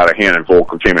things got out of hand and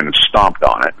Volcker came in and stomped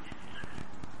on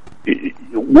it,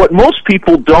 what most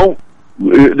people don't,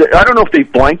 I don't know if they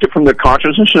blanked it from their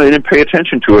consciousness or they didn't pay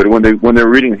attention to it when they were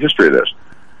reading the history of this.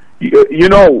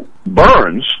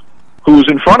 Burns, who was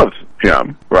in front of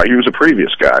him, right, he was a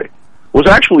previous guy, was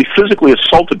actually physically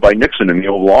assaulted by Nixon in the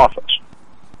Oval Office.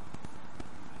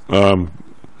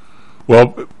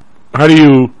 Well, how do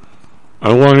you,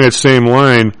 along that same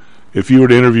line, if you were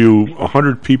to interview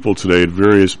 100 people today at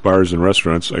various bars and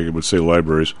restaurants, I would say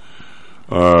libraries,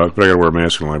 but I got to wear a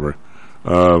mask in the library.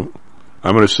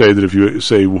 I'm going to say that if you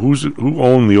say who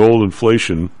owned the old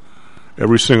inflation,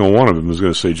 every single one of them is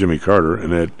going to say Jimmy Carter,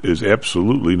 and that is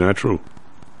absolutely not true.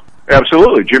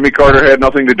 Absolutely. Jimmy Carter had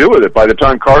nothing to do with it. By the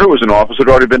time Carter was in office, it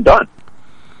had already been done.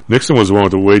 Nixon was the one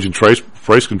with the wage and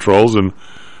price controls, and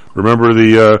remember on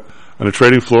the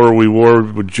trading floor we wore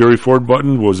with Jerry Ford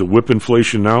button, was it whip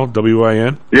inflation now,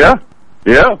 WIN? Yeah.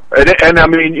 Yeah, and I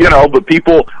mean, but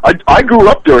people. I grew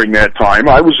up during that time.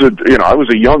 I was a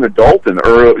young adult in the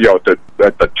early,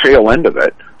 at the tail end of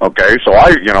it. Okay, so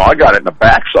I got it in the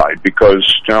backside because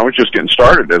I was just getting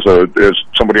started as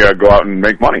somebody I'd go out and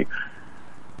make money.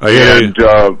 But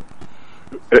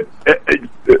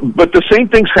the same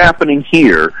thing's happening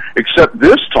here, except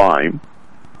this time,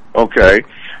 okay,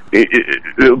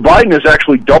 Biden has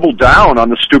actually doubled down on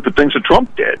the stupid things that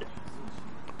Trump did.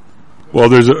 Well,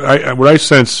 what I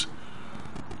sense,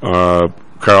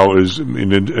 Carl, is,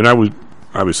 and I was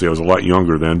a lot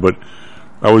younger then, but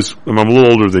I'm a little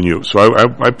older than you, so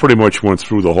I pretty much went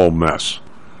through the whole mess.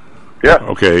 Yeah.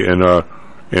 Okay,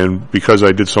 and because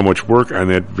I did so much work on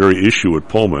that very issue at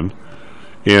Pullman,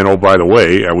 and oh, by the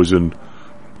way, I was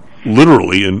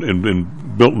literally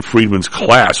in Milton Friedman's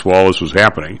class while this was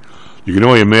happening. You can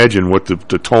only imagine what the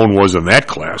tone was in that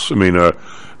class. I mean,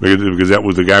 because that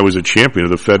was the guy was a champion of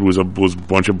the Fed was a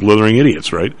bunch of blithering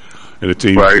idiots, right? And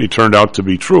it turned out to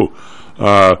be true.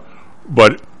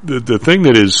 But the thing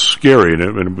that is scary,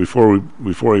 and before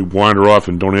we wander off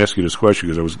and don't ask you this question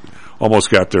because I was almost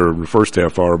got there in the first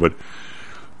half hour, but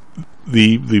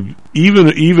even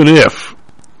if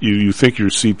you think your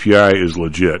CPI is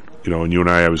legit, and you and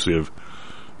I obviously have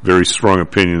very strong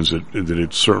opinions that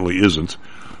it certainly isn't.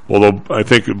 Although I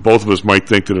think both of us might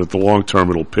think that at the long term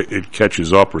it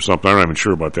catches up or something. I'm not even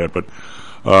sure about that. But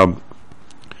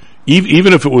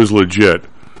even if it was legit,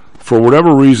 for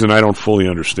whatever reason I don't fully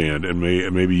understand, and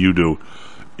maybe you do,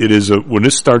 it is when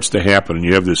this starts to happen and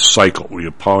you have this cycle where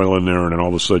you pile in there and then all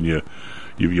of a sudden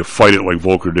you fight it like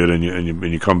Volcker did and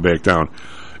you come back down.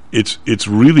 It's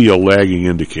really a lagging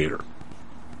indicator,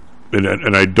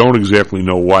 and I don't exactly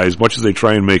know why. As much as they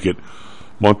try and make it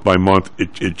month by month,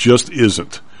 it just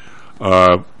isn't.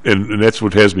 And that's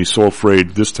what has me so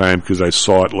afraid this time because I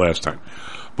saw it last time.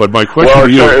 But my question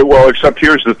to you... except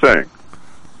here's the thing.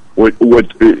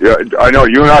 I know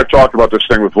you and I have talked about this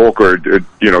thing with Volcker.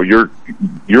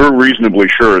 You're reasonably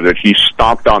sure that he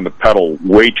stomped on the pedal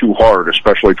way too hard,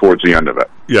 especially towards the end of it.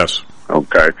 Yes.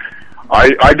 Okay.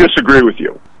 I disagree with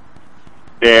you.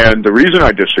 And the reason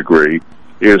I disagree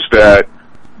is that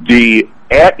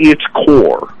at its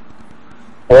core,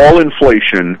 all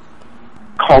inflation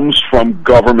comes from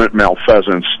government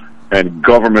malfeasance and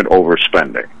government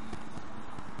overspending.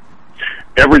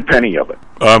 Every penny of it.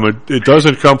 It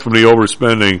doesn't come from the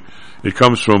overspending. It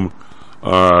comes from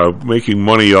making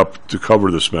money up to cover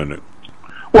the spending.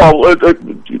 Well,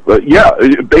 yeah.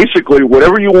 Basically,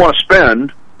 whatever you want to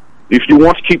spend, if you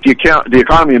want to keep the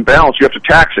economy in balance, you have to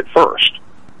tax it first.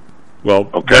 Well,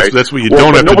 okay. That's what you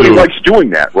don't have to do. Nobody likes doing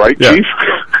that, right, yeah. Chief?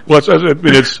 Well,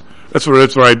 that's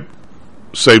what I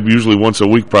say usually once a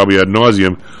week, probably ad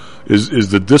nauseum, is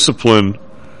the discipline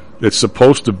that's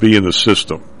supposed to be in the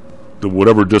system,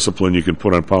 whatever discipline you can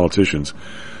put on politicians,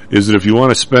 is that if you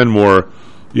want to spend more,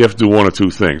 you have to do one of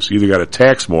two things. You either got to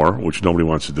tax more, which nobody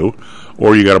wants to do,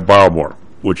 or you got to borrow more,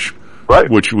 which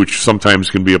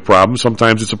sometimes can be a problem.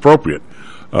 Sometimes it's appropriate.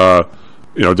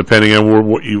 Depending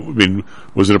on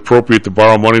was it appropriate to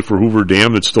borrow money for Hoover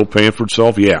Dam that's still paying for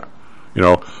itself? Yeah. There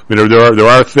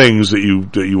are things that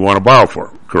you want to borrow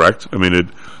for, correct?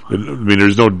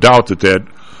 There's no doubt that.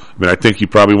 I think you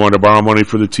probably wanted to borrow money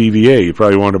for the TVA. You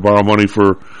probably wanted to borrow money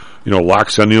for,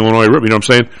 locks on the Illinois River. You know what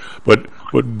I'm saying? But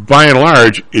by and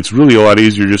large, it's really a lot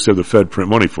easier just to have the Fed print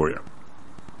money for you.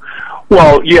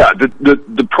 Well, yeah.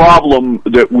 The problem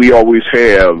that we always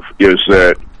have is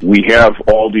that we have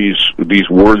all these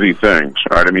worthy things,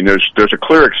 right? There's a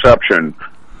clear exception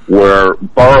where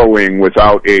borrowing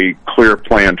without a clear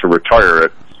plan to retire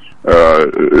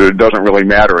it doesn't really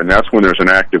matter, and that's when there's an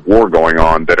active war going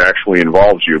on that actually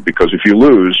involves you, because if you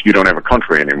lose, you don't have a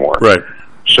country anymore. Right.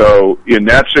 So in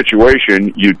that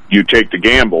situation, you take the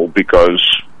gamble because,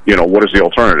 what is the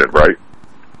alternative, right?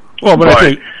 Well, but I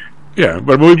think, yeah,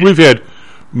 but we've had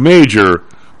major,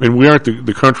 we aren't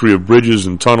the country of bridges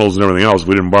and tunnels and everything else.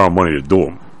 We didn't borrow money to do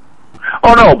them.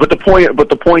 Oh no, but the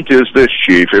point is this,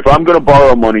 Chief. If I'm going to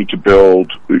borrow money to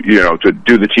build, to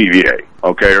do the TVA,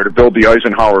 okay, or to build the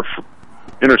Eisenhower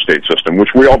interstate system, which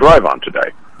we all drive on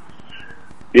today,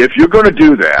 if you're going to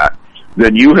do that,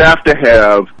 then you have to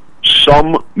have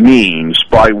some means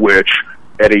by which,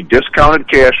 at a discounted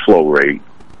cash flow rate,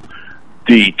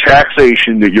 the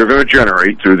taxation that you're going to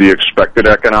generate through the expected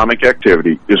economic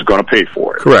activity is going to pay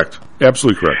for it. Correct.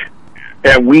 Absolutely correct.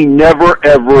 And we never,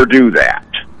 ever do that.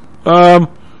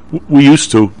 We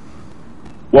used to.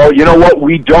 Well, you know what?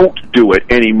 We don't do it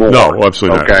anymore. No,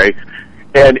 absolutely not. Okay?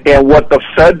 And what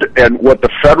the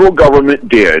federal government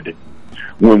did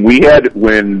when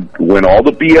all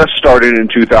the BS started in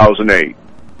 2008,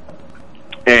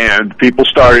 and people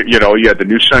started, you had the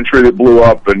New Century that blew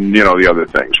up, and the other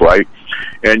things, right?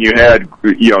 And you had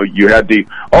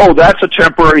that's a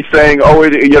temporary thing. Oh,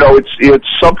 it's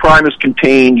subprime is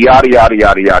contained, yada yada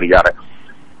yada yada yada.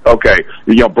 Okay,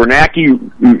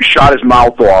 Bernanke shot his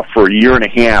mouth off for a year and a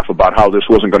half about how this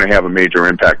wasn't going to have a major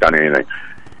impact on anything.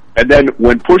 And then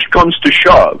when push comes to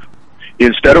shove,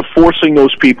 instead of forcing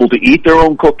those people to eat their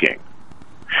own cooking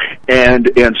and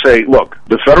say, look,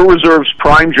 the Federal Reserve's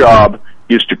prime job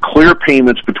is to clear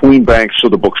payments between banks so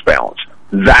the books balance.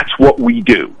 That's what we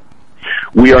do.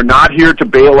 We are not here to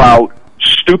bail out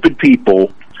stupid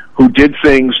people who did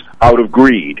things out of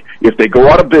greed. If they go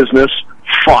out of business,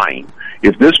 fine.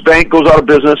 If this bank goes out of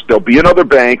business, there'll be another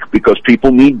bank because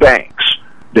people need banks.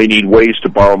 They need ways to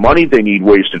borrow money. They need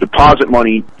ways to deposit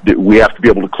money. We have to be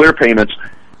able to clear payments.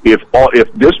 If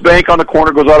this bank on the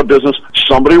corner goes out of business,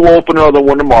 somebody will open another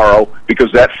one tomorrow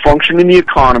because that function in the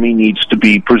economy needs to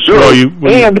be preserved.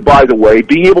 And, by the way,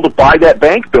 being able to buy that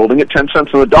bank building at 10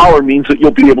 cents on the dollar means that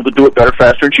you'll be able to do it better,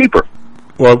 faster, and cheaper.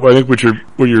 Well, I think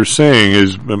what you're saying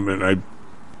is, I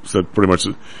said pretty much,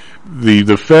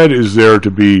 the Fed is there to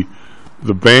be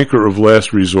the banker of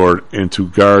last resort and to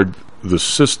guard the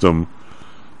system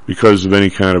because of any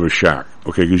kind of a shock.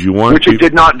 Okay, because you want... Which it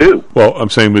did not do. Well, I'm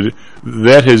saying but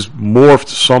that has morphed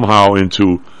somehow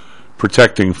into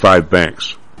protecting 5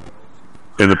 banks.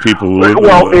 And the people who...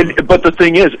 But the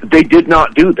thing is, they did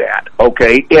not do that,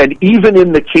 okay? And even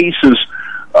in the cases...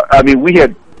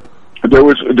 There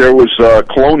was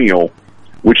Colonial,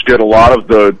 which did a lot of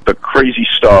the crazy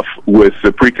stuff with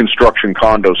the pre-construction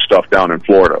condo stuff down in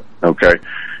Florida, okay?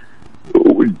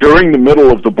 During the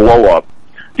middle of the blow-up,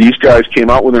 these guys came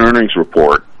out with an earnings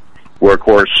report where, of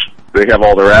course, they have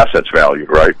all their assets valued,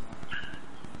 right?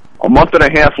 A month and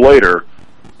a half later,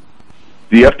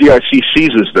 the FDIC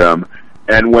seizes them,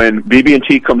 and when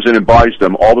BB&T comes in and buys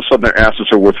them, all of a sudden their assets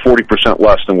are worth 40%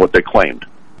 less than what they claimed.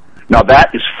 Now,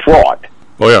 that is fraud.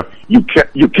 Oh, yeah.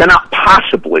 You cannot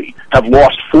possibly have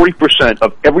lost 40%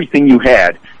 of everything you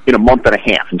had in a month and a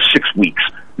half, in 6 weeks.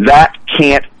 That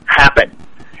can't happen.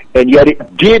 And yet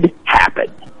it did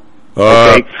happen.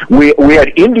 Okay? We had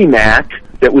IndyMac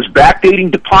that was backdating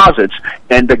deposits,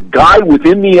 and the guy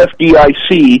within the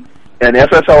FDIC and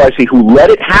FFLIC who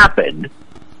let it happen,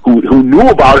 who knew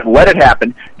about it and let it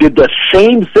happen, did the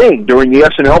same thing during the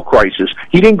S&L crisis.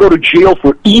 He didn't go to jail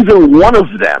for either one of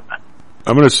them.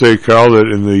 I'm going to say, Carl, that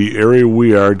in the area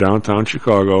we are, downtown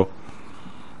Chicago,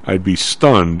 I'd be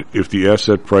stunned if the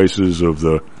asset prices of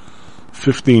the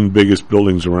 15 biggest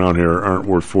buildings around here aren't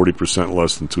worth 40%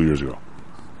 less than 2 years ago.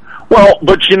 Well,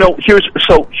 but here's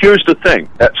the thing.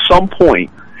 At some point,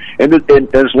 and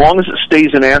as long as it stays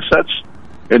in assets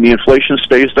and the inflation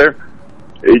stays there,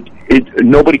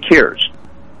 nobody cares.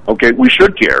 Okay, we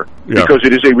should care because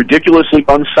it is a ridiculously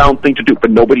unsound thing to do,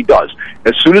 but nobody does.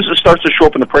 As soon as it starts to show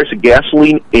up in the price of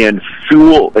gasoline and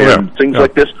fuel and things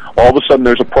like this, all of a sudden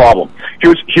there's a problem.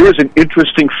 Here's an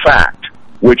interesting fact,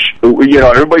 which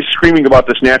everybody's screaming about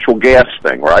this natural gas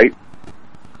thing, right?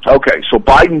 Okay, so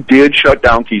Biden did shut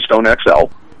down Keystone XL.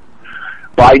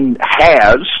 Biden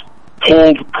has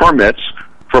pulled permits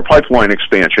for pipeline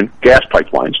expansion, gas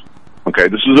pipelines. Okay,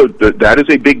 that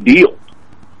is a big deal.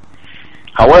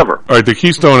 However, all right, the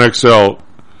Keystone XL.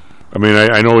 I mean,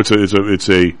 I know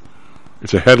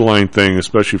it's a headline thing,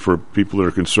 especially for people that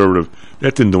are conservative.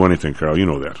 That didn't do anything, Carl. You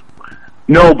know that.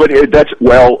 No, but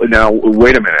now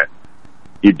wait a minute.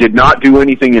 It did not do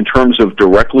anything in terms of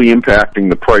directly impacting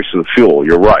the price of the fuel.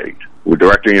 You're right. We're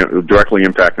directly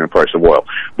impacting the price of oil.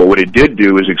 But what it did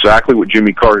do is exactly what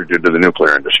Jimmy Carter did to the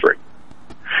nuclear industry.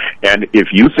 And if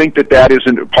you think that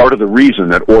isn't part of the reason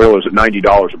that oil is at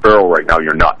 $90 a barrel right now,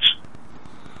 you're nuts.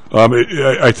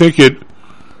 I think it.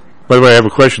 By the way, I have a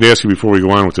question to ask you before we go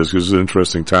on with this because it's an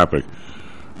interesting topic.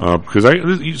 Because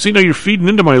you see now you're feeding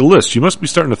into my list. You must be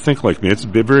starting to think like me. It's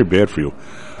very bad for you.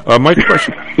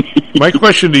 My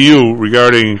question to you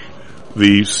regarding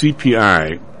the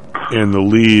CPI and the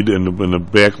lead and the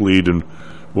back lead, and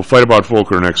we'll fight about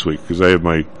Volcker next week because I have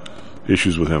my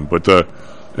issues with him. But the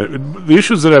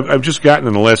issues that I've just gotten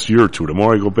in the last year or two, the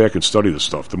more I go back and study this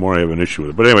stuff, the more I have an issue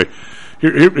with it. But anyway,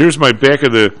 here's my back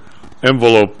of the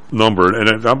envelope number,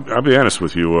 and I'll be honest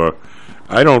with you.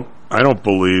 I don't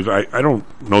believe I don't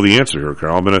know the answer here,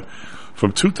 Carl. I'm gonna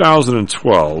from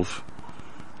 2012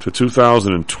 to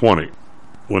 2020,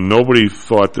 when nobody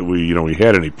thought that we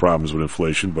had any problems with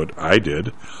inflation, but I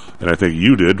did, and I think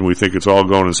you did, and we think it's all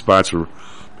going in spots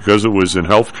because it was in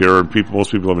healthcare and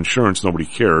most people have insurance. Nobody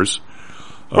cares.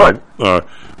 Right.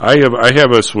 I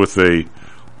have us with a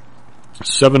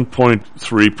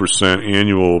 7.3%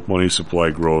 annual money supply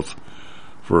growth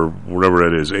for whatever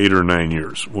that is, 8 or 9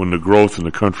 years, when the growth in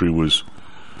the country was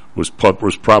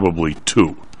probably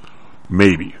 2,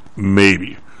 maybe.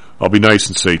 I'll be nice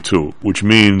and say 2, which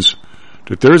means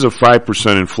that there's a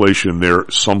 5% inflation there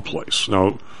someplace.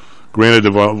 Now, granted,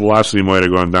 the velocity might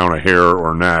have gone down a hair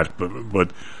or not,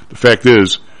 but the fact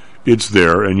is, it's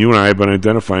there, and you and I have been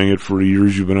identifying it for the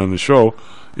years you've been on the show.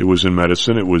 It was in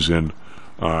medicine, it was in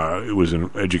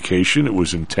education, it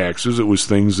was in taxes, it was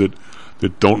things that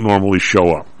don't normally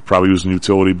show up. Probably was in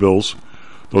utility bills,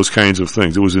 those kinds of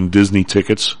things. It was in Disney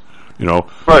tickets,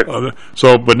 Right.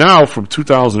 But now from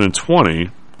 2020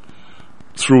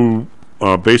 through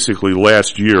basically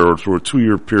last year, or through a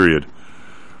 2-year period,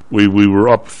 we were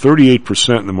up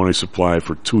 38% in the money supply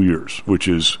for 2 years, which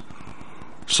is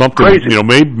something. Crazy.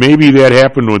 Maybe that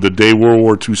happened when the day World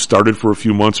War II started for a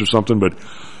few months or something, but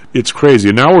it's crazy.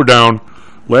 And now we're down.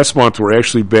 Last month we're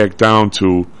actually back down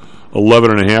to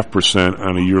 11.5%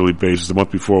 on a yearly basis. The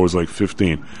month before was like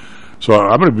 15. So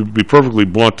I'm going to be perfectly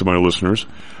blunt to my listeners.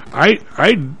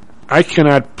 I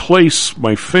cannot place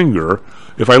my finger.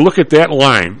 If I look at that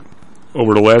line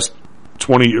over the last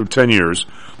 20 or 10 years,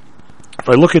 if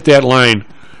I look at that line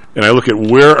and I look at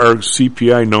where our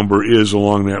CPI number is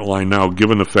along that line now,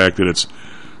 given the fact that it's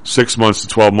 6 months to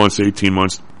 12 months, 18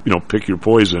 months, pick your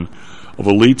poison of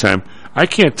a lead time, I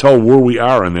can't tell where we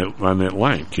are on that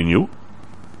line. Can you?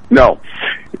 No.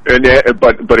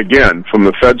 But again, from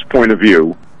the Fed's point of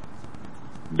view,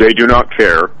 they do not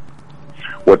care.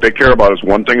 What they care about is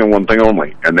one thing and one thing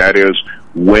only, and that is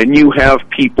when you have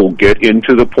people get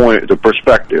into the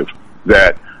perspective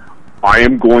that I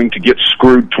am going to get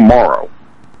screwed tomorrow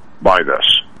by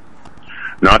this.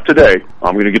 Not today.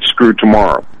 I'm going to get screwed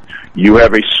tomorrow. You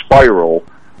have a spiral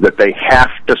that they have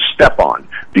to step on,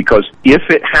 because if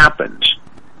it happens,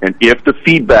 and if the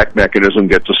feedback mechanism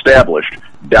gets established,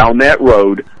 down that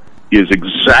road is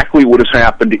exactly what has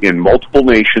happened in multiple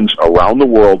nations around the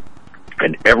world,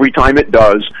 and every time it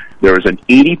does, there is an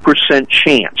 80%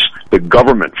 chance the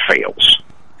government fails.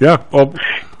 Yeah. Well,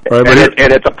 and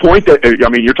at the point that,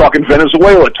 you're talking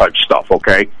Venezuela type stuff,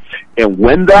 okay? And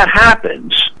when that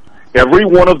happens, every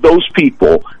one of those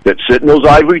people that sit in those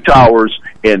ivory towers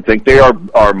and think they are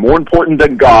more important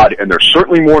than God, and they're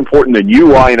certainly more important than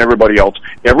you, I, and everybody else,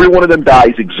 every one of them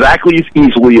dies exactly as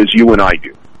easily as you and I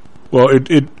do. Well,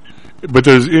 but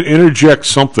it interjects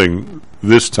something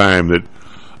this time that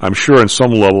I'm sure on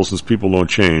some level, since people don't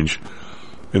change,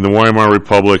 in the Weimar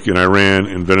Republic, in Iran,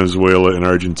 in Venezuela, in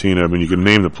Argentina, you can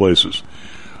name the places.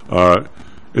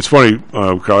 It's funny,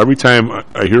 Carl, every time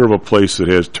I hear of a place that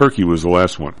has, Turkey was the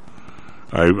last one.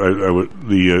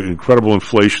 The incredible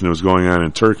inflation that was going on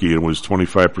in Turkey, it was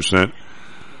 25%.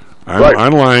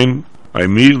 Online, I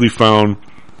immediately found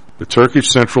the Turkish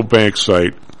Central Bank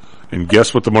site, and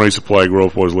guess what the money supply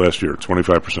growth was last year?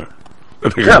 25%. I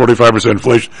think 45%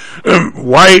 inflation.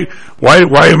 Why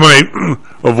am I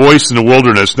a voice in the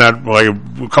wilderness? Not like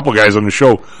a couple guys on the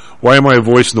show. Why am I a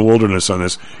voice in the wilderness on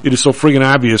this? It is so friggin'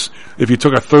 obvious. If you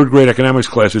took a third grade economics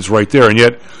class, it's right there. And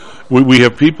yet, we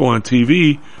have people on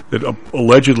TV that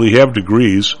allegedly have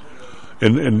degrees.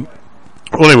 And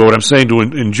well, anyway, what I'm saying to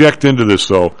inject into this,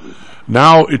 though,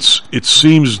 now it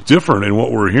seems different in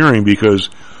what we're hearing,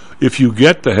 because if you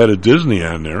get the head of Disney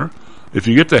on there, if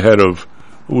you get the head of,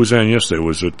 who was on yesterday?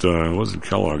 Wasn't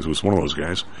Kellogg's? It was one of those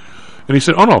guys. And he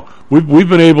said, "Oh no, we've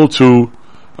been able to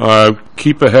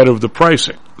keep ahead of the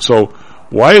pricing. So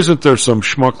why isn't there some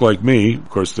schmuck like me? Of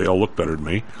course, they all look better than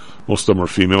me. Most of them are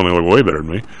female, and they look way better than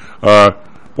me.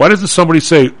 Why doesn't somebody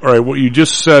say, all right, what you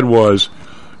just said was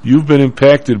you've been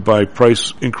impacted by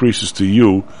price increases to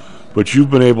you, but you've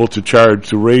been able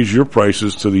to raise your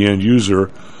prices to the end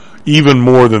user even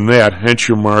more than that, hence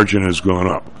your margin has gone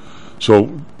up.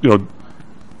 So,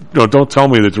 don't tell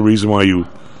me that the reason why you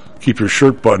keep your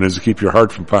shirt buttoned is to keep your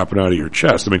heart from popping out of your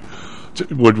chest.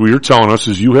 What you're telling us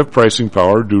is you have pricing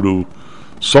power due to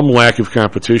some lack of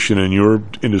competition in your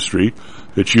industry,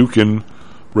 that you can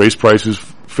raise prices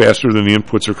faster than the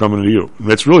inputs are coming to you. And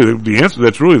that's really the answer.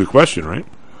 That's really the question, right?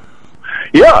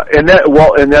 Yeah, and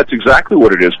that's exactly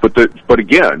what it is. But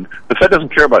again, the Fed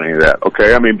doesn't care about any of that.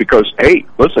 Okay, because hey,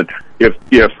 listen, if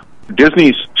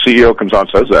Disney's CEO comes out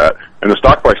and says that, and the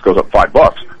stock price goes up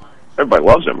 $5, everybody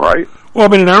loves him, right? Well, I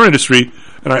mean, in our industry,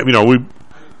 and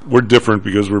we're different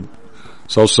because we're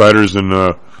Southsiders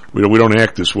and we don't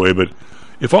act this way. But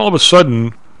if all of a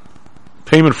sudden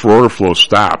payment for order flow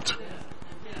stopped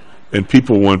and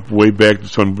people went back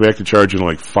to charging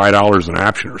like $5 an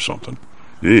option or something,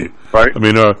 right? I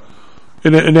mean,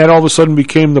 and that all of a sudden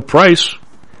became the price.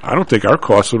 I don't think our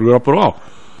costs would go up at all.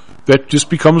 That just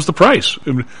becomes the price.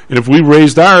 And if we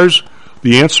raised ours,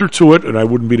 the answer to it, and I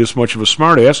wouldn't be this much of a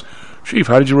smart ass, Chief,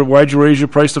 why'd you raise your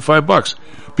price to $5?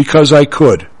 Because I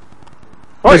could.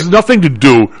 Right. It has nothing to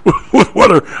do with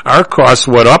whether our costs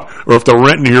went up, or if the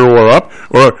rent in here were up,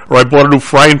 or I bought a new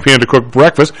frying pan to cook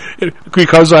breakfast,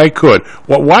 because I could.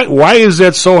 Why is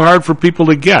that so hard for people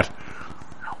to get?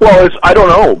 Well, I don't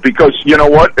know, because you know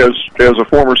what, as a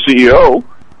former CEO,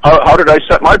 how did I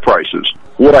set my prices?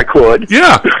 What I could.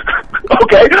 Yeah.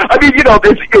 Okay. I mean,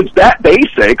 it's that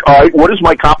basic. All right, what is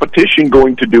my competition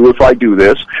going to do if I do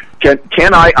this?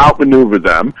 Can I outmaneuver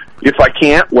them? If I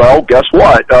can't, well, guess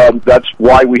what? That's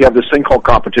why we have this thing called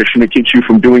competition. It keeps you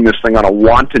from doing this thing on a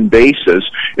wanton basis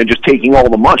and just taking all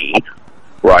the money,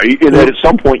 right? And then at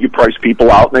some point you price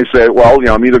people out and they say, well,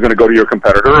 I'm either going to go to your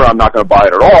competitor or I'm not going to buy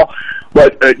it at all.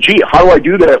 But, how do I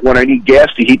do that when I need gas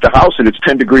to heat the house and it's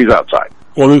 10 degrees outside?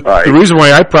 Well, the reason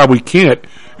why I probably can't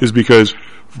is because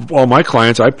all my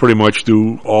clients, I pretty much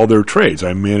do all their trades.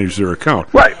 I manage their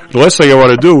account. Right. The last thing I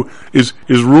want to do is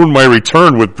ruin my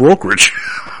return with brokerage.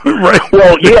 Right.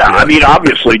 Well, yeah, I mean,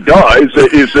 obviously, is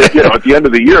that, at the end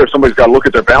of the year, somebody's got to look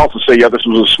at their balance and say, yeah, this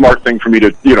was a smart thing for me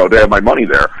to have my money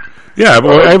there. Yeah,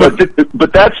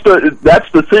 but that's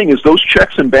the thing, is those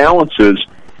checks and balances.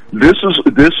 This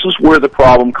is where the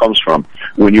problem comes from.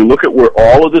 When you look at where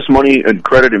all of this money and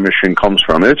credit emission comes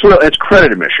from, and it's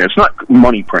credit emission. It's not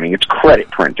money printing. It's credit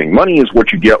printing. Money is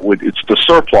what you get it's the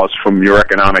surplus from your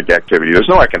economic activity. There's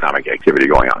no economic activity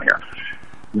going on here.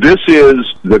 This is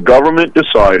the government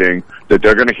deciding that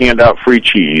they're going to hand out free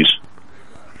cheese,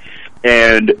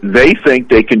 and they think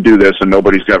they can do this and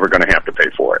nobody's ever going to have to pay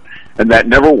for it. And that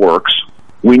never works.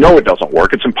 We know it doesn't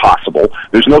work. It's impossible.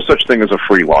 There's no such thing as a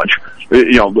free lunch.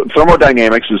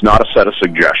 Thermodynamics is not a set of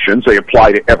suggestions. They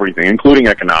apply to everything, including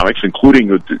economics,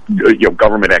 including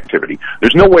government activity.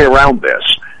 There's no way around this.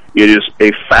 It is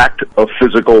a fact of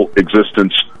physical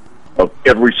existence of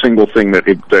every single thing that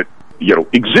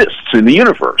exists in the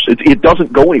universe. It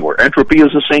doesn't go anywhere. Entropy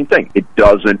is the same thing. It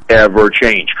doesn't ever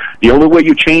change. The only way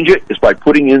you change it is by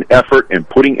putting in effort and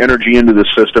putting energy into the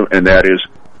system, and that is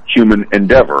human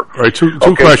endeavor. All right, two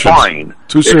questions. Fine.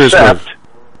 Two serious Except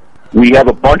we have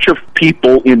a bunch of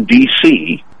people in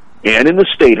D.C. and in the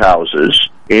state houses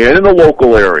and in the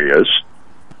local areas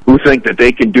who think that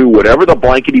they can do whatever the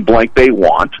blankety blank they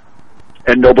want,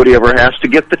 and nobody ever has to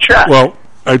get the check. Well,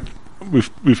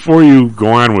 before you go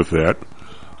on with that,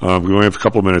 we only have a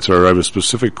couple of minutes, or I have a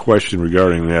specific question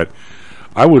regarding that.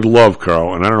 I would love,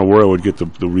 Carl, and I don't know where I would get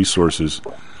the resources,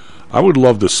 I would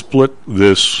love to split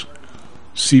this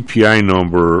CPI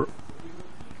number,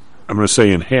 I'm going to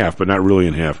say in half, but not really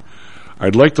in half.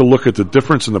 I'd like to look at the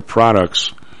difference in the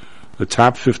products, the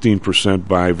top 15%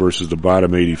 buy versus the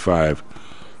bottom 85,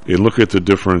 and look at the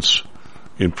difference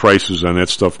in prices on that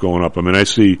stuff going up. I mean, I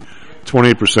see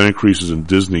 28% increases in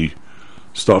Disney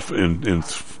stuff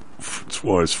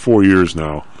it's 4 years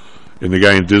now, and the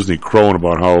guy in Disney crowing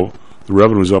about how the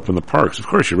revenue's up in the parks. Of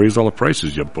course, you raised all the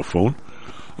prices, you buffoon.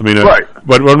 I mean, right.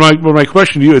 But my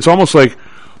question to you, it's almost like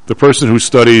the person who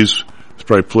studies, it's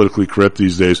probably politically correct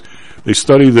these days, they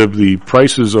study the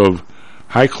prices of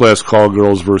high-class call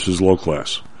girls versus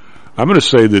low-class. I'm going to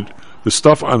say that the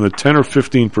stuff on the 10 or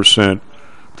 15%,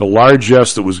 the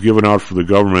largesse that was given out for the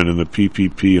government and the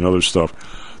PPP and other stuff,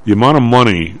 the amount of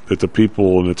money that the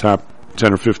people in the top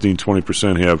 10 or 15,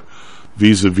 20% have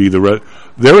vis-a-vis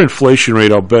their inflation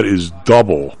rate, I'll bet, is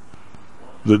double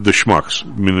the schmucks. I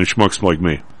mean, the schmucks like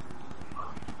me.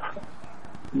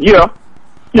 Yeah.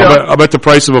 I bet the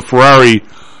price of a Ferrari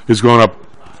is going up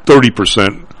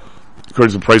 30%.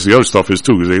 According to the price of the other stuff is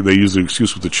too, because they use the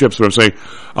excuse with the chips. But I'm saying,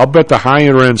 I'll bet the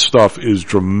higher end stuff is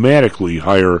dramatically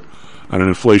higher on an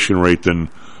inflation rate than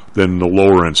the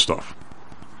lower end stuff.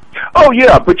 Oh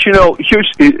yeah, but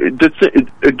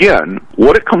again,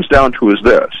 what it comes down to is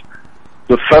this: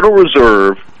 the Federal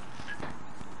Reserve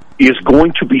is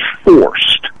going to be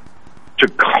forced to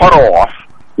cut off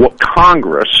what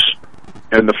Congress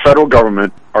and the federal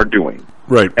government are doing.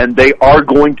 Right. And they are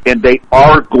going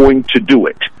to do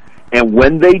it. And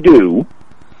when they do,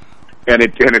 and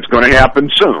it's going to happen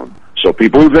soon. So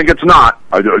people who think it's not,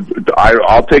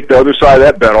 I'll take the other side of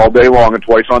that bet all day long and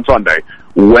twice on Sunday.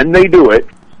 When they do it,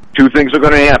 two things are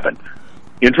going to happen.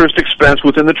 interest expense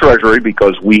within the Treasury,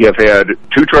 because we have had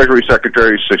two Treasury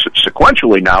secretaries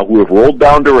sequentially now who have rolled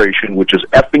down duration, which is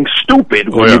effing stupid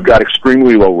when you've got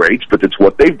extremely low rates, but it's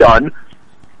what they've done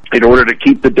in order to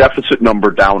keep the deficit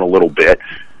number down a little bit.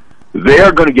 They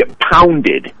are going to get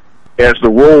pounded as the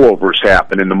rollovers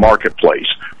happen in the marketplace.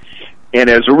 And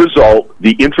as a result,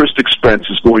 the interest expense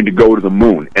is going to go to the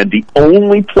moon. And the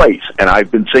only place, and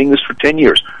I've been saying this for 10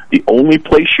 years, the only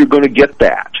place you're going to get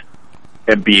that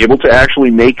and be able to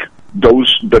actually make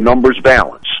the numbers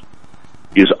balance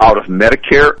is out of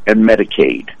Medicare and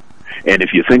Medicaid. And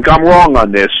if you think I'm wrong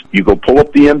on this, you go pull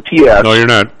up the MTS. No, you're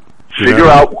not. Figure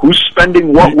out who's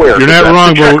spending what where. You're not wrong,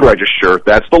 the check register.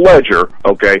 That's the ledger.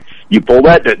 Okay, you pull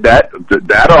that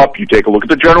up. You take a look at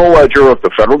the general ledger of the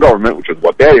federal government, which is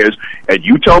what that is, and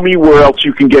you tell me where else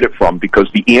you can get it from,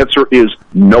 because the answer is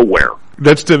nowhere.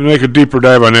 Let's make a deeper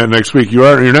dive on that next week.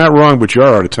 You're not wrong, but you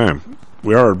are out of time.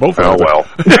 We are both out of time.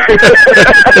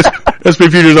 S&P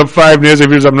futures up 5, NASDAQ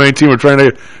futures up 19. We're trying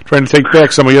to take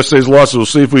back some of yesterday's losses. We'll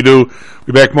see if we do. We'll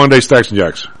be back Monday, Stocks and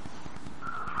Jocks.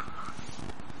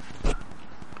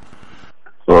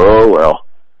 Oh, well.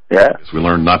 Yeah. We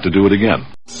learned not to do it again.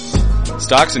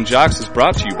 Stocks and Jocks is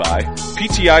brought to you by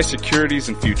PTI Securities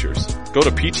and Futures. Go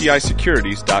to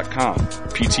PTIsecurities.com.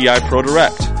 PTI Pro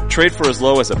Direct. Trade for as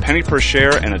low as a penny per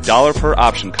share and $1 per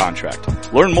option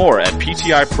contract. Learn more at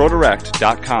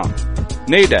PTIProDirect.com.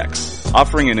 Nadex.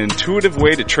 Offering an intuitive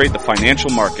way to trade the financial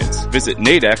markets. Visit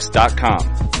Nadex.com.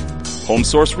 Home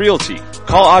Source Realty.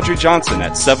 Call Audrey Johnson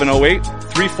at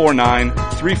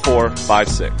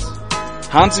 708-349-3456.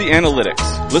 Hamzy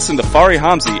Analytics. Listen to Fari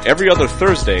Hamzy every other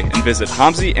Thursday and visit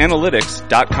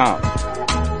HamzyAnalytics.com.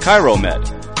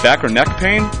 ChiroMed. Back or neck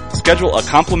pain? Schedule a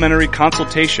complimentary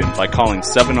consultation by calling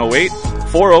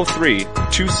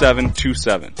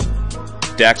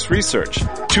 708-403-2727. DAX Research.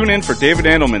 Tune in for David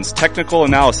Andelman's technical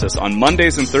analysis on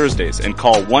Mondays and Thursdays and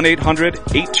call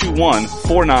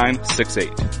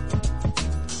 1-800-821-4968.